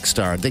been rock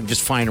star. They can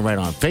just find it right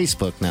on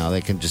Facebook now.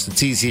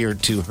 It's easier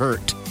to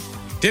hurt.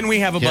 Didn't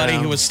we have a buddy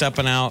who was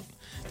stepping out?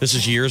 This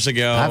is years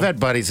ago. I've had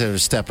buddies that are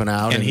stepping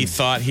out. And he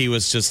thought he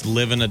was just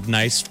living a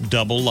nice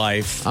double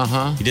life.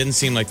 Uh-huh. He didn't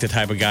seem like the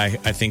type of guy,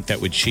 I think, that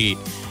would cheat.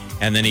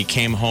 And then he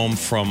came home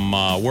from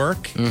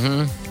work,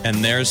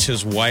 and there's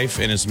his wife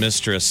and his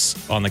mistress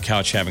on the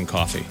couch having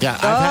coffee. Yeah,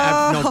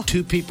 I've known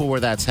two people where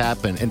that's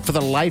happened. And for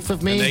the life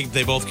of me... And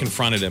they both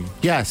confronted him.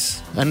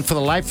 Yes. And for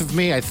the life of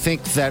me, I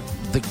think that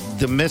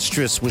the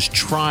mistress was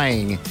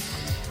trying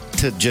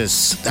to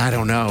just, I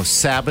don't know,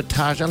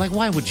 sabotage. I'm like,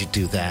 why would you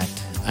do that?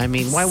 I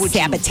mean, why would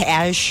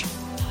sabotage?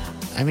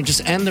 I mean,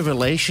 just end the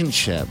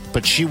relationship.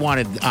 But she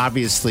wanted,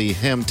 obviously,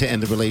 him to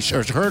end the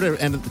relationship, or her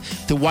to end,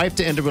 the wife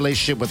to end the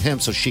relationship with him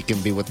so she can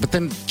be with. But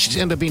then she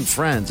ended up being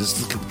friends.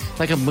 It's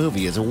like a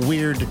movie. It's a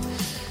weird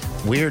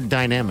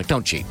dynamic.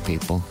 Don't cheat,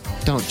 people.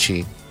 Don't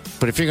cheat.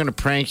 But if you're going to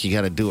prank, you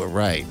got to do it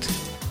right.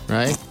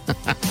 Right?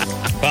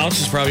 Bounce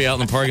is probably out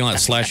in the parking lot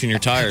slashing your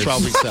tires.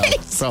 Probably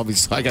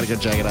so. I got to go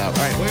check it out.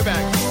 All right, we're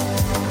back.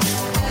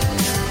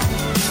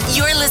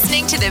 You're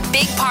listening to the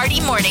Big Party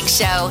Morning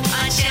Show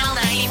on Channel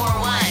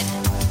 94.1.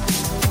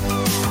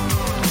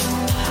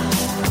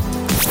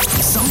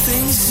 Some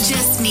things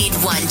just need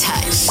one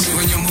touch.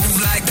 When you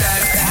move like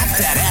that, tap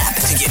that app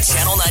to get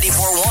Channel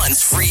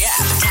 94.1's free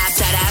app. Tap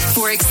that app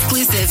for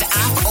exclusive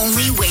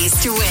app-only ways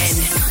to win.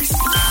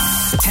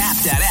 Tap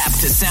that app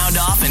to sound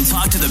off and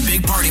talk to the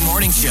Big Party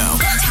Morning Show.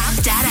 Tap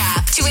that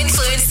app to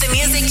influence the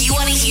music you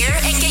want to hear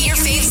and get your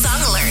fave song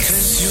alerts.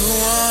 'Cause you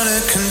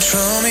wanna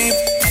control me.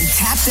 And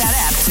tap that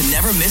app to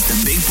never miss the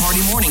Big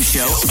Party Morning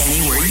Show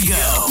anywhere you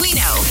go. We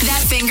know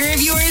that finger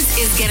of yours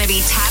is going to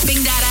be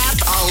tapping that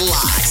app a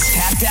lot.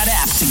 Tap that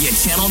app to get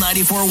Channel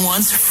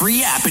 94.1's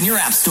free app in your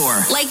app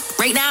store. Like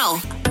right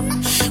now.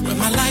 When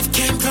my life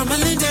came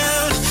crumbling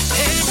down,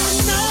 and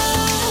I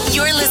know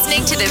You're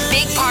listening to the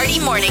Big Party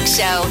Morning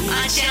Show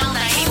on Channel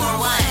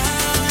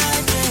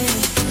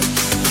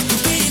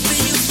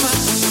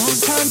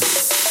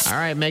 94.1. All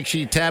right, make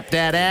sure you tap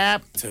that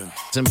app.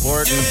 It's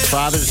important.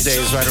 Father's Day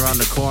is right around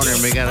the corner,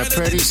 and we got a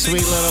pretty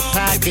sweet little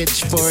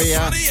package for you.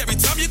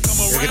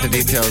 We'll get the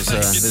details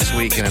this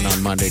weekend and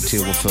on Monday,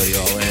 too. We'll fill you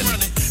all in.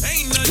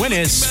 When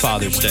is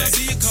Father's Day?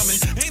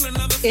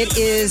 It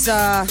is,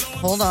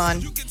 hold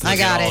on. I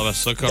got it. All of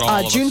us. Look at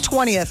all of June us.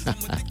 20th.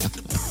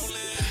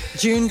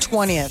 June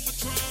 20th.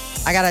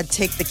 I got to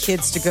take the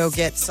kids to go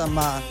get some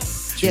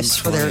gifts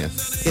for their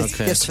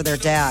gifts for their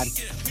dad.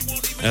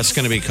 That's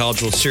going to be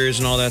College World Series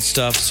and all that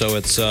stuff. So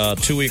it's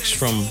 2 weeks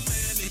from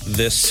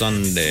this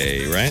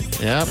Sunday, right?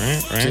 Yep.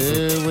 Right.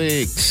 2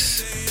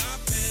 weeks.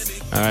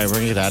 All right, we're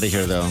going to get out of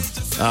here, though.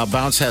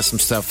 Bounce has some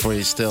stuff for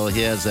you still.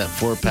 He has that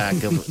 4-pack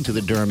to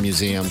the Durham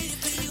Museum.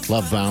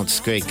 Love Bounce.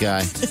 Great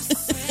guy.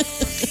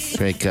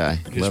 Great guy.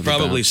 He's Love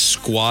probably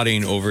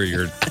squatting over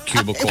your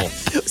cubicle. I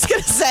was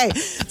going to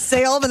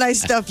say all the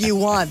nice stuff you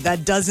want.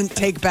 That doesn't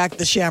take back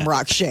the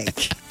Shamrock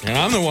Shake. And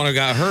I'm the one who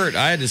got hurt.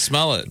 I had to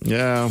smell it.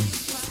 Yeah.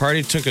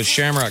 Party took a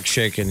Shamrock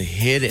Shake and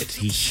hid it.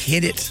 He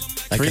hid it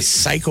like a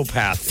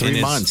psychopath. 3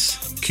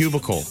 months.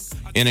 Cubicle.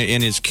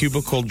 In his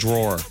cubicle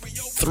drawer.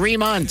 3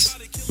 months.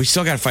 We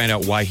still got to find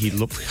out why he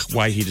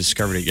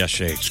discovered it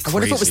yesterday. It's crazy.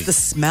 What if it was the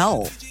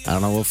smell? I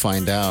don't know. We'll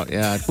find out.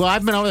 Yeah. Well,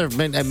 I've been over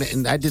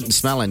there. I didn't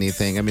smell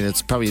anything. I mean,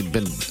 it's probably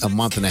been a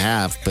month and a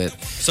half, but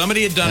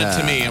somebody had done it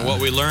to me, and what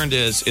we learned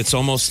is it's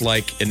almost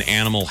like an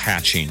animal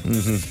hatching.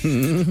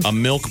 Mm-hmm. A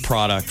milk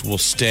product will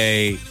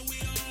stay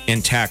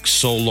intact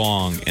so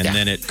long, and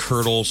then it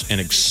curdles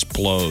and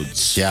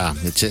explodes. Yeah,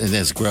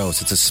 it's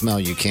gross. It's a smell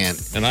you can't.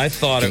 And I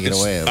thought get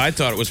away with. I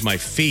thought it was my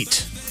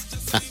feet.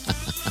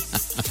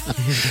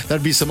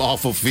 That'd be some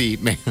awful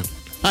feet, man.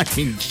 I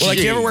mean, well, like,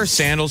 you ever wear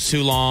sandals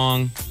too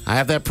long? I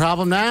have that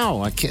problem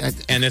now. I can't.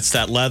 And it's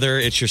that leather.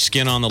 It's your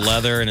skin on the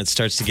leather, and it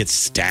starts to get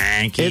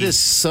stanky. It is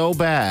so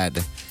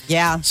bad.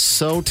 Yeah,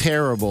 so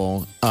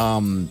terrible.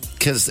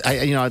 Because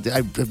I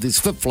have these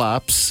flip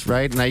flops,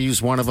 right? And I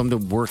use one of them to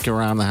work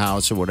around the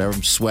house or whatever.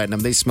 I'm sweating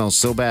them. They smell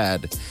so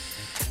bad.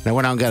 And I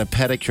went out and got a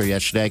pedicure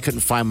yesterday. I couldn't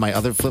find my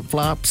other flip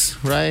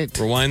flops, right?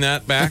 Rewind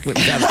that back. Got a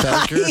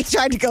pedicure. He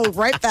tried to go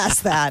right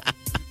past that.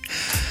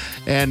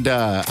 And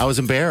I was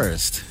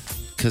embarrassed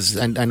because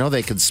I know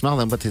they could smell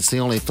them, but it's the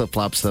only flip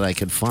flops that I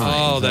could find.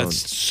 Oh,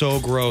 that's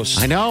so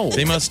gross. I know.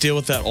 They must deal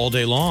with that all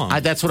day long.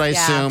 That's what I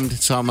assumed.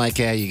 So I'm like,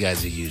 yeah, you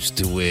guys are used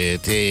to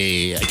it.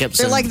 Hey, I kept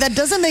saying, they're like, that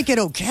doesn't make it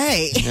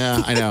okay.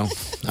 Yeah, I know.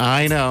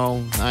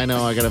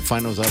 I got to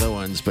find those other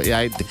ones. But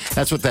yeah,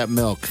 that's what that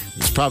milk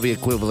is probably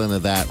equivalent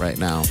of that right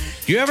now.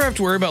 Do you ever have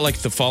to worry about like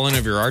the falling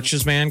of your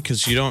arches, man?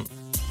 Because you don't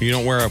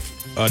wear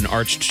an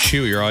arched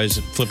shoe. You're always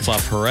flip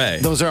flop hooray.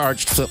 Those are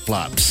arched flip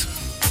flops.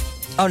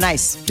 Oh,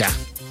 nice. Yeah.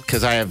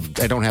 because I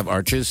don't have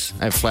arches.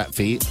 I have flat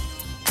feet.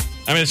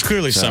 I mean, it's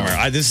clearly summer.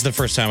 This is the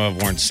first time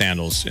I've worn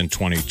sandals in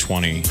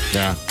 2020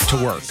 to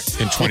work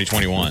in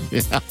 2021.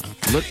 Yeah,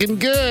 looking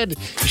good.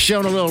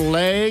 Showing a little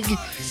leg.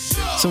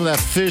 Some of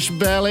that fish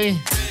belly.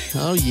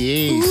 Oh,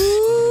 yes.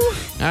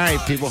 All right,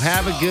 people.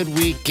 Have a good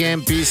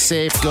weekend. Be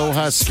safe. Go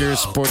Huskers.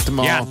 Support them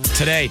all. Yeah,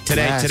 today.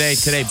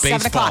 Baseball.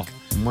 7 o'clock.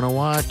 I'm going to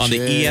watch on the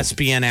it.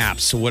 ESPN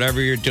app. So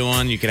whatever you're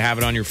doing, you can have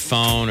it on your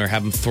phone or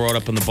have them throw it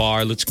up in the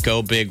bar. Let's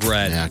go Big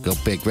Red. Yeah, go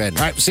Big Red.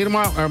 All right, see you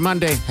tomorrow or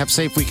Monday. Have a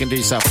safe weekend. Do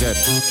yourself good.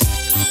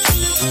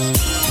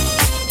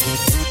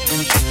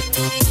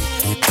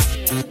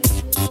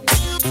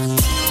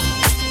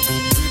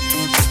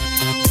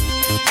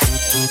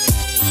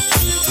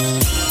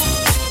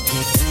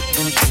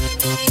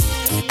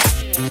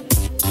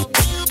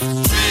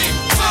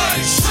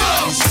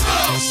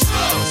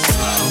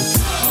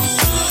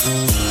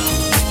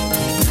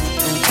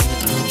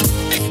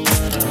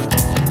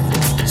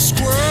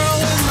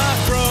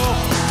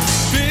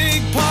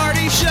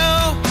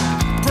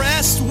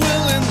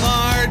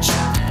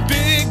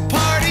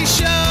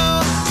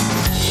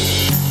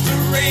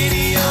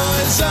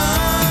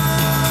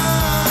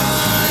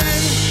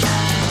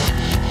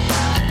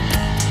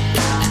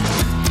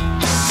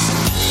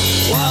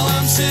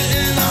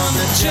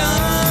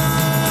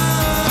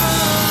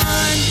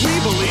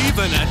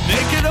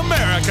 Naked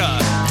America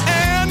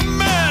and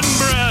man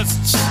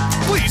breasts.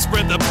 Please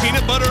spread the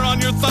peanut butter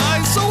on your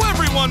thighs so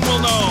everyone will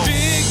know.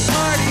 Big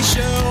party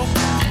show.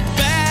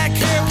 Back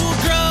hair will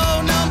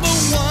grow. Number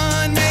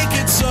one, make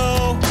it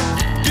so.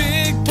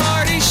 Big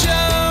party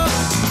show.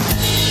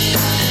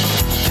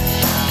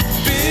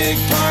 Big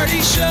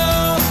party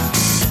show.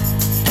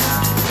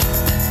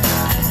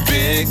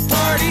 Big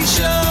party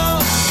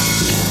show.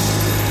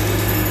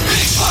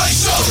 Big party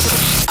show.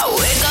 I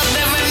wake up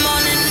every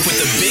morning with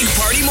the Big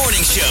Party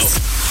Morning Show.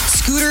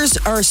 Scooters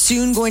are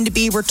soon going to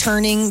be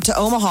returning to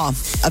Omaha,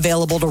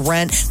 available to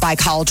rent by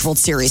College World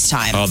Series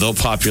time. Oh, they'll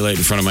populate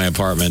in front of my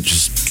apartment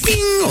just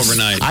bing,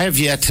 overnight. I have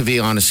yet to be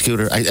on a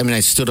scooter. I mean, I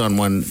stood on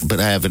one, but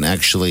I haven't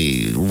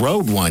actually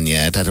rode one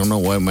yet. I don't know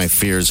what my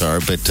fears are,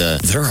 but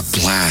they're a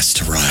blast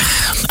to ride.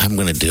 I'm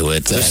going to do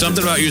it. There's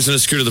something about using a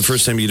scooter the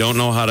first time you don't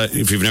know how to,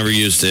 if you've never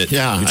used it.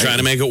 Yeah. You're trying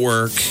to make it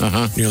work.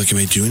 You're like, am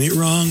I doing it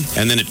wrong?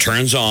 And then it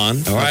turns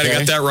on. All right, I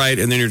got that right.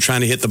 And then you're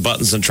trying to hit the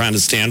buttons and trying to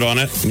stand on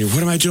it. And you're,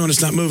 what am I doing?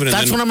 It's not moving. And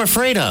that's what I'm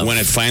afraid of. When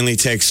it finally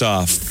takes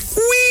off.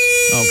 Whee!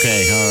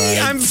 Okay,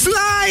 all right. I'm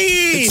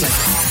flying!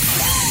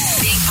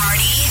 Big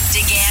Party,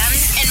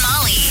 DeGan, and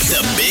Molly.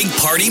 The Big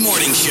Party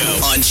Morning Show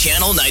on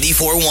Channel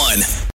 94.1.